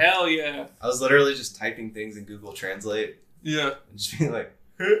 Yeah. Like, hell yeah. I was literally just typing things in Google Translate. Yeah. And just being like,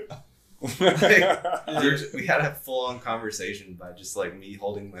 we had a full-on conversation by just like me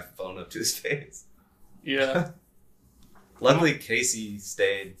holding my phone up to his face. Yeah. Luckily, Casey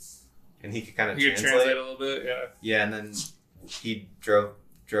stayed, and he could kind of translate a little bit. Yeah. Yeah, and then he drove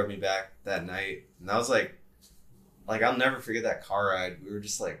me back that night, and that was like I'll never forget that car ride. We were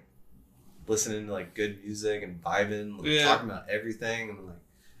just like listening to like good music and vibing, like, talking about everything, and like,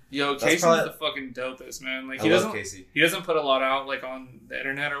 yo, Casey's the fucking dopest, man. Like, I love Casey. He doesn't put a lot out like on the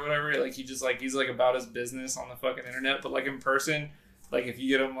internet or whatever. Like, he's like about his business on the fucking internet, but like in person, like if you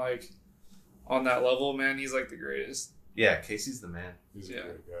get him like on that level, man, he's like the greatest. Yeah, Casey's the man. He's a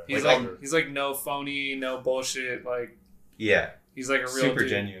great guy. He's like no phony, no bullshit. Like, yeah, he's like a real super dude.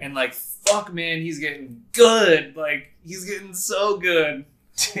 genuine. And like, fuck, man, he's getting good. Like, he's getting so good.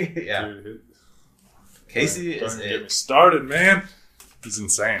 Yeah, dude, Casey is get me started, man. He's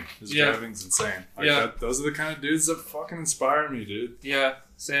insane. His Yeah. driving's insane. Like those are the kind of dudes that fucking inspire me, dude. Yeah,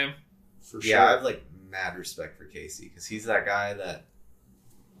 same. For sure. Yeah, I have like mad respect for Casey because he's that guy that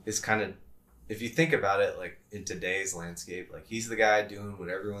is kind of, if you think about it, like in today's landscape, like he's the guy doing what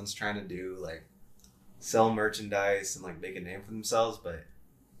everyone's trying to do, like sell merchandise and like make a name for themselves, but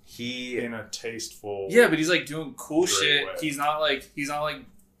he in a tasteful. Yeah, but he's like doing cool shit. way. He's not like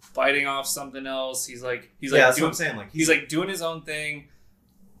biting off something else. He's like that's doing, what I'm saying. Like he's like doing his own thing.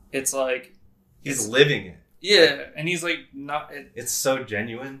 It's like he's living it. Yeah, and he's like not. It's so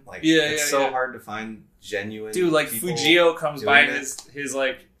genuine. Like it's so hard to find genuine. Dude, like people Fujio comes by doing his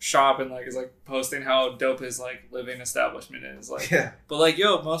like shop and like is like posting how dope his like living establishment is. Like, yeah. But like,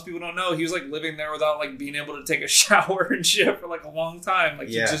 yo, most people don't know he was like living there without like being able to take a shower and shit for like a long time. Like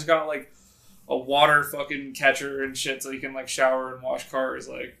he just got like a water fucking catcher and shit so he can like shower and wash cars.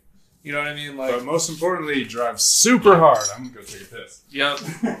 Like, you know what I mean? Like, but most importantly, he drives super hard. I'm gonna go take a piss. Yep.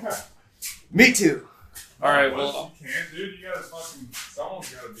 Me too. All right, well, you can't, dude. You gotta fucking.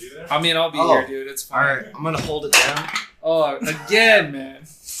 Someone's gotta be there. I mean, I'll be here, dude. It's fine. All right, I'm gonna hold it down. Oh, again, man.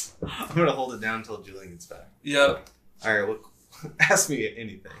 I'm gonna hold it down until Julian gets back. Yep. All right, well, ask me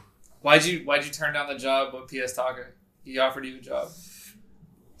anything. Why'd you turn down the job with PS Taka? He offered you a job.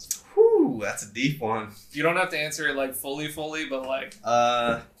 Whew, that's a deep one. You don't have to answer it like fully, but like.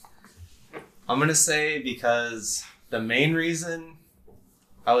 I'm gonna say because the main reason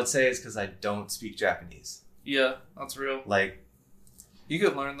I would say is because I don't speak Japanese. Yeah, that's real. Like, you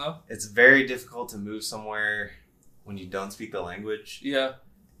could learn though. It's very difficult to move somewhere when you don't speak the language. Yeah.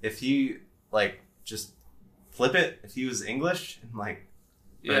 If he like just flip it, if he was English and like,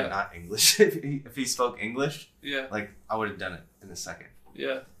 or not English, if he spoke English, like I would have done it in a second.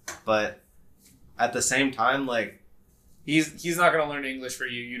 Yeah. But at the same time, like. He's not going to learn English for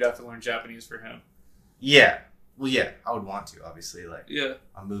you. You'd have to learn Japanese for him. Yeah. Well, yeah. I would want to, obviously. Like,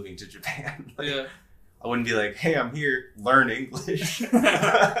 I'm moving to Japan. Like, yeah. I wouldn't be like, hey, I'm here. Learn English.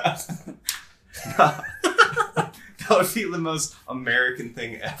 That would be the most American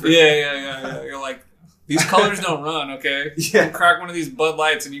thing ever. Yeah. You're like, these colors don't run, okay? Yeah. You crack one of these Bud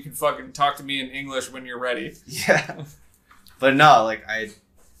Lights and you can fucking talk to me in English when you're ready. Yeah. But no, like, I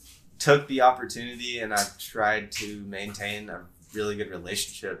took the opportunity and I've tried to maintain a really good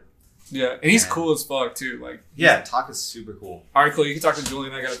relationship. Yeah, and he's cool as fuck too. Like, yeah, Taka's super cool. All right, cool. You can talk to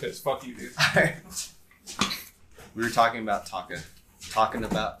Julian. I got a piss. Fuck you, dude. We were talking about Taka. Talking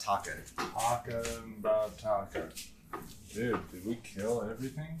about Taka. Dude, did we kill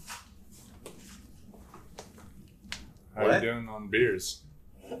everything? How What? are you doing on beers?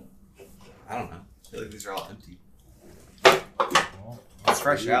 I don't know. I feel like these are all empty. Well, It's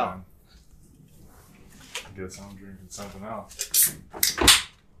fresh out. Then. I guess I'm drinking something else.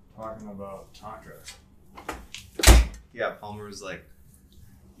 Talking about Taka. Yeah, Palmer was like,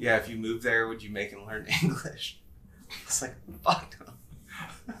 yeah, if you move there, would you make him learn English? It's like, fuck no.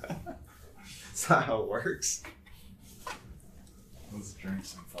 That's not how it works. Let's drink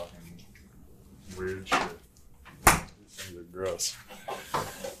some fucking weird shit. These things are gross.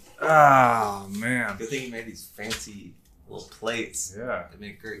 Ah, man. Good thing you made these fancy little plates. Yeah. They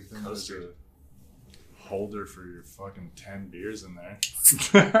make great There's coasters. a holder for your fucking 10 beers in there.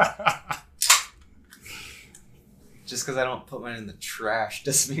 Just because I don't put mine in the trash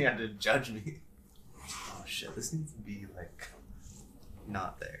doesn't mean you have to judge me. Oh, shit. shit. This needs to be like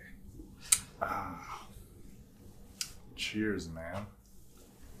not there. Ah. Cheers, man.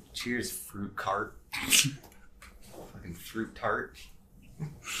 Cheers, fruit cart. Fucking fruit tart.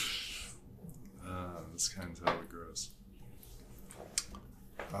 This kind of hella gross.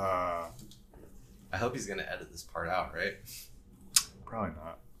 I hope he's gonna edit this part out, right? Probably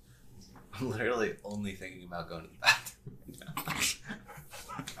not. I'm literally only thinking about going to the bathroom right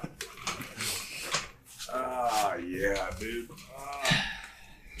now. Yeah, dude.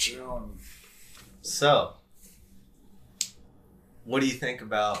 Chilling. So, what do you think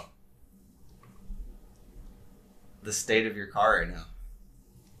about the state of your car right now?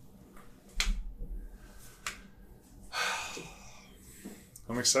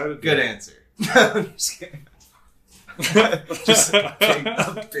 I'm excited. Good answer. I'm just kidding. Just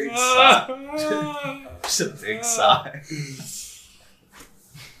a big sigh. Just a big sigh.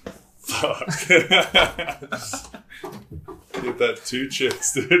 Fuck. Get that 2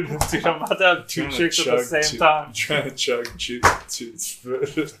 chicks, dude. Dude, I'm about to have 2 chicks at the same time. I'm trying to chug two.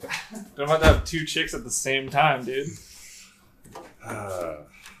 I'm about to have 2 chicks at the same time, dude. Can't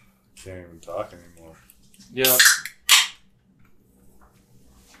even talk anymore. Yeah.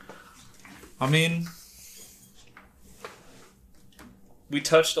 I mean, we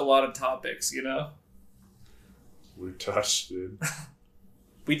touched a lot of topics, you know? We touched, dude.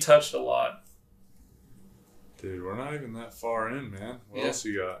 We touched a lot. Dude, we're not even that far in, man. What else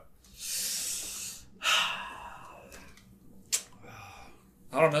you got?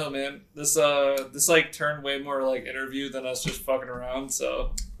 I don't know, man. This like turned way more like interview than us just fucking around,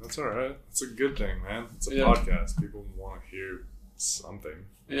 so. That's alright. It's a good thing, man. It's a podcast. People want to hear something.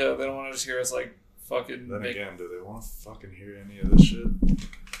 Yeah, they don't want to just hear us like fucking. Then again, do they want to fucking hear any of this shit?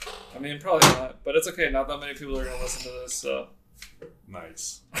 I mean, probably not. But it's okay. Not that many people are gonna listen to this, so.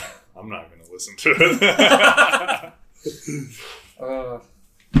 Nice. I'm not gonna listen to it.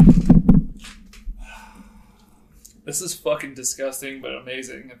 This is fucking disgusting, but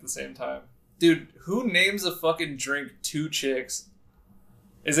amazing at the same time. Dude, who names a fucking drink 2 chicks?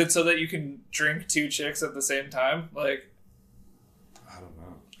 Is it so that you can drink 2 chicks at the same time? Like. I don't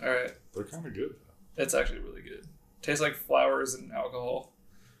know. Alright. They're kind of good, though. It's actually really good. Tastes like flowers and alcohol.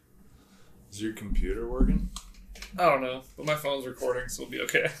 Is your computer working? I don't know, but my phone's recording, so we'll be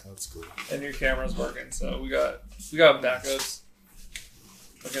okay. That's cool. And your camera's working, so we got backups.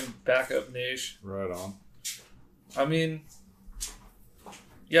 Fucking backup niche. Right on. I mean,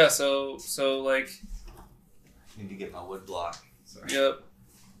 yeah. So like. Need to get my wood block. Sorry. Yep.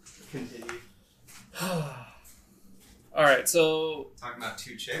 Continue. All right, so Talking about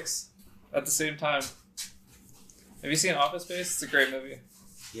 2 chicks. at the same time, have you seen Office Space? It's a great movie.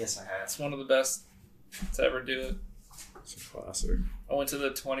 Yes, I have. It's one of the best to ever do it. It's a classic. I went to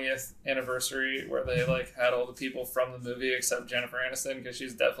the 20th anniversary where they like had all the people from the movie except Jennifer Aniston because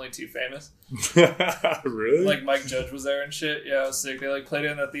she's definitely too famous. Really? Like Mike Judge was there and shit. Yeah, it was sick. They like played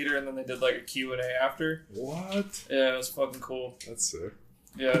it in the theater and then they did like a Q&A after. What? Yeah, it was fucking cool. That's sick.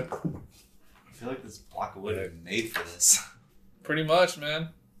 Yeah. I feel like this block of wood is made for this. Pretty much, man.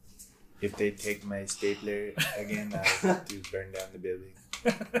 If they take my stapler again, I'll have to burn down the building.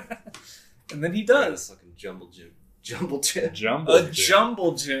 And then he does. Fucking jumble gym. Jumble gym.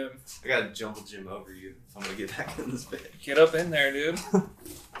 Jumble gym. I got a jumble gym over you. If I'm gonna get back in this bed. Get up in there, dude.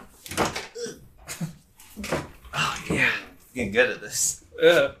 Oh yeah. I'm getting good at this.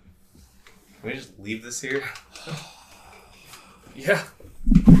 Yeah. Can we just leave this here? Yeah.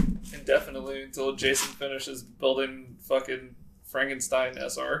 Indefinitely until Jason finishes building fucking Frankenstein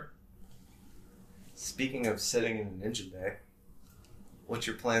SR. Speaking of sitting in an engine bay, what's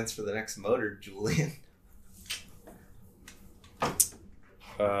your plans for the next motor, Julian?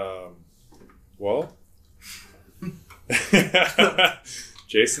 Well,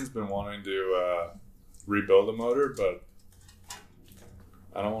 Jason's been wanting to rebuild a motor, but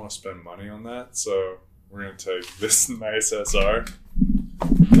I don't want to spend money on that, so we're going to take this nice SR.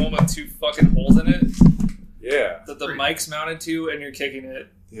 The one with 2 fucking holes in it? Yeah. That the mic's mounted to and you're kicking it.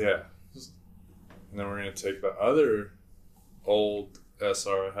 Yeah. And then we're going to take the other old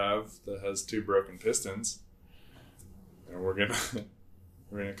SR I have that has 2 broken pistons, and we're going to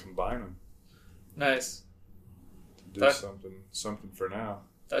combine them. Nice. To do something for now.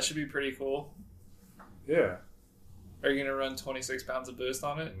 That should be pretty cool. Yeah. Are you going to run 26 pounds of boost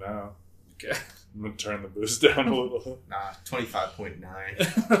on it? No. Okay. I'm going to turn the boost down a little. Nah,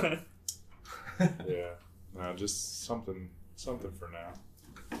 25.9. Yeah. No, just something for now.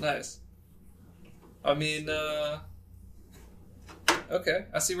 Nice. I mean, okay.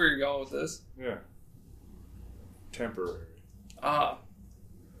 I see where you're going with this. Yeah. Temporary. Ah.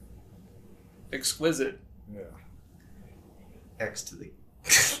 Exquisite. Yeah. X to the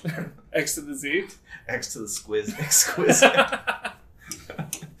X to the Z. X to the squiz. Exquisite.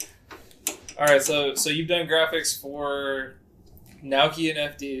 All right, so you've done graphics for Naoki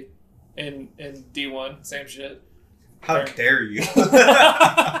and FD in D1, same shit. How dare you?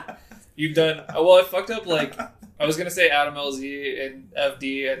 You've done well. I fucked up. Like I was gonna say Adam LZ and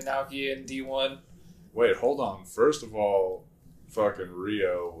FD and Naoki and D1. Wait, hold on. First of all, fucking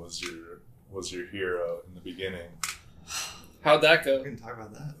Rio was your hero in the beginning. How'd that go? We can talk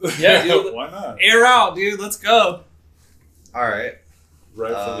about that. Yeah, dude. Why not? Air out, dude. Let's go. All right.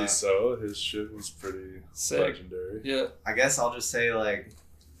 Rightfully so. His shit was pretty Sick. legendary. Yeah. I guess I'll just say like,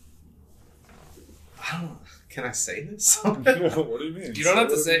 I don't know. Can I say this? What do you mean? You don't have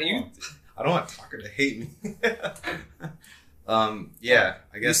to say you. I don't want Tucker to hate me. Yeah,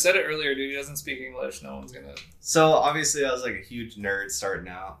 I guess. You said it earlier, dude. He doesn't speak English. No one's gonna. So obviously, I was like a huge nerd starting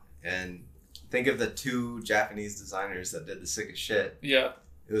out, and think of the two Japanese designers that did the sickest shit. Yeah.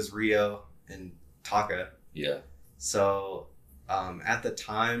 It was Rio and Taka. Yeah. So at the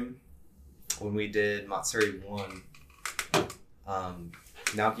time when we did Matsuri 1,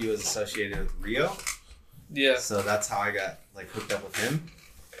 Naoki was associated with Rio. Yeah. So that's how I got like hooked up with him.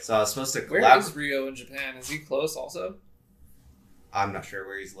 So I was supposed to Where collaborate. is Rio in Japan? Is he close also? I'm not sure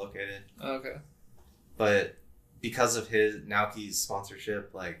where he's located. Okay. But because of his Naoki's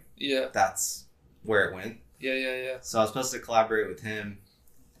sponsorship, like Yeah. that's where it went. Yeah. So I was supposed to collaborate with him,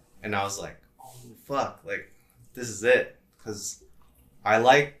 and I was like, oh fuck, like this is it. Because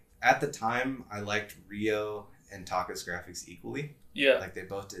at the time, I liked Rio and Taka's graphics equally. Yeah. Like they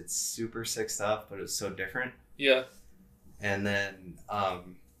both did super sick stuff, but it was so different. Yeah. And then, I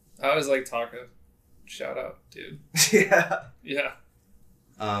always like Taka. Shout out, dude. yeah. Yeah.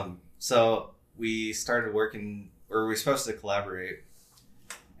 So we started working, or we were supposed to collaborate,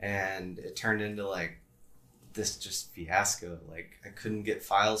 and it turned into like this just fiasco. Like I couldn't get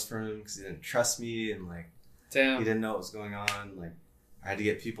files from him because he didn't trust me, and like Damn. he didn't know what was going on. Like I had to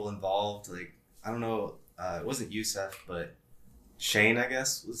get people involved. Like I don't know, it wasn't Yusef, but Shane, I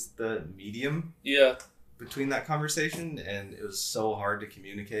guess, was the medium Yeah. between that conversation, and it was so hard to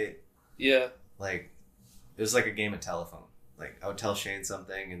communicate. Yeah. Like it was like a game of telephone. Like I would tell Shane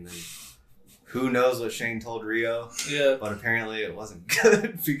something, and then who knows what Shane told Rio. Yeah. But apparently it wasn't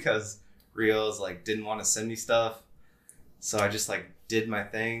good because Rio's like didn't want to send me stuff. So I just like did my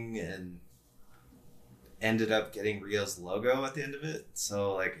thing and ended up getting Rio's logo at the end of it.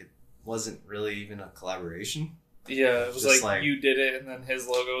 So like it wasn't really even a collaboration. Yeah. It was Just like like- you did it and then his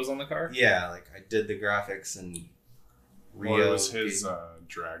logo was on the car. Yeah, like I did the graphics and Rio. Well, it was his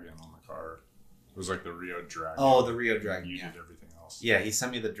dragon on the car. It was like the Rio dragon. Oh, the Rio dragon. You Yeah. did everything else. Yeah, he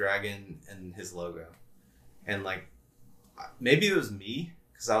sent me the dragon and his logo. And like maybe it was me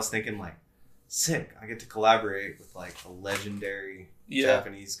because I was thinking like sick, I get to collaborate with like a legendary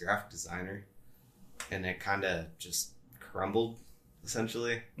Japanese graphic designer. And it kind of just crumbled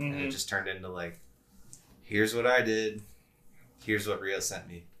essentially. And it just turned into like, here's what I did. Here's what Rio sent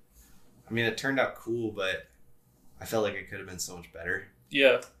me. I mean, it turned out cool, but I felt like it could have been so much better.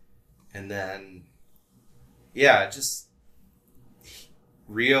 Yeah. And then, yeah, just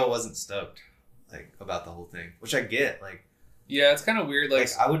Rio wasn't stoked like about the whole thing, which I get. Like, Yeah, it's kind of weird. Like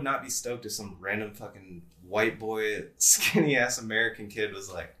I would not be stoked if some random fucking white boy, skinny ass American kid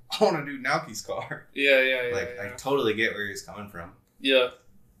was like, I want to do Naoki's car. yeah. Like, I totally get where he's coming from. Yeah.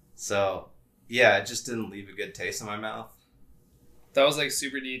 So, yeah, it just didn't leave a good taste in my mouth. That was like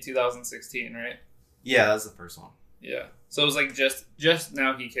Super D 2016, right? Yeah, that was the first one. Yeah. So it was like just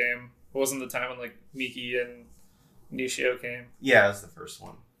now he came. It wasn't the time when like Miki and Nishio came. Yeah, it was the first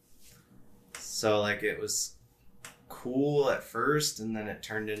one. So, like, it was cool at first, and then it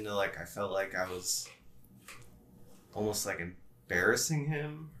turned into, like, I felt like I was almost, like, embarrassing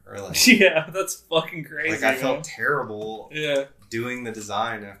him. Or, like, Yeah, that's fucking crazy. like I felt man. terrible Yeah. doing the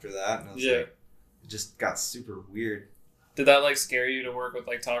design after that. And I was Yeah. like, it just got super weird. Did that like scare you to work with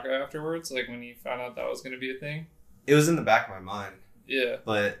like Taka afterwards? Like when you found out that was going to be a thing? It was in the back of my mind. Yeah.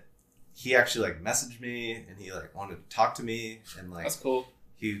 But he actually, like, messaged me, and he, like, wanted to talk to me, and, like, That's cool.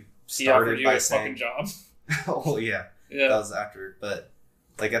 he He offered started you by a saying, fucking job. oh, yeah. Yeah. That was after, but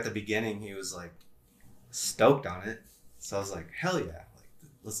like at the beginning, he was like stoked on it. So I was like, hell yeah, like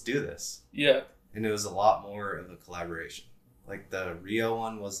let's do this. Yeah. And it was a lot more of a collaboration. Like the Rio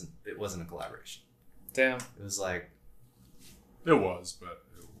one wasn't a collaboration. Damn. It was like, It was, but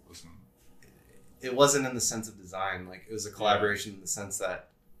it wasn't. it wasn't in the sense of design. Like it was a collaboration in the sense that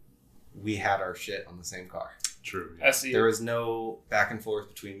we had our shit on the same car. True. I see. There was no back and forth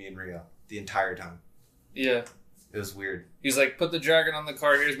between me and Rio the entire time. Yeah. It was weird. He's like, put the dragon on the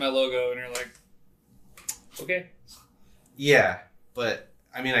car. Here's my logo, and you're like, Okay. Yeah, but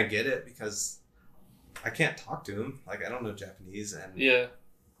I mean, I get it because I can't talk to him. Like, I don't know Japanese, and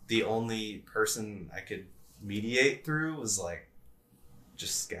the only person I could mediate through was like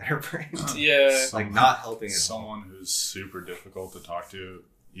just scatterbrained. Yeah, like not helping at someone who's super difficult to talk to,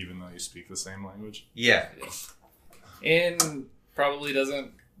 even though you speak the same language. Yeah. And probably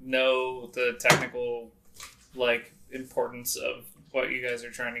doesn't know the technical like importance of what you guys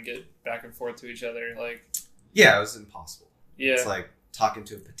are trying to get back and forth to each other. Like, yeah, it was impossible. Yeah, it's like talking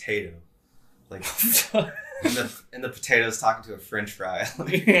to a potato. Like, and the potato's talking to a French fry.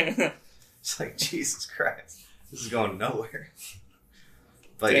 It's like, Jesus Christ, this is going nowhere.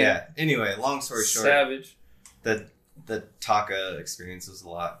 But yeah, anyway, long story short, savage. The Taka experience was a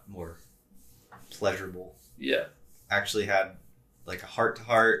lot more pleasurable. Yeah, actually had like a heart to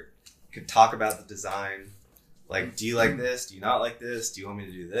heart. Could talk about the design. Like, do you like this? Do you not like this? Do you want me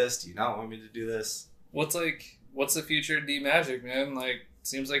to do this? Do you not want me to do this? What's the future of D Magic, man? Like,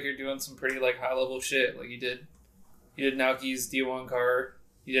 seems like you're doing some pretty like high level shit. Like you did Naoki's D1 car,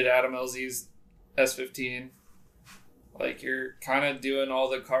 you did Adam LZ's S15. Like, you're kind of doing all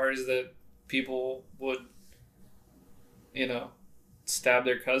the cars that people would, stab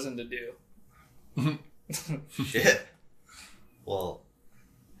their cousin to do. Shit. Well,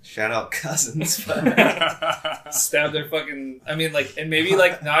 shout out cousins, but stab their fucking. I mean, like, and maybe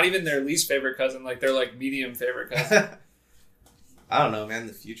like not even their least favorite cousin, like their like medium favorite cousin. I don't know, man.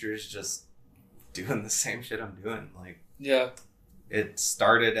 The future is just doing the same shit I'm doing. Like, yeah, it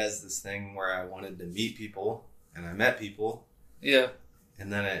started as this thing where I wanted to meet people, and I met people. Yeah,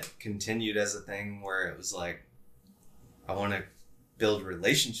 and then it continued as a thing where it was like, I want to build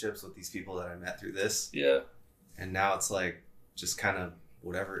relationships with these people that I met through this. Yeah, and now it's like just kind of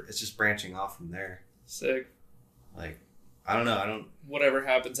whatever. It's just branching off from there. Sick. Like, I don't know. Whatever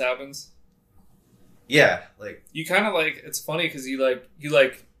happens. Yeah, like you kind of like. It's funny because you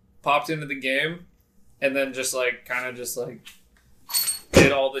popped into the game, and then just like kind of just like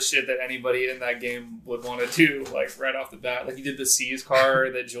did all the shit that anybody in that game would want to do, like right off the bat. Like you did the C's car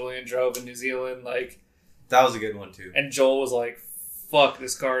that Julian drove in New Zealand, like that was a good one too. And Joel was like, "Fuck,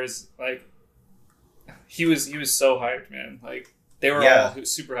 this car is like." He was so hyped, man. Like they were all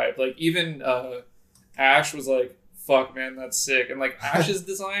super hyped. Like even Ash was like, "Fuck, man, that's sick." And like Ash's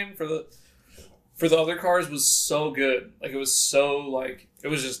design for the other cars was so good. Like it was so like it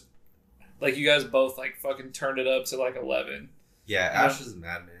was just like you guys both like fucking turned it up to like 11. Yeah, Ash was a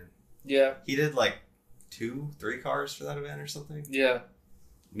madman. Yeah, he did like 2-3 cars for that event or something. Yeah.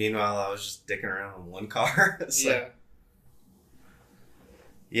 Meanwhile, I was just dicking around on one car. Yeah. Like,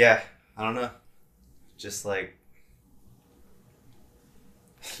 yeah, I don't know. Just like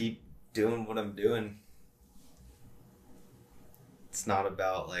keep doing what I'm doing. It's not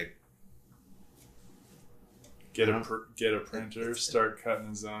about like get a printer, start cutting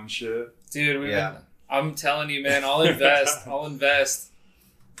his own shit. Dude, I'm telling you, man, I'll invest. I'll invest.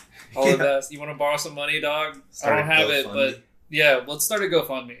 You want to borrow some money, dog? I don't have it, but yeah, let's start a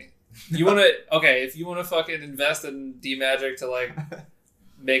GoFundMe. You want to, okay, if you want to fucking invest in D Magic to like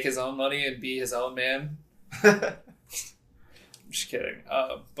make his own money and be his own man. I'm just kidding.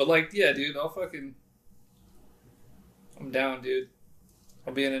 But like, yeah, dude, I'm down, dude.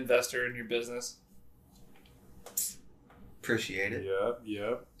 I'll be an investor in your business. Appreciate it.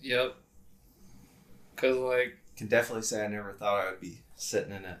 Yep. Cause like, can definitely say I never thought I would be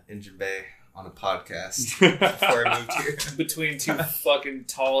sitting in an engine bay on a podcast before I moved here. Between two fucking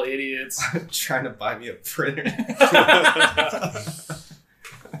tall idiots trying to buy me a printer.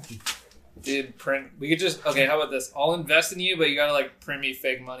 Dude, print. We could just how about this? I'll invest in you, but you gotta like print me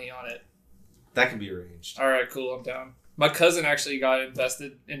fake money on it. That can be arranged. All right, cool. I'm down. My cousin actually got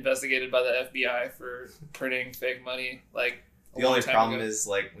investigated by the FBI for printing fake money. Like the only problem is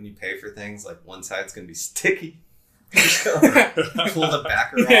like when you pay for things, like one side's gonna be sticky. Pull the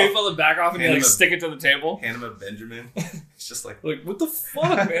backer off. Yeah, you pull the back off and you like stick it to the table. Hand him a Benjamin. It's just like what the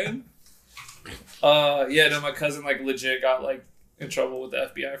fuck, man? My cousin like legit got like in trouble with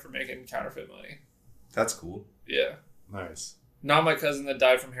the FBI for making counterfeit money. That's cool. Yeah. Nice. Not my cousin that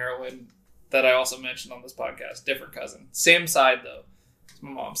died from heroin that I also mentioned on this podcast. Different cousin. Same side, though. It's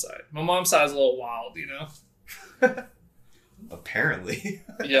my mom's side. My mom's side is a little wild, you know? Apparently.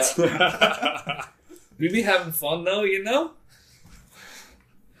 Yeah. We be having fun, though, you know?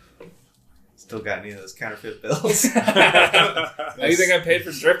 Still got any of those counterfeit bills? How do you think I paid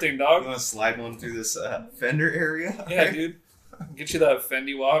for drifting, dog? You want to slide one through this fender area? Yeah, dude. Get you that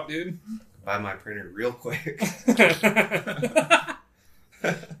Fendi Wap, dude. Buy my printer real quick.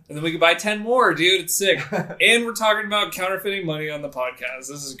 And then we can buy 10 more, dude. It's sick. And we're talking about counterfeiting money on the podcast.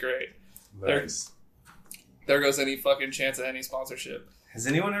 This is great. Nice. there goes any fucking chance at any sponsorship. Has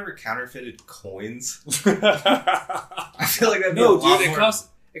anyone ever counterfeited coins? I feel like that'd be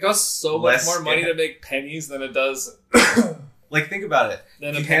it costs so much more money to make pennies than it does. Like, think about it.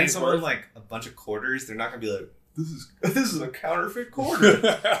 Then if you hand someone like a bunch of quarters, they're not gonna be like, "This is a counterfeit quarter."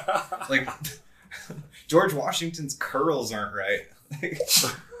 Like, George Washington's curls aren't right.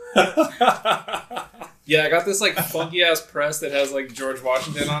 Yeah, I got this like funky ass press that has like George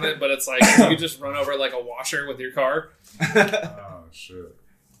Washington on it, but it's like you just run over like a washer with your car. Oh shit!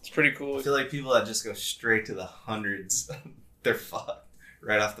 It's pretty cool. I feel like people that just go straight to the hundreds, they're fucked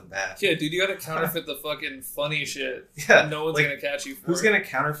right off the bat. Yeah, dude, you gotta counterfeit the fucking funny shit. Yeah, no one's gonna catch you for. Who's gonna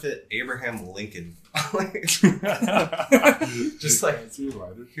counterfeit Abraham Lincoln? Just like,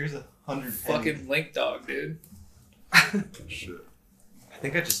 here's 100 fucking link dog, dude. Shit. I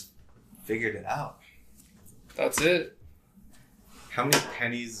think I just figured it out. That's it. How many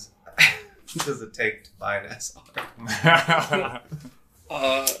pennies does it take to buy an SR?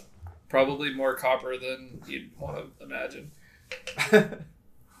 Probably more copper than you'd want to imagine.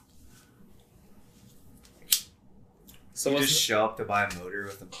 So you just show up to buy a motor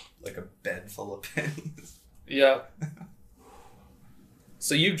with a bed full of pennies. Yeah.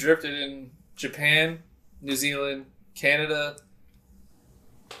 So you drifted in Japan, New Zealand, Canada,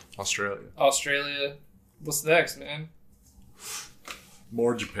 Australia. What's next, man?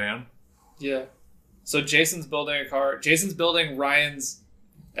 More Japan. Yeah. So Jason's building a car. Jason's building Ryan's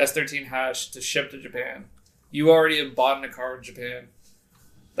S13 hash to ship to Japan. You already have bought a car in Japan.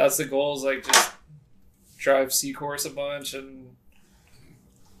 That's the goal, is like just drive C-Course a bunch. And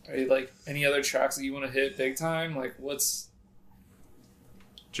are you like any other tracks that you want to hit big time? Like, what's...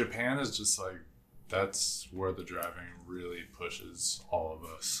 Japan is just like, that's where the driving really pushes all of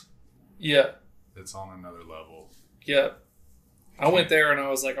us. Yeah. It's on another level. Yeah. I went there and I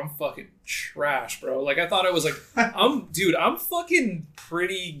was like, I'm fucking trash, bro. Like, I thought I was like, I'm fucking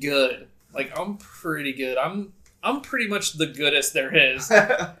pretty good. Like, I'm pretty good. I'm pretty much the goodest there is.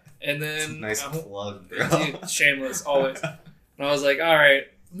 And then... Nice plug, bro. Dude, shameless, always. And I was like, all right,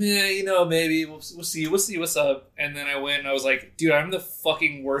 yeah, maybe we'll see what's up. And then I went and I was like, dude, I'm the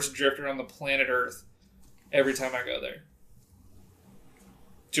fucking worst drifter on the planet Earth every time I go there.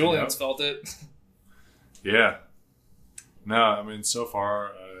 Julian's felt it. Yeah. No, I mean, so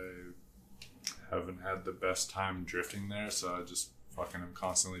far I haven't had the best time drifting there, so I just fucking am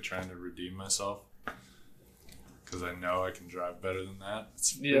constantly trying to redeem myself because I know I can drive better than that.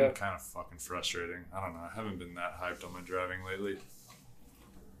 It's been kind of fucking frustrating. I don't know. I haven't been that hyped on my driving lately.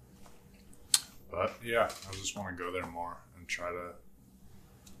 But yeah, I just want to go there more and try to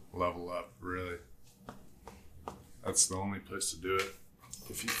level up, really. That's the only place to do it.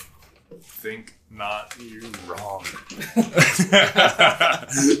 If you think not, you're wrong.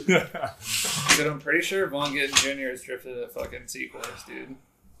 Dude, I'm pretty sure Von Gittin Jr. has drifted a fucking C-Course, dude.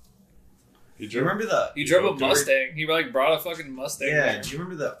 Do you remember the... He drove a Mustang. He like brought a fucking Mustang. Yeah, there. do you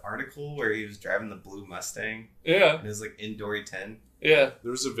remember the article where he was driving the blue Mustang? Yeah. And it was like indoor 10? Yeah.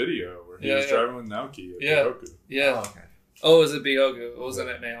 There was a video where he was driving with Naoki at Bioku. Yeah. Oh, okay. Oh, it was at Bioku. It wasn't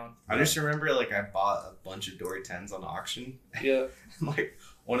at Neon. I just remember like I bought a bunch of Dory 10s on auction. Yeah. Like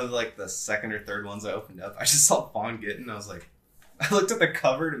one of like the second or third ones I opened up, I just saw Von Gittin. I was like, I looked at the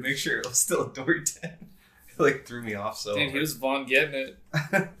cover to make sure it was still a Dory 10. It like threw me off so Dude, hard. he was Von Gittin it.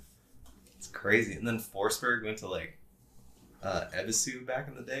 It's crazy. And then Forsberg went to like Ebisu back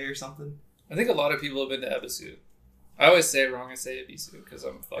in the day or something. I think a lot of people have been to Ebisu. I always say it wrong. I say Ebisu because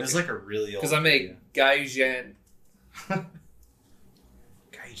I'm fucking... It was like a really old... Because I'm a Gaijin.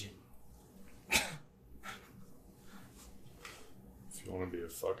 Gaijin. If you want to be a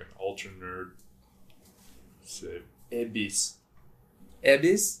fucking ultra nerd, say Ebis.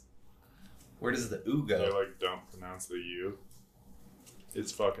 Ebis? Where does the U go? They like don't pronounce the U.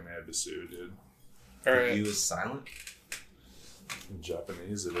 It's fucking Ebisu, dude. All The right. U is silent? In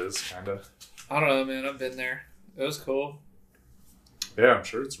Japanese, it is kind of. I don't know, man. I've been there. It was cool. Yeah, I'm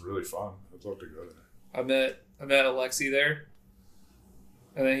sure it's really fun. I'd love to go there. I met Alexi there,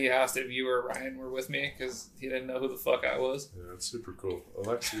 and then he asked if you or Ryan were with me because he didn't know who the fuck I was. Yeah, it's super cool.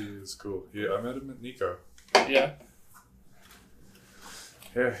 Alexi is cool. Yeah, I met him at Nico. Yeah.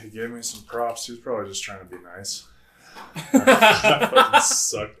 Yeah, he gave me some props. He was probably just trying to be nice. I fucking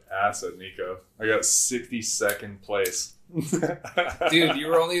sucked ass at Nico. I got 62nd place. Dude, you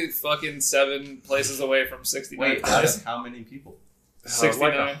were only fucking 7 places away from 69. Wait, that's how many people? 69.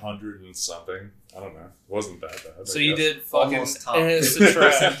 Like 69. 100 and something. I don't know. It wasn't that bad. So you did fucking Almost top.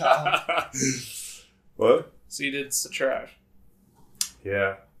 Satrash. What? So you did Satrash.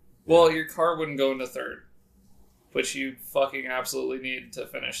 Yeah. Well, your car wouldn't go into third, which you fucking absolutely need to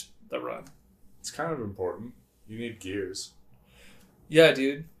finish the run. It's kind of important. You need gears. Yeah,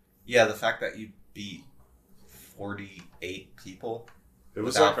 dude. Yeah, the fact that you beat 48 people. It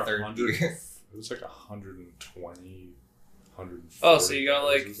was like 100. It was like 120, 140. Oh, so you got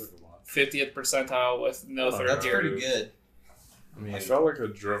like It was like a lot. 50th percentile with no third That's gear. pretty good. I felt like I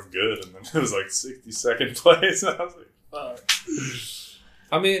drove good, and then it was like 62nd place, and I was like, fuck.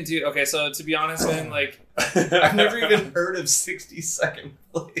 I mean, dude, okay, so to be honest, man, like... I've never even heard of 62nd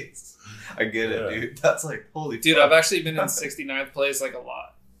place. I get it, dude. That's like, holy dude, fuck. I've actually been in 69th place like a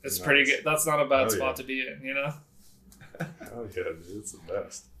lot. It's Nice. pretty good. That's not a bad Oh, spot yeah. to be in, you know? Oh yeah, dude, it's the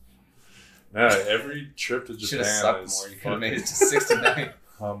best. No, every trip to Should have Japan sucked is more. You could have made it to fucking 69.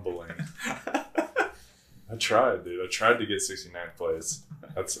 humbling. I tried, dude. I tried to get 69th place.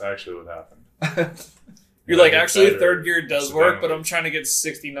 That's actually what happened. You're Yeah, like, actually, better, third gear does work, but incidentally. I'm trying to get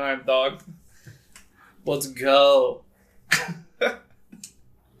 69th, dog. Let's go.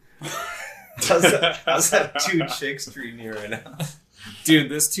 How's that two chicks treating you right now? Dude,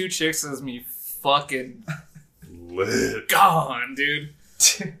 this two chicks has me fucking Lit. gone, dude.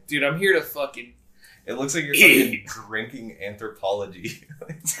 Dude, I'm here to fucking... It looks like you're fucking drinking anthropology.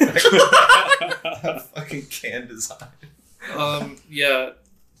 Fucking can design. Yeah.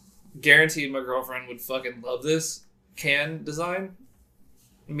 Guaranteed my girlfriend would fucking love this can design.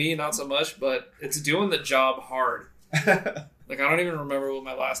 Me, not so much, but it's doing the job hard. Like, I don't even remember what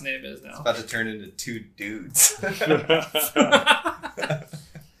my last name is now. It's about to turn into two dudes.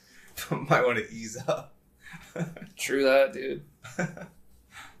 Might want to ease up. True that, dude.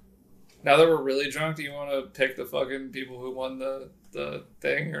 Now that we're really drunk, do you want to pick the fucking people who won the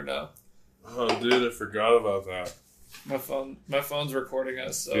thing or no? Oh, dude, I forgot about that. My phone's recording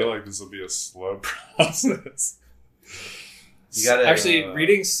us. I feel So like this will be a slow process. You gotta actually,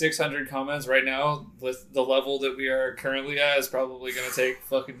 reading 600 comments right now with the level that we are currently at is probably gonna take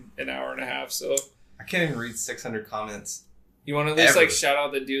fucking an hour and a half. So I can't even read 600 comments. you want to at least Ever. like shout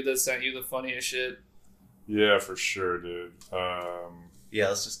out the dude that sent you the funniest shit. Yeah, for sure, dude. Yeah,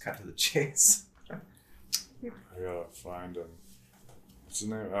 let's just cut to the chase. I gotta find him. What's his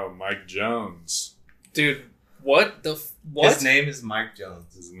name? Oh, Mike Jones. Dude, what the what? His name is Mike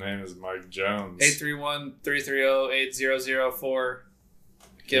Jones. His name is Mike Jones. 831-330-8004.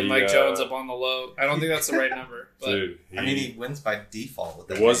 Get He, Mike Jones up on the low. I don't think that's the right number. But Dude, I mean, he wins by default with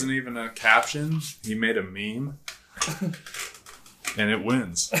that. it wasn't even a caption. He made a meme. And it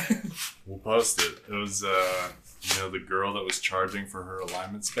wins. We'll post it. It was, the girl that was charging for her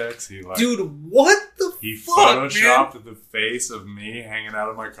alignment specs. He dude, what the he fuck, photoshopped the face of me hanging out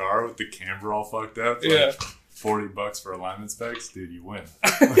of my car with the camera all fucked up. Yeah. Like, $40 for alignment specs, dude, you win.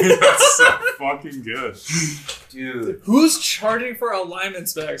 That's so fucking good. Dude. Who's charging for alignment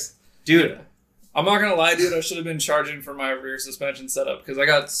specs? Dude. I'm not gonna lie, dude. I should have been charging for my rear suspension setup because I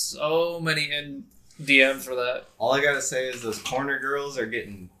got so many in DMs for that. All I gotta say is those corner girls are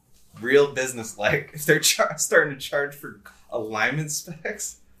getting real business-like. If they're starting to charge for alignment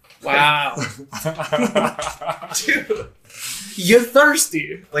specs. Wow. Dude. You're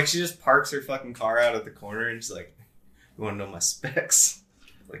thirsty. Like, she just parks her fucking car out at the corner and she's like, you want to know my specs?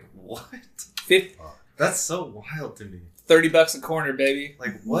 Like, what? 50, That's so wild to me. $30 a corner, baby.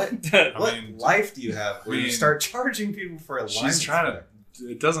 Like, what? I What mean, life do you have where you start charging people for alignment she's trying specs?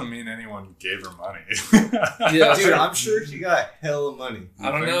 to. It doesn't mean anyone gave her money. Yeah. Dude, I'm sure she got hella money.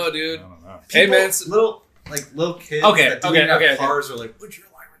 I don't know, dude. I don't know. Hey, People- man. little kids Okay, that didn't okay, even have okay, cars are like, what's your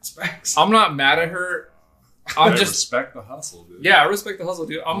alignment specs? I'm not mad at her. I I'm just respect the hustle, dude. yeah, I respect the hustle,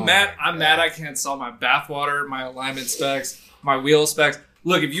 dude. I'm Oh mad. my I'm mad. I can't sell my bathwater, my alignment specs, my wheel specs.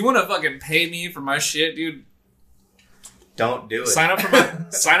 Look, if you want to fucking pay me for my shit, dude, Don't do it. sign up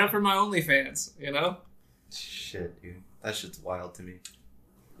for my OnlyFans. You know? Shit, dude. That shit's wild to me.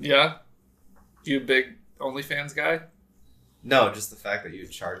 Yeah. You a big OnlyFans guy? No, just the fact that you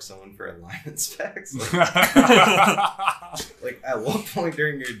would charge someone for alignment specs. Like, like, at what point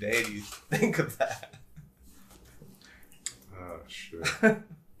during your day do you think of that? Oh shit.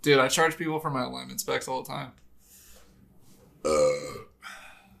 Dude, I charge people for my alignment specs all the time.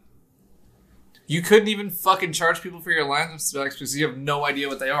 You couldn't even fucking charge people for your alignment specs because you have no idea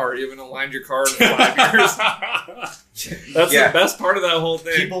what they are. You haven't aligned your car in 5 years. That's Yeah. the best part of that whole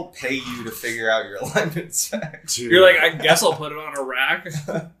thing. People pay you to figure out your alignment specs. Dude. You're like, I guess I'll put it on a rack.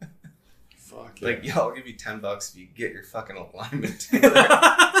 Fuck yeah. Like, yo, I'll give you $10 if you get your fucking alignment together.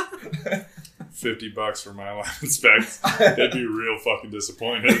 $50 for my alignment specs. They'd be real fucking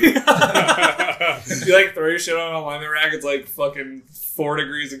disappointed. You like throw your shit on an alignment rack, it's like fucking 4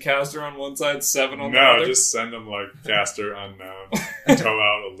 degrees of caster on one side, 7 on the No, other. just send them like caster unknown. Go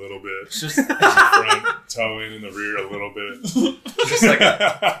out a little little bit. Just Front towing in the rear a little bit. just like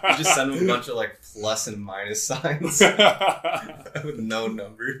you just send them a bunch of like plus and minus signs with no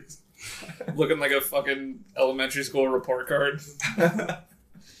numbers. Looking like a fucking elementary school report card.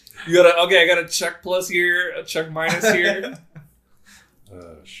 You gotta, okay, I got a check plus here, a check minus here.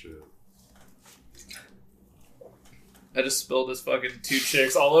 Oh, shit. I just spilled this fucking 2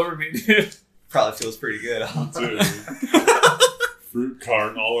 chicks all over me, dude. Probably feels pretty good, huh? Dude. Fruit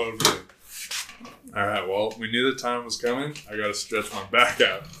carton all over me. Alright, well, we knew the time was coming. I gotta stretch my back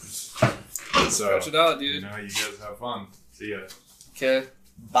out. So, Stretch it out, dude. You know, you guys have fun. See ya. Okay.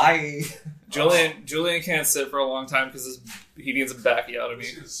 Bye. Julian can't sit for a long time because he needs a backy out of me.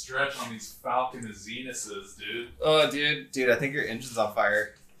 You should stretch on these Falcon Zenuses, dude. Oh, dude. Dude, I think your engine's on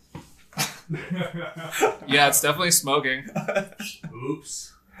fire. Yeah, it's definitely smoking.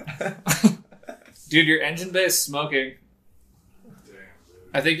 Oops. Dude, your engine bay is smoking. Damn, dude.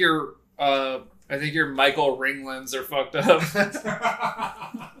 I think your Michael Ringlands are fucked up.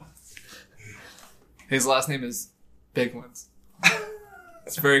 His last name is Biglands.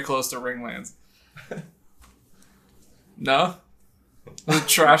 It's very close to Ringlands. No? A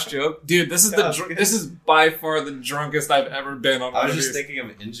trash joke? Dude, this is this is by far the drunkest I've ever been on. I was just thinking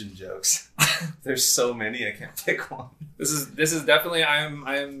of engine jokes. There's so many, I can't pick one. This is definitely I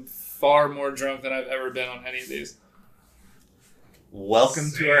am far more drunk than I've ever been on any of these.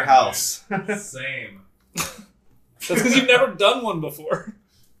 Welcome to our house. Same. That's because you've never done one before.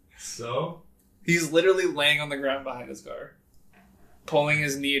 So? He's literally laying on the ground behind his car, pulling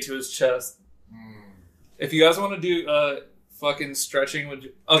his knee to his chest. If you guys want to do fucking stretching, would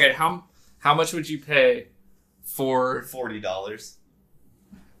you? Okay, how much would you pay for $40?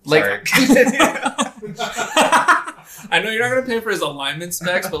 like? I know you're not gonna pay for his alignment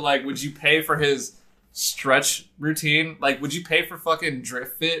specs, but like, would you pay for his stretch routine? Like, would you pay for fucking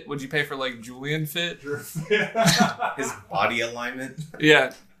Drift Fit? Would you pay for like Julian Fit? His body alignment?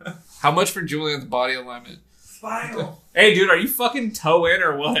 Yeah. How much for Julian's body alignment? Final. Hey, dude, are you fucking toe in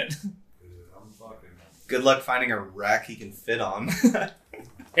or what? Dude, I'm fucking... Good luck finding a rack he can fit on.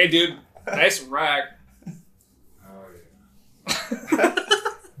 Hey, dude, nice rack. Oh,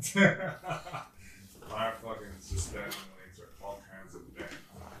 yeah. My fucking suspension links are all kinds of bent.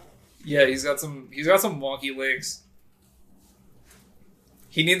 Yeah, he's got some wonky legs.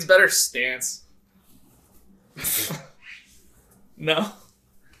 He needs better stance. No?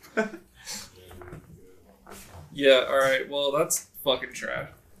 Yeah, alright, well that's fucking trash.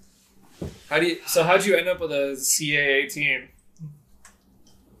 How'd you end up with a CA18?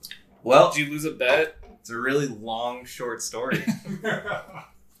 Well, Did you lose a bet? it's a really long, short story.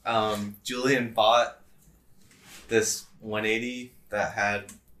 Julian bought this 180 that had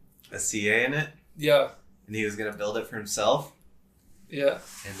a CA in it. Yeah. And he was going to build it for himself. Yeah.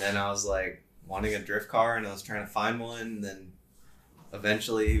 And then I was like wanting a drift car and I was trying to find one. And then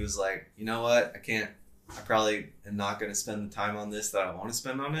eventually he was like, you know what? I probably am not going to spend the time on this that I want to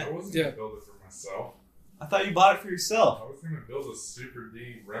spend on it. I wasn't going to build it for myself. I thought you bought it for yourself. I was going to build a Super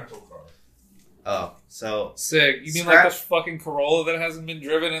D rental car. Oh, so... Sick. You mean like the fucking Corolla that hasn't been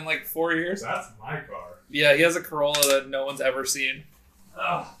driven in like 4 years? That's my car. Yeah, he has a Corolla that no one's ever seen.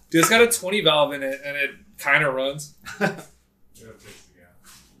 Ugh. Dude, it's got a 20 valve in it and it kind of runs. Yeah, it takes the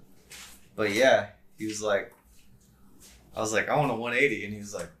gas. But yeah, he was like... I was like, I want a 180. And he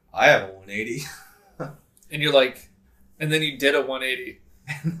was like, I have a 180. And you're like... And then you did a 180.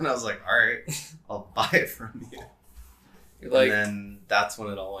 And then I was like, all right, I'll buy it from you. You're like... And then that's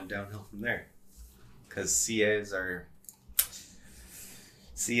when it all went downhill from there. Because CAs are...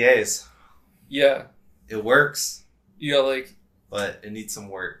 CAs. Yeah. It works. You got like... But it needs some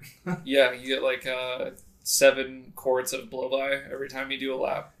work. Yeah, you get like 7 quarts of blow-by every time you do a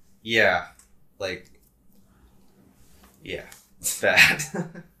lap. Yeah. Like... Yeah. It's bad.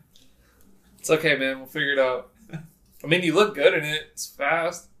 It's okay, man. We'll figure it out. I mean, you look good in it. It's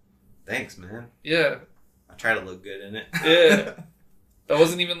fast. Thanks, man. Yeah. I try to look good in it. Yeah. That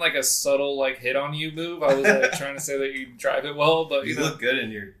wasn't even like a subtle like hit on you move. I was like trying to say that you drive it well, but you look good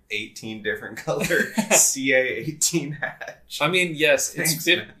in your 18 different color CA18 hatch. I mean, yes, Thanks,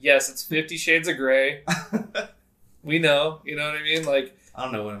 it's 50 Shades of Grey. We know, you know what I mean? Like, I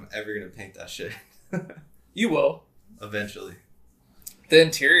don't know when I'm ever gonna paint that shit. You will eventually. The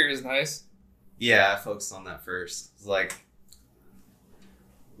interior is nice. Yeah, I focused on that first. It's like,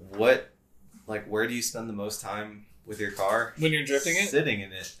 where do you spend the most time with your car? When you're drifting it? Sitting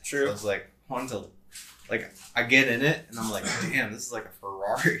in it. True. So I was like, I get in it and I'm like, damn, this is like a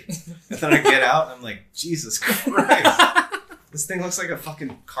Ferrari. And then I get out and I'm like, Jesus Christ. This thing looks like a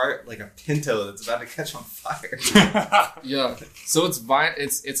fucking cart, like a Pinto that's about to catch on fire. Yeah. So it's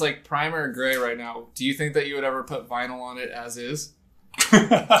like primer gray right now. Do you think that you would ever put vinyl on it as is?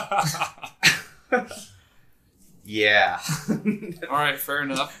 Yeah. All right, fair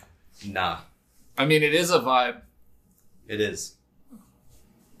enough. Nah. I mean, it is a vibe. It is.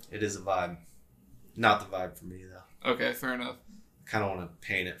 It is a vibe. Not the vibe for me, though. Okay, fair enough. I kind of want to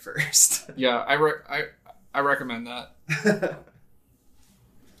paint it first. Yeah, I recommend that.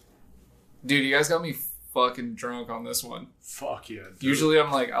 Dude, you guys got me fucking drunk on this one. Fuck yeah. Dude. Usually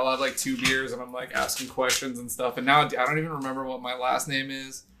I'm like, I'll have like 2 beers and I'm like asking questions and stuff. And now I don't even remember what my last name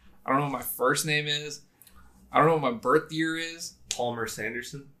is. I don't know what my first name is. I don't know what my birth year is. Palmer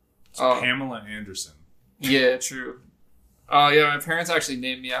Sanderson? It's Pamela Anderson. Yeah, true. Oh, yeah, my parents actually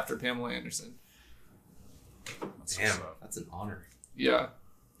named me after Pamela Anderson. Damn, that's an honor. Yeah.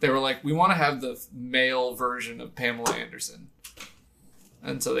 They were like, we want to have the male version of Pamela Anderson.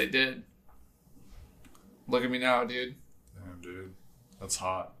 And so they did. Look at me now, dude. Damn, dude. That's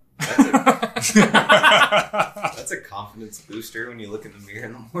hot. That's a confidence booster when you look in the mirror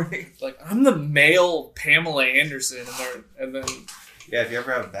in the morning. Like, I'm the male Pamela Anderson. And then... Yeah, if you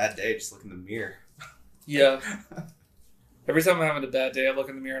ever have a bad day, just look in the mirror. Yeah. Every time I'm having a bad day, I look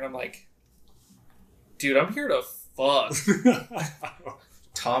in the mirror and I'm like, dude, I'm here to fuck.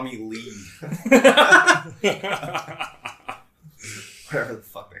 Tommy Lee. Whatever the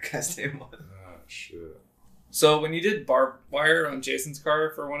fuck that guy's name was. Oh, shit. So when you did barbed wire on Jason's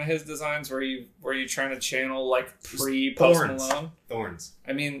car for one of his designs, were you trying to channel like pre-Post Malone? Thorns.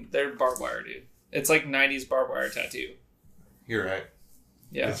 I mean, they're barbed wire, dude. It's like 90s barbed wire tattoo. You're right.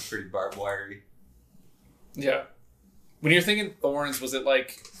 Yeah. It's pretty barbed wiry. Yeah. When you're thinking thorns, were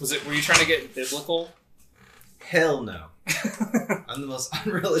you trying to get biblical? Hell no. I'm the most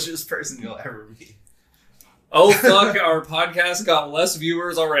unreligious person you'll ever meet. Oh, fuck. Our podcast got less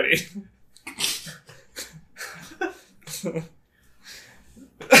viewers already.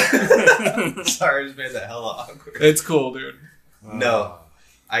 Sorry, I just made that hella awkward. It's cool, dude. No.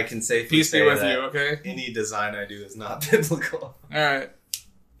 I can safely Peace say be with that you, okay? any design I do is not biblical. Alright.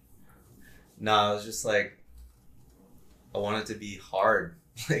 No, I was just like, I want it to be hard.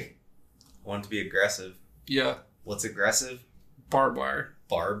 Like, I want it to be aggressive. Yeah. What's aggressive? Barbed wire.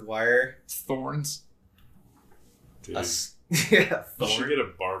 Barbed wire. Thorns. Dude. Yeah. You should get a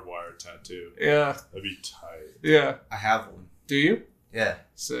barbed wire tattoo. Yeah. That'd be tight. Yeah. I have one. Do you? Yeah.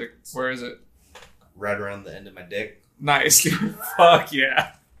 Sick. Where is it? Right around the end of my dick. Nice, dude. Fuck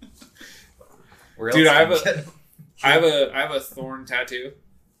yeah. Where Dude, else I can you get 'em? have a thorn tattoo.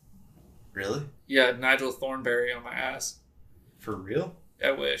 Really? Yeah, Nigel Thornberry on my ass. For real?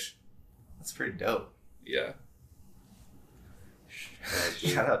 I wish. That's pretty dope. Yeah.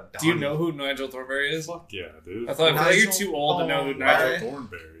 Shout out Do you Donnie. know who Nigel Thornberry is? Fuck yeah, dude. I feel like you're too old to know who Nigel.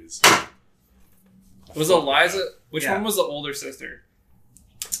 Thornberries. Was Eliza? Which Yeah. one was the older sister?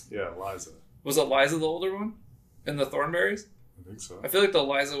 Yeah, Liza. Was Eliza the older one? In the Thornberries? I think so. I feel like the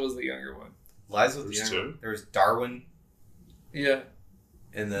Eliza was the younger one. Liza was the There's younger two? one. There was Darwin Yeah.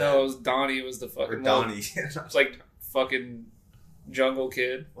 and the No, it was Donnie was the or fucking Donnie. It's like fucking jungle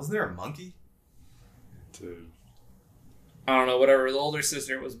kid. Wasn't there a monkey? Dude. I don't know, whatever. The older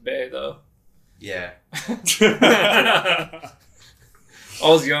sister was Bae though. Yeah. I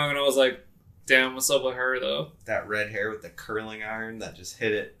was young and I was like, damn, what's up with her though? That red hair with the curling iron that just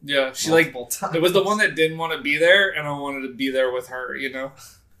hit it. Yeah, she multiple times. it was the one that didn't want to be there and I wanted to be there with her, you know?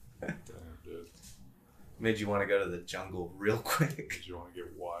 Damn, dude. Made you want to go to the jungle real quick. Did you want to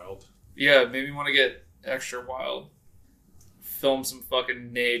get wild? Yeah, made me want to get extra wild. Film some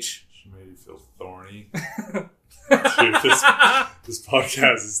fucking nage. She made you feel thorny. Dude, this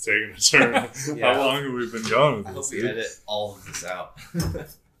podcast is taking a turn. Yeah. How long have we been going with I this? hope we dude? edit all of this out.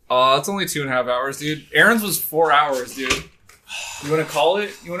 It's only 2.5 hours, dude. Aaron's was 4 hours, dude. You want to call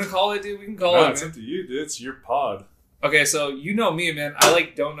it? Dude? We can call No, it. it's Man. up to you, dude. It's your pod. Okay, so you know me, man. I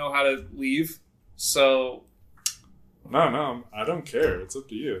don't know how to leave. So No, I don't care. It's up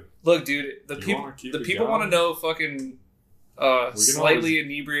to you. look, dude. The You people, wanna keep the it people want to going? know fucking always- slightly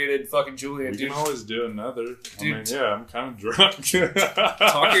inebriated fucking Julian, We dude. can always do another. I Dude. mean, yeah, I'm kind of drunk.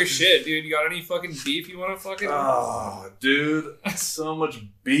 Talk your shit, dude. You got any fucking beef you want to fucking? Oh, dude, so much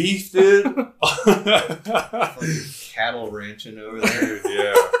beef, dude. Fucking cattle ranching over there. Dude,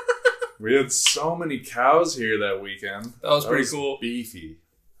 yeah. We had so many cows here that weekend. That was pretty cool. Beefy.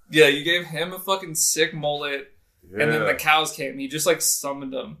 Yeah, you gave him a fucking sick mullet, Yeah. and then the cows came. You just like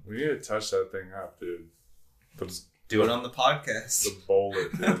summoned them. We need to touch that thing up, dude. But Do it on the podcast. the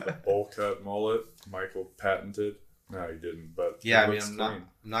bullet, dude. The bowl cut mullet. Michael patented. No, you didn't. But yeah, I mean, I'm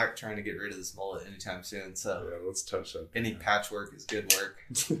not trying to get rid of this mullet anytime soon. So yeah, let's touch that. Any patchwork is good work.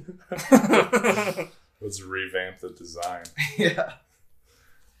 Let's revamp the design. Yeah.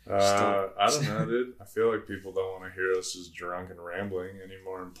 I don't know, dude. I feel like people don't want to hear us just drunk and rambling. Any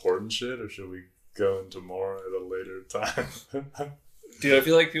more important shit, or should we go into more at a later time? Dude, I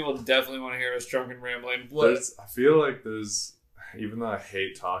feel like people definitely want to hear us drunk and rambling. I feel like there's, even though I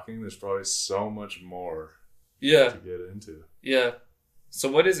hate talking, there's probably so much more to get into. Yeah. So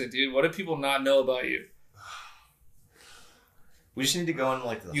what is it, dude? What do people not know about you? We just need to go into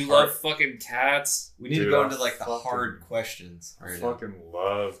like the love fucking cats. We need to go into like the hard questions. I fucking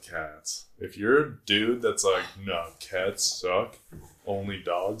love cats. If you're a dude that's like, no, cats suck, only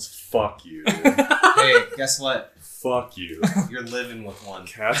dogs, fuck you, dude. Hey, guess what? Fuck you. You're living with one.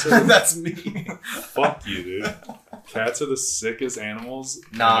 Cats are that's me. Fuck you, dude. Cats are the sickest animals.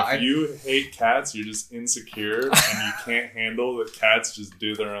 Nah, if you hate cats, you're just insecure and you can't handle that cats just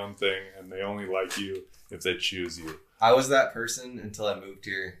do their own thing and they only like you if they choose you. I was that person until I moved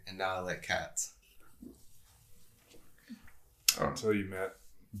here, and now I like cats. Until you met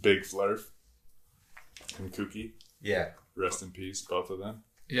Big Flurf and Cookie. Yeah. Rest in peace, both of them.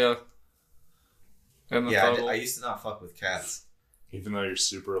 Yeah. And I used to not fuck with cats. Even though you're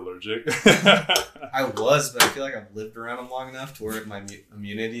super allergic? I was, but I feel like I've lived around them long enough to where my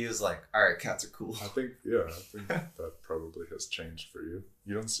immunity is like, all right, cats are cool. I think that probably has changed for you.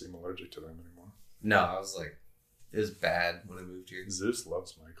 You don't seem allergic to them anymore. No, I was like, it was bad when I moved here. Zeus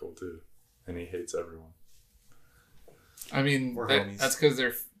loves Michael too, and he hates everyone. I mean, that's because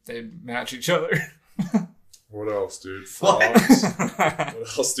they match each other. What else, dude? Frogs?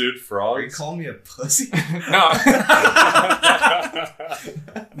 What else, dude? Frogs? Are you calling me a pussy? No.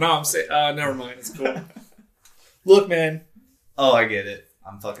 No, I'm saying, never mind. It's cool. Look, man. Oh, I get it.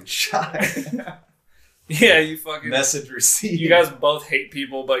 I'm fucking shy. Yeah, you fucking... Message received. You guys both hate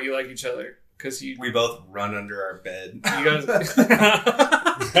people, but you like each other. We both run under our bed. You guys...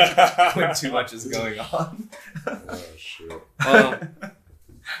 when too much is going on. Oh, shit. How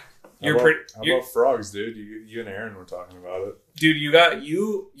about frogs, dude? You and Aaron were talking about it. Dude,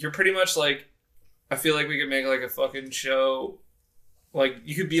 you're pretty much like, I feel like we could make like a fucking show. Like,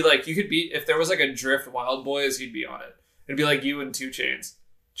 you could be, if there was like a Drift Wild Boys, you'd be on it. It'd be like you and 2 Chainz.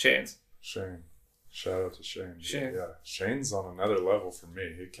 Shane. Shout out to Shane. Yeah, Shane's on another level for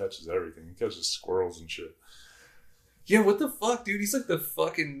me. He catches everything. He catches squirrels and shit. Yeah, what the fuck, dude? He's like the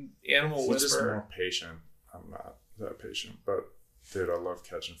fucking animal whisperer. He's just more patient. I'm not that patient, but dude, I love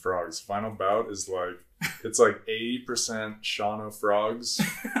catching frogs. Final bout is like, it's like 80% Shawano frogs,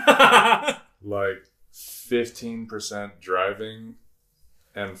 like 15% driving,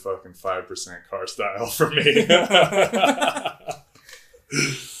 and fucking 5% car style for me.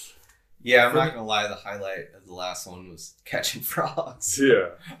 Yeah, I'm not gonna lie. The highlight of the last one was catching frogs. Yeah.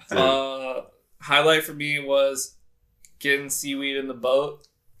 Highlight for me was getting seaweed in the boat,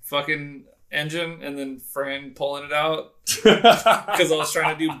 fucking engine, and then Fran pulling it out because I was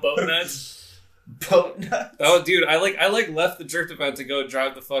trying to do boat nuts. Boat nuts. Oh, dude, I left the drift event to go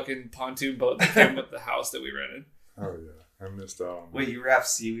drive the fucking pontoon boat that came with the house that we rented. Oh yeah, I missed out. Wait, you wrapped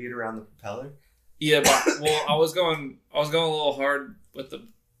seaweed around the propeller? Yeah, but I was going a little hard with the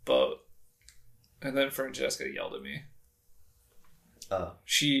boat. And then Francesca yelled at me. Oh.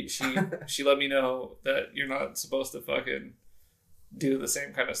 She let me know that you're not supposed to fucking do the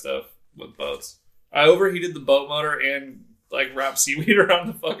same kind of stuff with boats. I overheated the boat motor and like wrapped seaweed around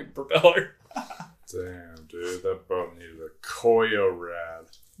the fucking propeller. Damn, dude, that boat needed a Koyo rad.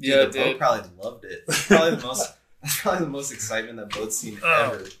 Yeah, the boat probably loved it. That's probably the most excitement that boat's seen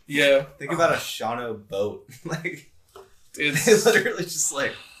ever. Yeah. Think about a Shawano boat. Like, it's they literally just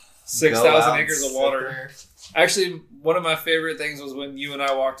like 6,000 acres of water. Actually, one of my favorite things was when you and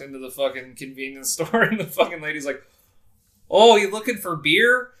I walked into the fucking convenience store and the fucking lady's like, "Oh, you looking for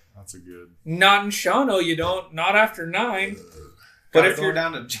beer? That's a good. Not in Shawano, you don't. Not after 9. But if you're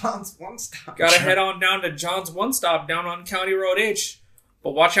down to John's One Stop, gotta head on down to John's One Stop down on County Road H.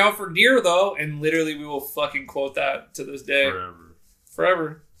 But watch out for deer, though." And literally, we will fucking quote that to this day.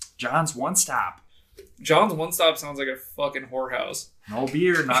 Forever. John's One Stop. John's One Stop sounds like a fucking whorehouse. No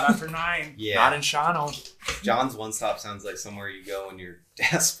beer, not after 9. Yeah. Not in Shawano. John's One Stop sounds like somewhere you go when you're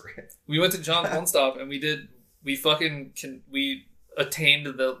desperate. We went to John's One Stop and we attained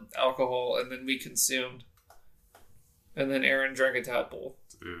the alcohol and then we consumed. And then Aaron drank a tadpole.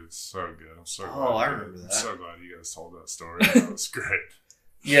 Dude, it's so good. I'm so glad. Oh, I remember that. I'm so glad you guys told that story. That was great.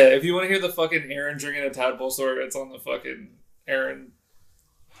 Yeah, if you want to hear the fucking Aaron drinking a tadpole story, it's on the fucking Aaron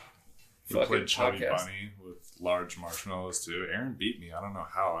We played Chubby podcast. Bunny with large marshmallows too. Aaron beat me. I don't know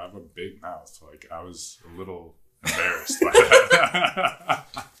how. I have a big mouth. Like, I was a little embarrassed by that.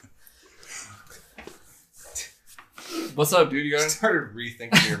 What's up, dude? You got started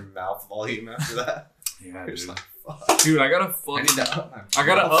rethinking your mouth volume after that. Yeah, dude. Like, fuck. Dude, I gotta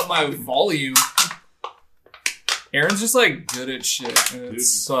up my volume. Aaron's just like good at shit, and it Dude,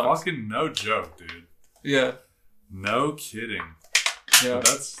 sucks. fucking no joke, dude. Yeah. No kidding. Yeah.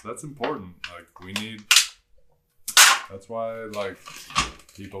 But that's important. Like, we need. That's why, like,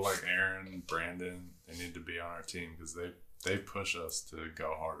 people like Aaron, Brandon, they need to be on our team because they push us to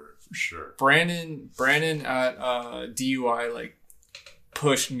go harder for sure. Brandon at DUI like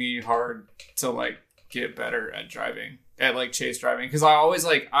pushed me hard to like get better at driving, at like chase driving, because I always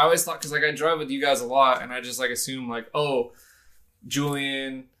thought, because like I drive with you guys a lot, and I just like assume like, oh,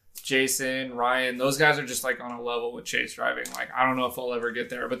 Julian, Jason, Ryan, those guys are just like on a level with chase driving. Like, I don't know if I'll ever get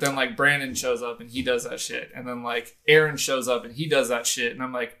there. But then like Brandon shows up and he does that shit, and then like Aaron shows up and he does that shit, and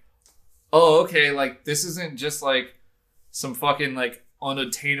I'm like, oh, okay, like this isn't just like some fucking like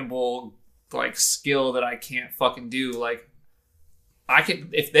unattainable like skill that I can't fucking do. Like, I can,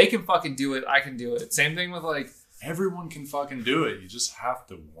 if they can fucking do it, I can do it. Same thing with like, everyone can fucking do it. You just have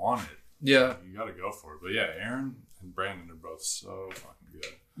to want it. Yeah. You got to go for it. But yeah, Aaron and Brandon are both so fucking good.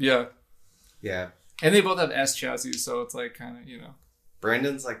 Yeah. Yeah. And they both have S chassis, so it's like kind of, you know.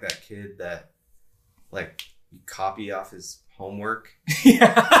 Brandon's like that kid that like you copy off his homework.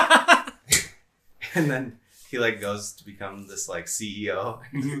 Yeah. And then he like goes to become this like CEO.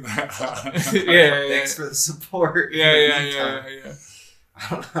 Yeah. Thanks for the support. Yeah.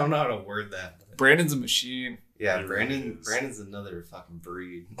 I don't know how to word that. But Brandon's a machine. yeah, He Brandon. really is. Brandon's another fucking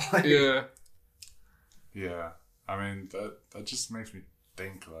breed. Yeah. Yeah. I mean, that just makes me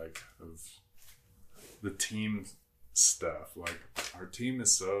think like of the team stuff. Like, our team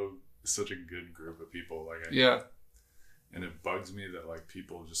is such a good group of people. Like, Yeah. and it bugs me that like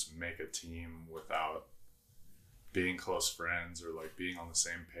people just make a team without being close friends or like being on the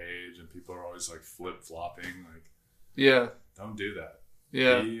same page, and people are always like flip-flopping. Like, Yeah. don't do that.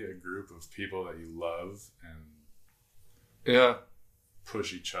 Yeah. Be a group of people that you love and Yeah.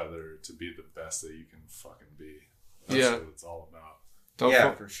 push each other to be the best that you can fucking be. Yeah. What it's all about. Don't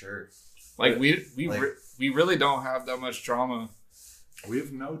yeah, fu- for sure. like But, we really don't have that much drama. We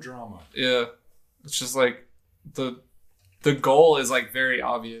have no drama. Yeah. It's just like the goal is like very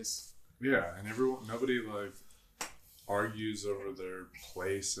obvious. Yeah, and nobody like argues over their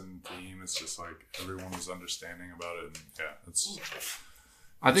place and team. It's just like everyone is understanding about it, and yeah, it's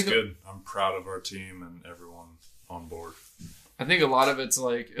good. I'm proud of our team and everyone on board. I think a lot of it's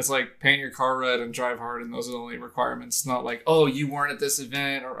like paint your car red and drive hard, and those are the only requirements. It's not like, oh, you weren't at this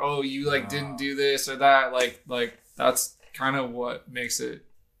event, or oh, you like didn't do this or that. Like that's kind of what makes it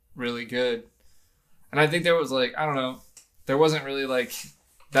really good. And I think there was like, I don't know, there wasn't really like,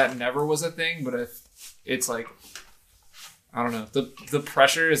 that never was a thing, but if it's like, I don't know, the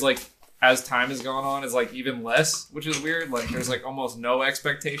pressure is like, as time has gone on, is like even less, which is weird. Like, there's like almost no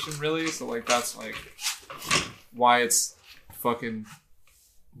expectation really, so like that's like why it's fucking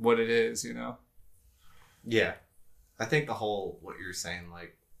what it is, you know? Yeah. I think the whole, what you're saying,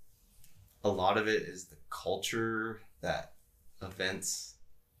 like, a lot of it is the culture that events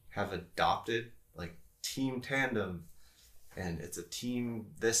have adopted, like team tandem, and it's a team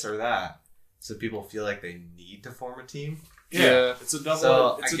this or that, so people feel like they need to form a team. Yeah. It's a double.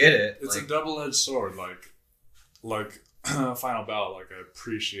 So I get it. It's like, a double-edged sword. Like Final Battle. Like, I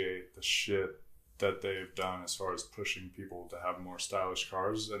appreciate the shit that they've done as far as pushing people to have more stylish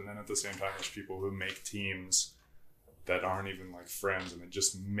cars, and then at the same time, there's people who make teams that aren't even like friends, and they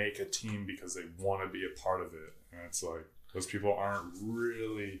just make a team because they want to be a part of it. And it's like, those people aren't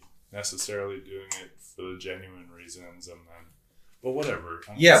really necessarily doing it for the genuine reasons, and then, but whatever.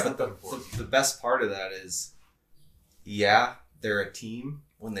 yeah, but the best part of that is, yeah, they're a team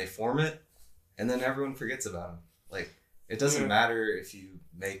when they form it, and then everyone forgets about them. Like, it doesn't matter if you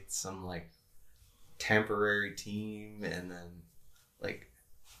make some like temporary team, and then like,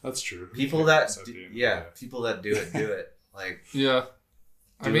 that's true. People that people that do it. Like, Yeah.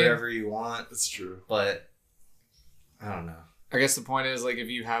 do whatever you want. That's true. But I don't know. I guess the point is, like, if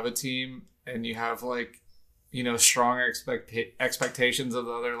you have a team and you have, like, you know, strong expectations of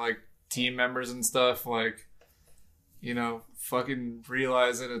the other, like, team members and stuff, like, you know, fucking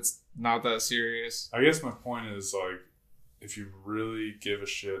realize that it's not that serious. I guess my point is, like, if you really give a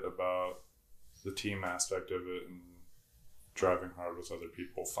shit about the team aspect of it and driving hard with other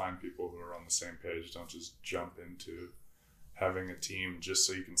people, find people who are on the same page. Don't just jump into having a team just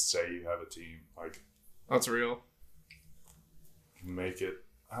so you can say you have a team. Like, That's real. make it,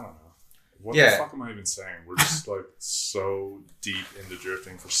 I don't know. what the fuck am I even saying? We're just like so deep into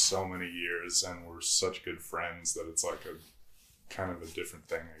drifting for so many years, and we're such good friends that it's like a kind of a different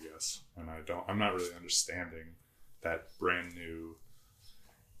thing, I guess. And I'm not really understanding that brand new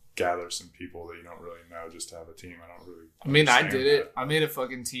gather some people that you don't really know just to have a team. I mean, I did it. I made a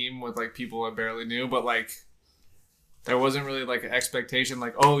fucking team with like people I barely knew, but like there wasn't really like an expectation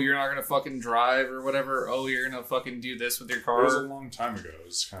like, oh, you're not gonna fucking drive or whatever. Oh, you're gonna fucking do this with your car. It was a long time ago. It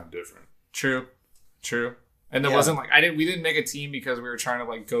was kind of different. True. And there wasn't like we didn't make a team because we were trying to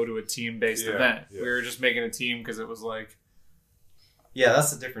like go to a team based event. Yeah. We were just making a team because it was like. Yeah,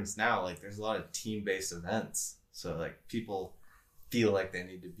 that's the difference now. Like, there's a lot of team based events, so like people feel like they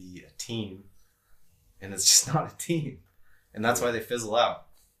need to be a team, and it's just not a team, and that's why they fizzle out.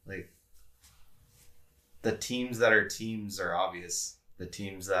 Like, the teams that are teams are obvious. The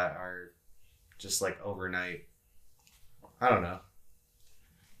teams that are just like overnight, I don't know.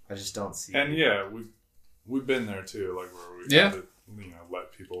 I just don't see. And yeah, we've been there too, like where we had to,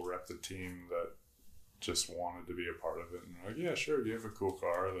 let people rep the team that just wanted to be a part of it, and like, yeah, sure, you have a cool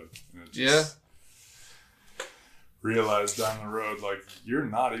car, and it just realized down the road, like, you're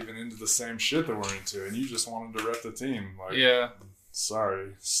not even into the same shit that we're into, and you just wanted to rep the team. Like,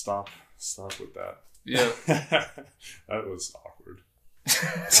 sorry, stop with that. Yeah. That was awkward.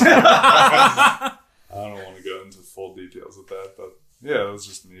 I don't want to go into full details with that, but yeah, it was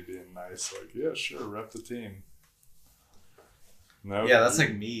just me being nice. Like, yeah, sure, rep the team. No, yeah, that's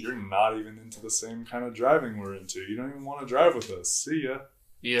like me. You're not even into the same kind of driving we're into. You don't even want to drive with us. See ya.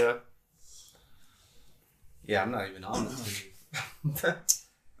 Yeah. Yeah, I'm not even on the team.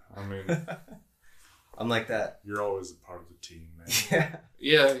 I mean, I'm like that. You're always a part of the team, man. Yeah.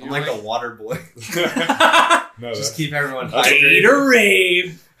 Yeah. I'm like a water boy. No, just keep everyone hydrated.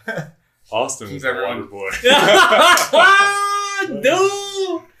 Gatorade. Austin is a water boy.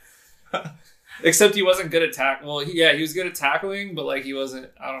 No. Except he wasn't good at tackling. Well, he was good at tackling, but like he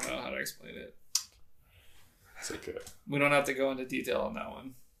wasn't. I don't know how to explain it. It's okay. We don't have to go into detail on that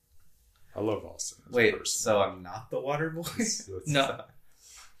one. I love Austin. Wait, so I'm not the water boy? No.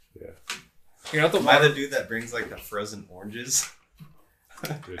 Yeah. You're not the water. Am I the dude that brings like the frozen oranges?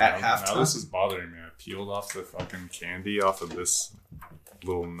 Dude, at halftime? Now this is bothering me. I peeled off the fucking candy off of this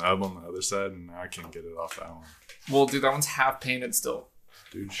little nub on the other side, and now I can't get it off that one. Well, dude, that one's half painted still.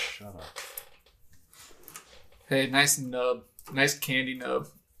 Dude, shut up. Hey, nice nub. Nice candy nub.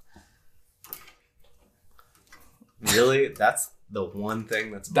 Really? That's the one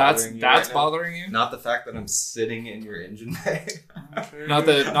thing that's bothering you. That's bothering you? Not the fact that I'm sitting in your engine bay. Not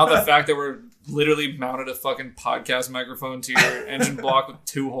the fact that we're literally mounted a fucking podcast microphone to your engine block with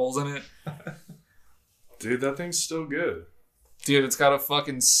 2 holes in it. Dude, that thing's still good. Dude, it's got a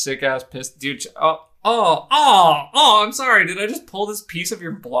fucking sick ass piston. Dude, I'm sorry. Did I just pull this piece of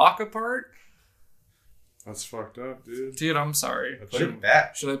your block apart? That's fucked up, dude. Dude, I'm sorry. Put it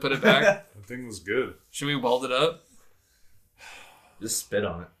back. Should I put it back? That thing was good. Should we weld it up? Just spit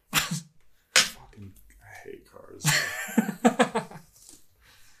on it. Fucking, I hate cars.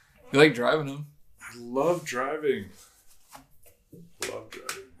 You like driving them? I love driving. I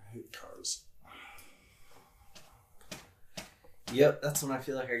hate cars. Yep, that's when I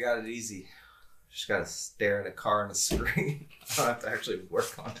feel like I got it easy. Just gotta stare at a car on a screen. I don't have to actually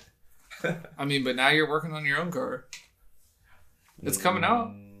work on it. I mean, but now you're working on your own car. It's coming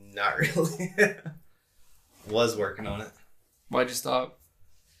out. Not really. Was working on it. Why'd you stop?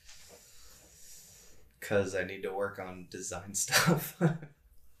 Because I need to work on design stuff.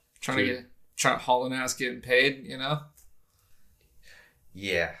 Trying to haul ass getting paid, you know?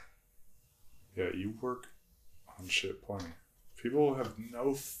 Yeah. Yeah, you work on shit plenty. People have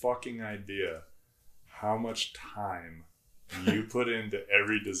no fucking idea how much time you put into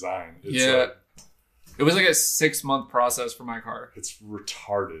every design. It's like, it was like a 6-month process for my car. It's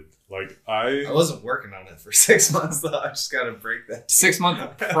retarded. Like I wasn't working on it for 6 months though. I just gotta break that.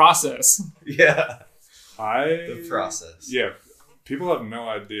 6-month process. Yeah. The process. Yeah. People have no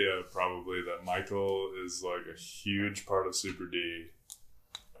idea probably that Michael is like a huge part of Super D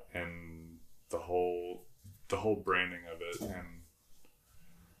and the whole branding of it, and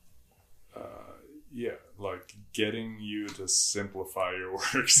yeah, like getting you to simplify your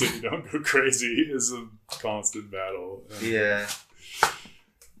work so you don't go crazy is a constant battle. And yeah,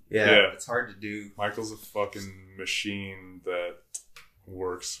 it's hard to do. Michael's a fucking machine that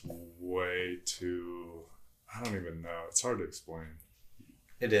works way too, I don't even know. It's hard to explain.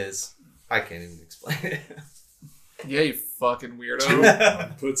 It is. I can't even explain it. Yeah, you fucking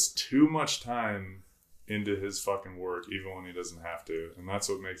weirdo. Puts too much time into his fucking work, even when he doesn't have to. And that's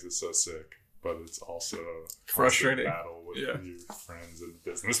what makes it so sick. but it's also a frustrating battle with your friends and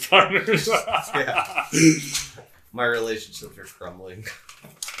business partners. Yeah. My relationships are crumbling.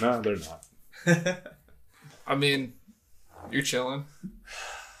 No, they're not. I mean, you're chilling.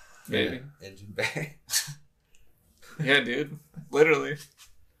 Maybe. Yeah, engine bay. Yeah, dude. Literally.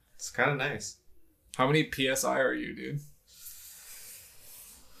 It's kind of nice. How many PSI are you, dude?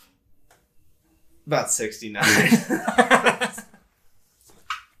 About 69.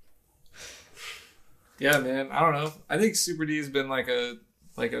 Yeah, man. I don't know. I think Super D has been like a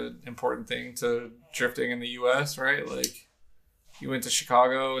important thing to drifting in the US, right? Like, you went to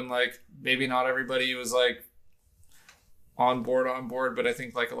Chicago and like maybe not everybody was like on board, but I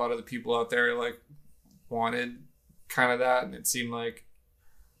think like a lot of the people out there like wanted kind of that, and it seemed like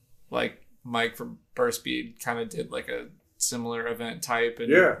Mike from Burst Speed kind of did like a similar event type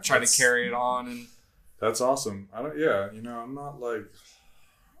and tried to carry it on, and that's awesome. I'm not like,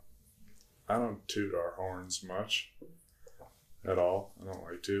 I don't toot our horns much at all. I don't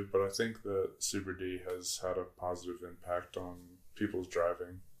like to, but I think that Super D has had a positive impact on people's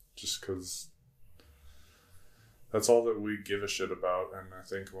driving, just because that's all that we give a shit about. And I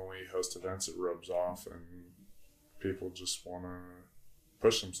think when we host events, it rubs off and people just want to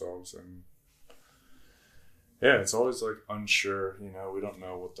push themselves. And yeah, it's always like unsure, we don't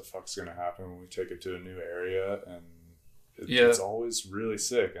know what the fuck's going to happen when we take it to a new area, and it's always really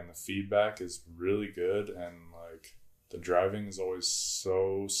sick, and the feedback is really good, and like the driving is always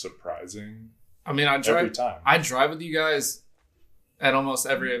so surprising. I mean, I drive with you guys at almost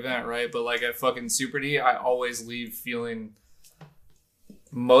every event, right? But like at fucking Super D, I always leave feeling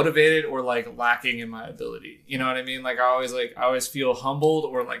motivated or like lacking in my ability. You know what I mean? Like I always feel humbled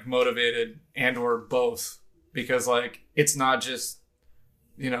or like motivated, and or both, because like it's not just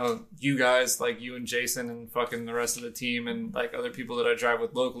you guys, like you and Jason and fucking the rest of the team and like other people that I drive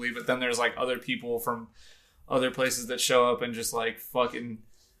with locally, but then there's like other people from other places that show up and just like fucking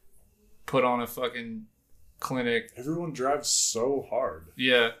put on a fucking clinic. Everyone drives so hard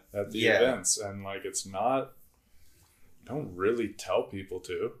at the events, and like it's not, don't really tell people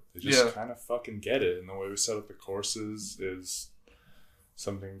to, they just kind of fucking get it. And the way we set up the courses is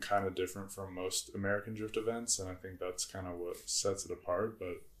something kind of different from most American drift events, and I think that's kind of what sets it apart.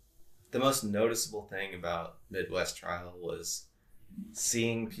 But the most noticeable thing about Midwest Trial was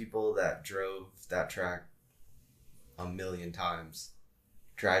seeing people that drove that track a million times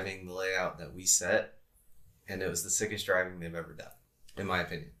driving the layout that we set, and it was the sickest driving they've ever done, in my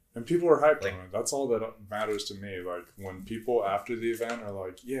opinion. And people are hyped on it. That's all that matters to me. Like when people after the event are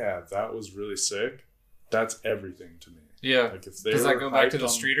like, yeah, that was really sick, that's everything to me. Yeah. Like if they does that go back to the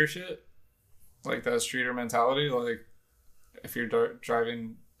streeter shit? Like that streeter mentality? Like if your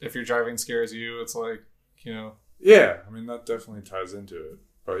driving scares you, it's like, Yeah, I mean that definitely ties into it.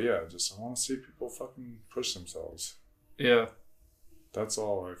 But yeah, just I want to see people fucking push themselves. Yeah. That's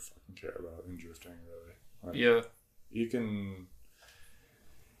all I fucking care about in drifting, really. Like, yeah. You can,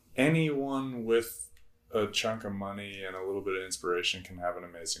 anyone with a chunk of money and a little bit of inspiration can have an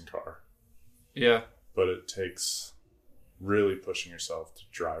amazing car. Yeah. But it takes really pushing yourself to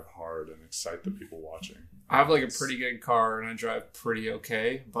drive hard and excite the people watching. I have like a pretty good car and I drive pretty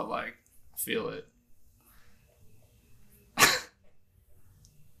okay, but like I feel it.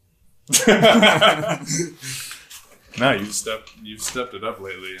 No, you've stepped it up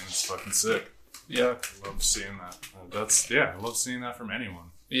lately, and it's fucking sick. Yeah, I love seeing that. I love seeing that from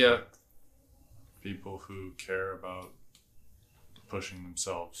anyone. Yeah, people who care about pushing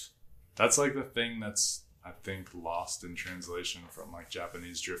themselves. That's like the thing that's, I think, lost in translation from like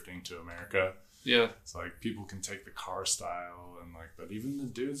Japanese drifting to America. Yeah, it's like people can take the car style and like, but even the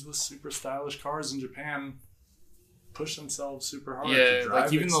dudes with super stylish cars in Japan push themselves super hard to drive.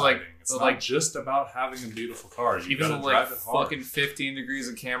 Like even exciting. It's not just about having a beautiful car. You even gotta the drive it hard. Fucking 15 degrees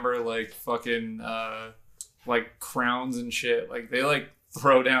of camber, like fucking like crowns and shit. Like they like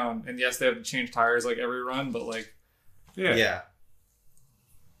throw down, and yes, they have to change tires like every run, but like yeah.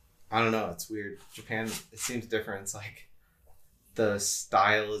 I don't know. It's weird. Japan, it seems different. It's like the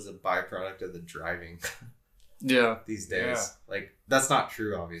style is a byproduct of the driving. Yeah. These days, like that's not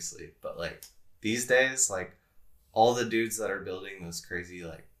true, obviously, but like these days, like. All the dudes that are building those crazy,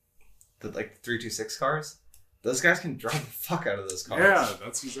 like 326 cars, those guys can drive the fuck out of those cars. Yeah,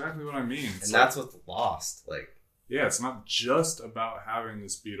 that's exactly what I mean. And that's what's lost. Like, yeah, it's not just about having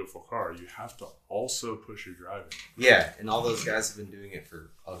this beautiful car. You have to also push your driving. Yeah, and all those guys have been doing it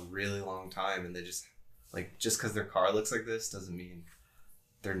for a really long time, and they just because their car looks like this doesn't mean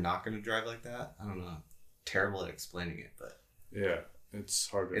they're not going to drive like that. I don't know. I'm terrible at explaining it, but yeah, it's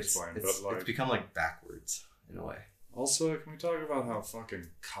hard to explain. But like, it's become like backwards. In a way. Also, can we talk about how fucking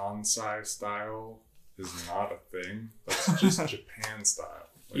Kansai style is not a thing? That's just Japan style.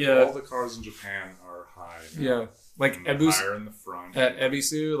 Like, all the cars in Japan are high now. Yeah. Like higher in the front. At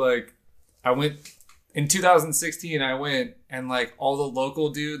Ebisu, like, I went in 2016. I went, and like all the local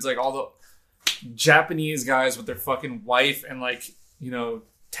dudes, like all the Japanese guys with their fucking wife and like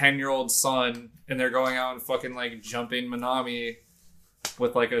 10-year-old son, and they're going out and fucking like jumping Minami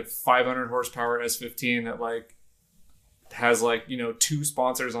with like a 500 horsepower S15 that like has like 2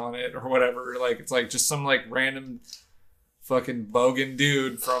 sponsors on it or whatever. Like it's like just some like random fucking bogan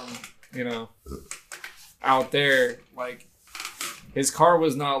dude from out there. Like his car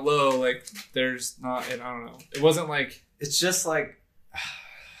was not low. Like there's not, I don't know. It wasn't like, it's just like,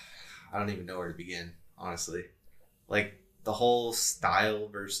 I don't even know where to begin, honestly. Like the whole style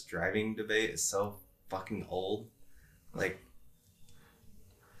versus driving debate is so fucking old. Like,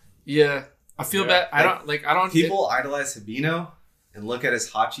 yeah, I feel bad. I don't. People idolize Hibino and look at his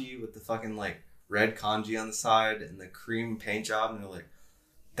Hachi with the fucking like red kanji on the side and the cream paint job, and they're like,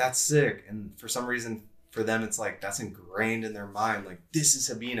 "That's sick." And for some reason, for them, it's like that's ingrained in their mind. Like, this is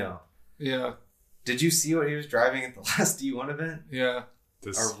Hibino. Yeah. Did you see what he was driving at the last D1 event? Yeah.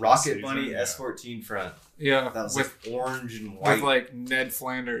 A Rocket Bunny S14 front. Yeah. That was like orange and white. With like Ned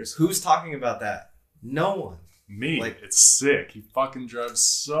Flanders. Who's talking about that? No one. Me. Like, it's sick. He fucking drives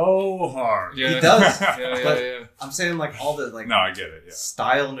so hard. Yeah. He does. yeah. I'm saying like all the like. No, I get it. Yeah.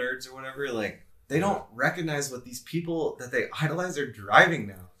 Style nerds or whatever. Like they don't recognize what these people that they idolize are driving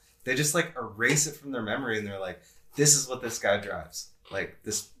now. They just like erase it from their memory, and they're like, "This is what this guy drives. Like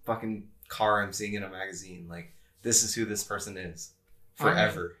this fucking car I'm seeing in a magazine. Like this is who this person is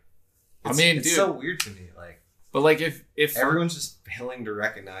forever." It's dude, so weird to me. Like, but like if everyone's just failing to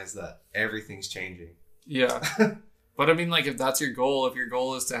recognize that everything's changing. Yeah. But I mean, like, if that's your goal, if your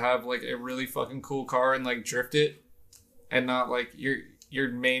goal is to have like a really fucking cool car and like drift it, and not like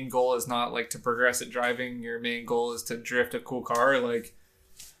your main goal is not like to progress at driving, your main goal is to drift a cool car, like,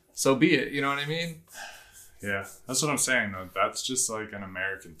 so be it. You know what I mean? Yeah, that's what I'm saying though. That's just like an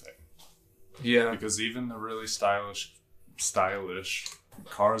American thing. Yeah. Because even the really stylish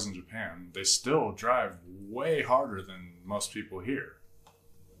cars in Japan, they still drive way harder than most people here.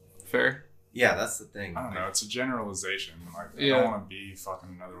 Fair. Yeah, that's the thing. I don't know. It's a generalization. Like, I don't want to be fucking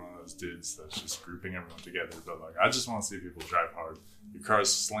another one of those dudes that's just grouping everyone together. But like, I just want to see people drive hard. Your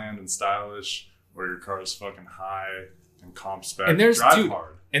car's slammed and stylish, or your car's fucking high and comp spec. And there's drive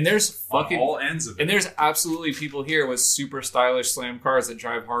hard. And there's fucking on all ends of it. And there's absolutely people here with super stylish slam cars that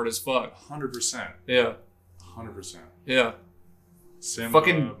drive hard as fuck. 100%. Yeah. 100%. Yeah. Simba,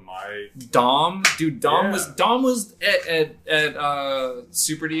 fucking my Dom was at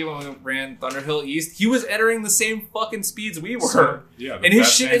Super D when we ran Thunderhill East. He was entering the same fucking speeds we were. So, yeah, and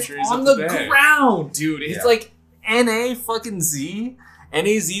his shit is on the ground, dude. It's like NA fucking Z, NA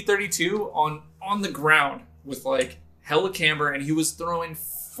Z32 on the ground with like hella camber, and he was throwing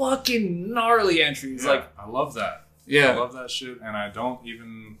fucking gnarly entries. Yeah, like, I love that. Yeah, I love that shit, and I don't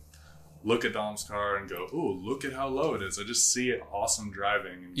even look at Dom's car and go, "Ooh, look at how low it is." I just see it awesome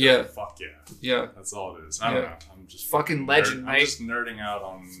driving and go, "Fuck yeah." Yeah. That's all it is. I don't know. I'm just fucking legend, mate. I'm just nerding out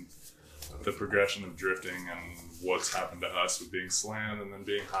on the progression of drifting and what's happened to us with being slammed and then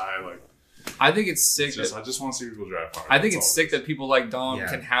being high. Like, I think it's sick. I just want to see people drive hard. I think it's sick that people like Dom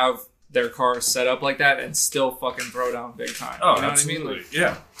can have their car set up like that and still fucking throw down big time. Oh, you know absolutely. What I mean? Like,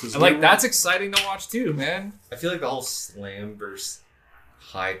 yeah. And like that's exciting to watch too, man. I feel like the whole slam versus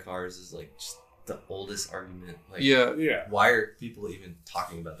high cars is like just the oldest argument. Like, yeah. Why are people even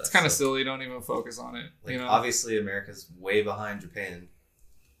talking about that? It's kind of silly. Don't even focus on it. Like, you know? Obviously, America's way behind Japan,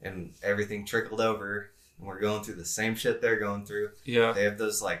 and everything trickled over, and we're going through the same shit they're going through. Yeah. They have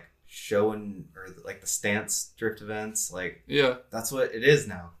those like showing or like the stance drift events. Like, yeah, that's what it is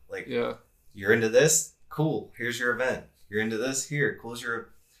now. Like, you're into this, cool. Here's your event. You're into this, here,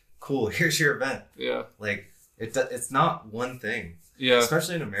 cool. Here's your event. Yeah. Like, it's not one thing. Yeah.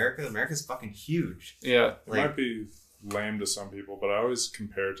 Especially in America. America's fucking huge. Yeah. It might be lame to some people, but I always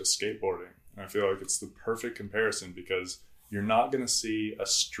compare it to skateboarding. And I feel like it's the perfect comparison because you're not going to see a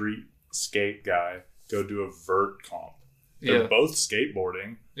street skate guy go do a vert comp. They're both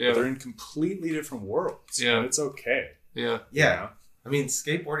skateboarding, but they're in completely different worlds. Yeah. And it's okay. Yeah. Yeah. You know? I mean,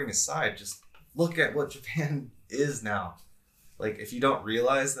 skateboarding aside, just look at what Japan is now. Like, if you don't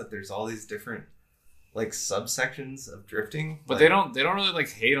realize that there's all these different like subsections of drifting, but like, they don't really like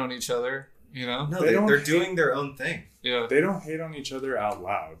hate on each other, you know? No, they're doing their own thing. Yeah. They don't hate on each other out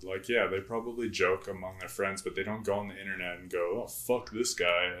loud. Like, yeah, they probably joke among their friends, but they don't go on the internet and go, oh, fuck this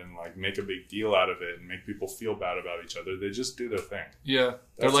guy, and like make a big deal out of it and make people feel bad about each other. They just do their thing. Yeah.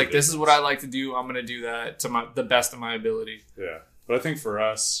 They're like, this is what I like to do. I'm going to do that to the best of my ability. Yeah. But I think for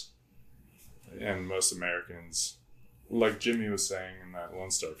us and most Americans, like Jimmy was saying in that Lone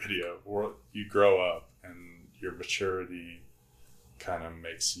Star video, you grow up and your maturity kind of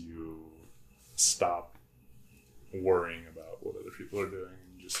makes you stop worrying about what other people are doing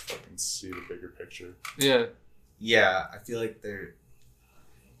and just fucking see the bigger picture. Yeah. Yeah, I feel like they're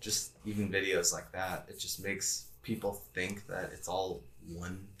just even videos like that, it just makes people think that it's all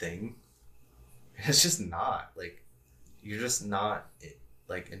one thing. It's just not. Like, you're just not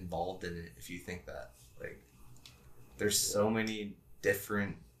like involved in it if you think that. Like, there's so many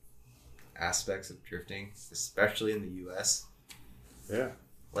different aspects of drifting, especially in the US. Yeah.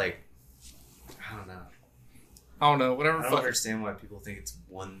 Like, I don't know. Whatever. I don't understand why people think it's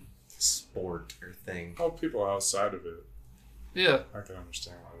one sport or thing. Oh, people outside of it. Yeah. I can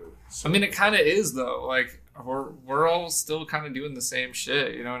understand why they I mean, it kind of is, though. Like, we're all still kind of doing the same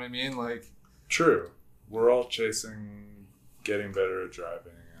shit. You know what I mean? Like, true. We're all chasing getting better at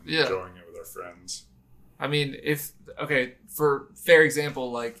driving and enjoying it with our friends. I mean, for fair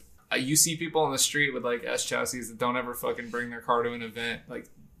example, like, you see people on the street with, like, S chassis that don't ever fucking bring their car to an event. Like,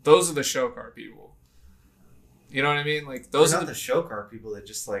 those are the show car people. You know what I mean? Like, those are not the show car people that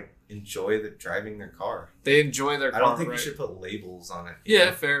just, like, enjoy driving their car. They enjoy their car. I don't think you should put labels on it. Yeah,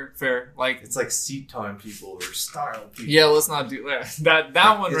 know? Fair. Like, it's like seat time people or style people. Yeah, let's not do that.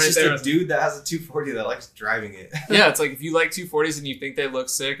 That one right there. It's just a dude that has a 240 that likes driving it. Yeah, it's like if you like 240s and you think they look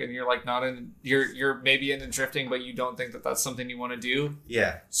sick and you're like you're maybe into drifting, but you don't think that that's something you want to do.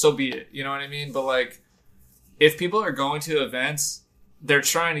 Yeah. So be it. You know what I mean? But like, if people are going to events, they're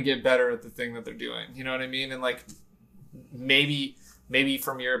trying to get better at the thing that they're doing. You know what I mean? And like, maybe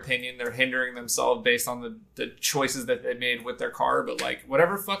from your opinion, they're hindering themselves based on the choices that they made with their car. But like,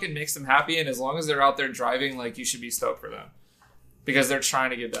 whatever fucking makes them happy, and as long as they're out there driving, like, you should be stoked for them because they're trying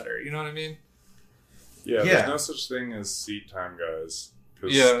to get better. You know what I mean? Yeah. There's no such thing as seat time guys,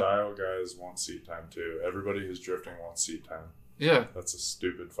 because style guys want seat time too. Everybody who's drifting wants seat time. Yeah. That's a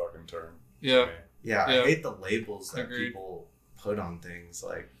stupid fucking term. Yeah. Yeah. I hate the labels that people put on things.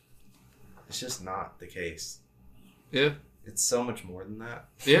 Like, it's just not the case. Yeah. It's so much more than that.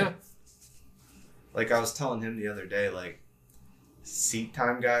 Yeah. Like, I was telling him the other day, like, seat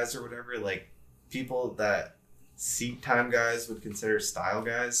time guys or whatever, like, people that seat time guys would consider style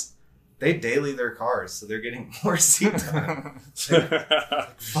guys, they daily their cars, so they're getting more seat time.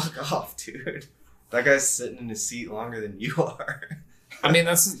 Like, fuck off, dude. That guy's sitting in his seat longer than you are. I mean,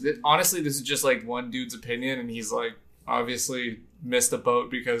 honestly, this is just like one dude's opinion, and he's like obviously missed the boat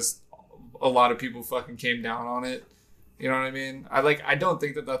because a lot of people fucking came down on it. You know what I mean? I don't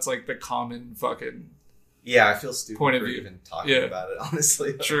think that that's like the common fucking I feel stupid point of for view. Even talking about it,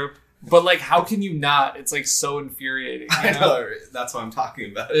 honestly. True. But like, how can you not? It's like so infuriating. I know. That's why I'm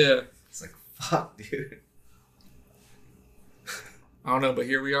talking about it. Yeah. It's like, fuck, dude. I don't know, but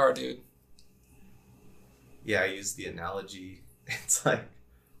here we are, dude. Yeah, I use the analogy. It's like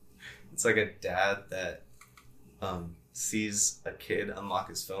a dad that sees a kid unlock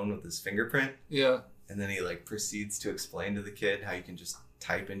his phone with his fingerprint. Yeah. And then he like proceeds to explain to the kid how you can just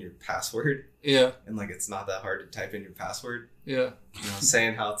type in your password. Yeah. And like, it's not that hard to type in your password. Yeah. You know,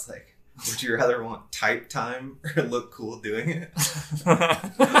 saying how it's like, would you rather want type time or look cool doing it?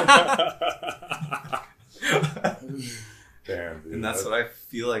 Damn, dude. And that's what I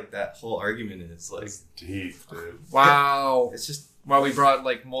feel like that whole argument is. Like, that's deep, dude. Wow. It's just why we brought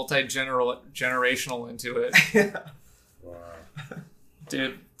like generational into it. Yeah. Wow.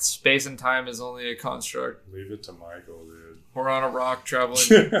 Dude, space and time is only a construct. Leave it to Michael, dude. We're on a rock traveling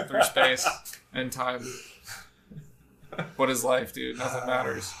through space and time. What is life, dude? Nothing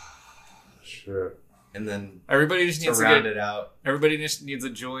matters. Shit. And then everybody just needs to round it out. Everybody just needs a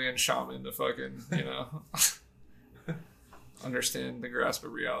Julian shaman to fucking, understand the grasp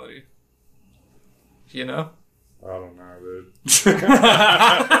of reality. You know? I don't know, dude.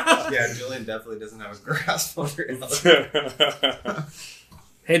 Yeah, Julian definitely doesn't have a grasp on reality.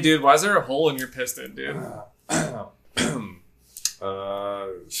 Hey, dude, why is there a hole in your piston, dude? I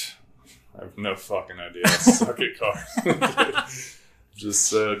have no fucking idea. I suck at cars. Just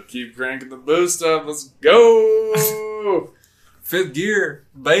said, keep cranking the boost up. Let's go. Fifth gear,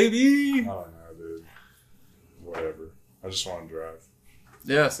 baby. I don't know, dude. Whatever. I just want to drive.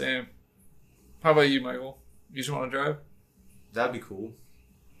 Yeah, same. How about you, Michael? You just want to drive? That'd be cool.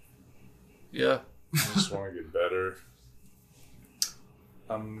 Yeah. I just want to get better.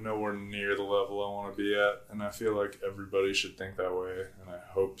 I'm nowhere near the level I want to be at, and I feel like everybody should think that way, and I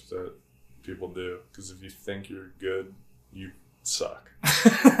hope that people do, because if you think you're good, you suck.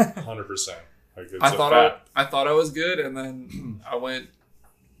 100%. Like, it's I thought I was good, and then I went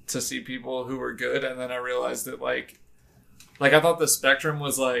to see people who were good, and then I realized that like I thought the spectrum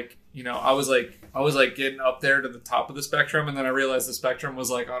was like, you know, I was like getting up there to the top of the spectrum, and then I realized the spectrum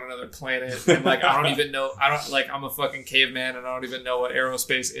was like on another planet, and like I don't even know, I'm a fucking caveman, and I don't even know what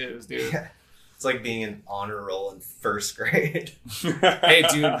aerospace is, dude. Yeah. It's like being an honor roll in first grade. Hey,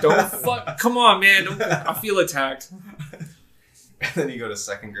 dude, come on, man, I feel attacked. And then you go to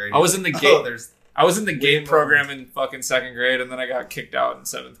second grade. I was in the GATE program in fucking second grade, and then I got kicked out in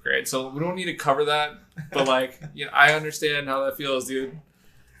 7th grade. So we don't need to cover that, but like, you know, I understand how that feels, dude.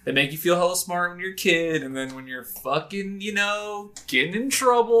 They make you feel hella smart when you're a kid, and then when you're fucking, you know, getting in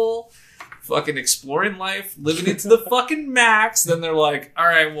trouble, fucking exploring life, living it to the fucking max, then they're like, all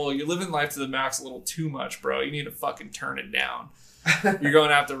right, well, you're living life to the max a little too much, bro. You need to fucking turn it down. You're going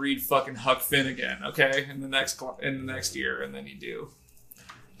to have to read fucking Huck Finn again, okay? In the next year, and then you do.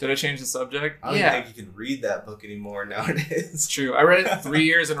 Did I change the subject? I don't think you can read that book anymore nowadays. It's true. I read it 3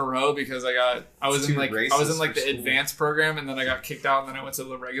 years in a row because I was in the advanced program, and then I got kicked out, and then I went to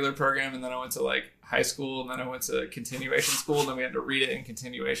the regular program, and then I went to like high school, and then I went to continuation school, and then we had to read it in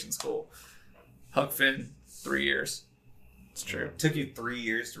continuation school. Huck Finn, 3 years. It's true. It took you 3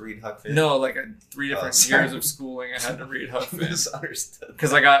 years to read Huck Finn? No, like 3 different years of schooling I had to read Huck Finn. Misunderstood.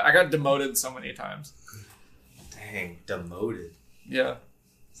 Because I got demoted so many times. Dang, demoted. Yeah.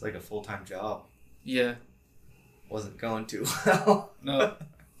 It's like a full-time job. Yeah. Wasn't going too well. No.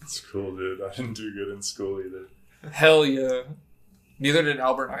 It's cool, dude. I didn't do good in school either. Hell yeah. Neither did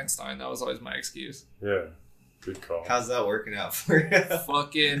Albert Einstein. That was always my excuse. Yeah. Good call. How's that working out for you?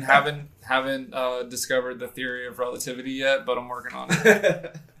 Fucking haven't discovered the theory of relativity yet, but I'm working on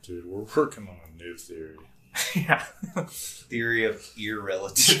it. Dude, we're working on a new theory. Yeah. Theory of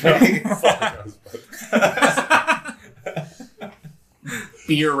irrelativity.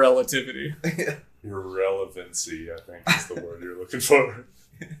 Beer relativity. Irrelevancy, I think is the word you're looking for.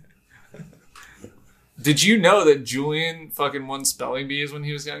 Did you know that Julian fucking won spelling bees when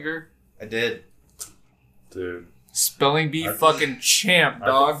he was younger? I did. Dude. Spelling bee fucking champ,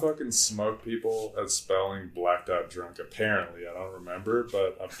 dog. I can fucking smoke people at spelling blacked out drunk, apparently. I don't remember,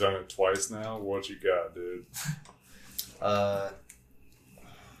 but I've done it twice now. What you got, dude?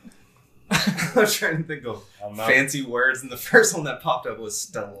 I'm trying to think of fancy words, and the first one that popped up was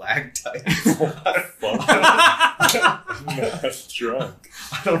stalactite. That's drunk.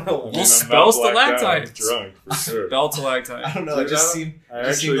 I don't know. We'll spell stalactite. Drunk, for sure. Spell stalactite. I don't know. It just seemed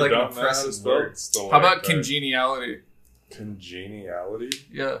like an impressive word. How about congeniality? Congeniality?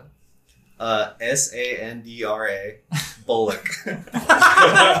 Yeah. Sandra. Bullock.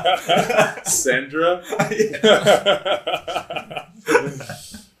 Sandra?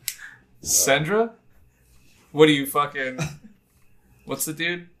 Sandra? What do you fucking... What's the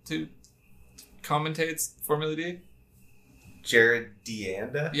dude who commentates Formula D? Jared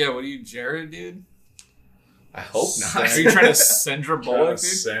Deanda? Yeah, what are you, Jared, dude? I hope not. Are you trying to Sandra Bullock, dude?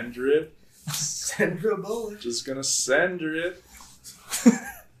 Sandra it? Sandra Bullock. Just gonna Sandra it.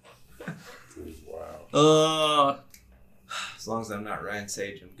 Dude, wow. As long as I'm not Ryan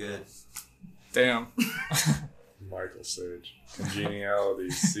Sage, I'm good. Damn. Michael Sage. Congeniality.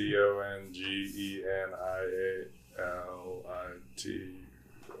 Congeniality.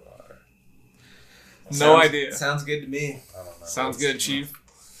 No idea. Sounds good to me. I don't know. Sounds good, Chief.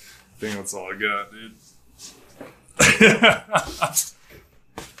 I think that's all I got, dude.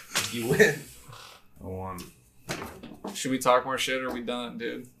 You win. I won. Should we talk more shit or are we done,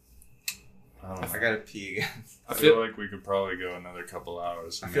 dude? I don't know. I gotta pee again. I feel like we could probably go another couple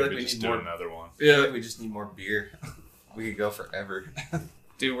hours. And I feel maybe like we just need do more. another one. Yeah. I feel like we just need more beer. We could go forever.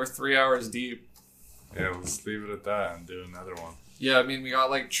 Dude, we're 3 hours deep. Yeah, let's leave it at that and do another one. Yeah, I mean, we got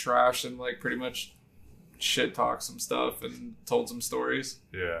like trash and like pretty much shit talked some stuff and told some stories.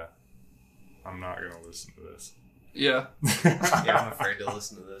 Yeah. I'm not going to listen to this. Yeah. Yeah, I'm afraid to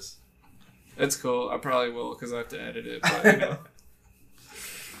listen to this. It's cool. I probably will because I have to edit it, but you know.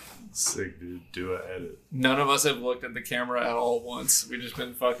 Sick, dude. Do an edit. None of us have looked at the camera at all once. We've just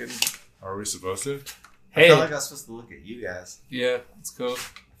been fucking... Are we supposed to? Hey. I feel like I was supposed to look at you guys. Yeah, it's cool. I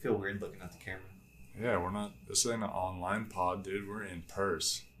feel weird looking at the camera. Yeah, we're not... This ain't an online pod, dude. We're in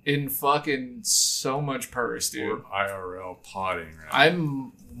purse. In fucking so much purse, dude. We're IRL podding right now.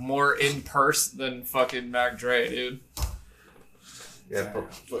 I'm more in purse than fucking Mac Dre, dude. Yeah,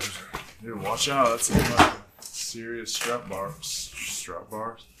 but dude, watch out. That's a serious strap bar. Strap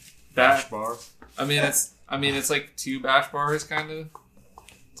bars? Bash bar? I mean, it's like 2 bash bars, kind of.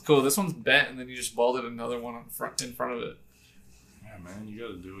 It's cool. This one's bent, and then you just welded another one in front of it. Yeah, man, you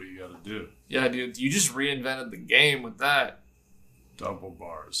gotta do what you gotta do. Yeah, dude, you just reinvented the game with that. Double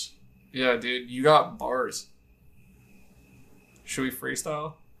bars. Yeah, dude, you got bars. Should we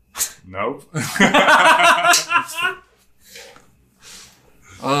freestyle? Nope.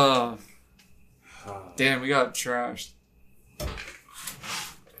 Damn, we got trashed.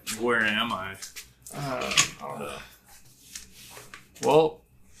 Where am I? I don't know. Well,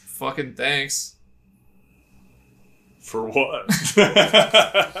 fucking thanks. For what?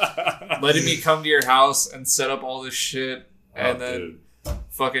 Letting me come to your house and set up all this shit and then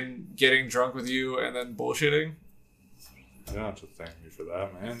fucking getting drunk with you and then bullshitting. You don't have to thank me for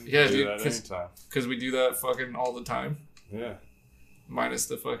that, man. Yeah, do dude. that anytime. Because we do that fucking all the time. Yeah. Minus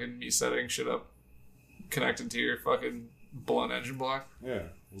the fucking me setting shit up connected to your fucking blunt engine block. Yeah.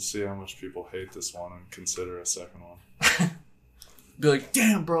 We'll see how much people hate this one and consider a second one. Be like,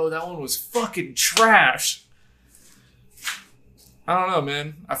 damn, bro, that one was fucking trash. I don't know,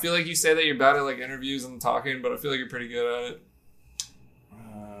 man. I feel like you say that you're bad at like interviews and talking, but I feel like you're pretty good at it. I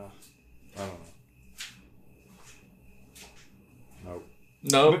don't know.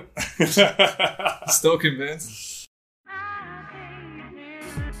 Nope. Still convinced?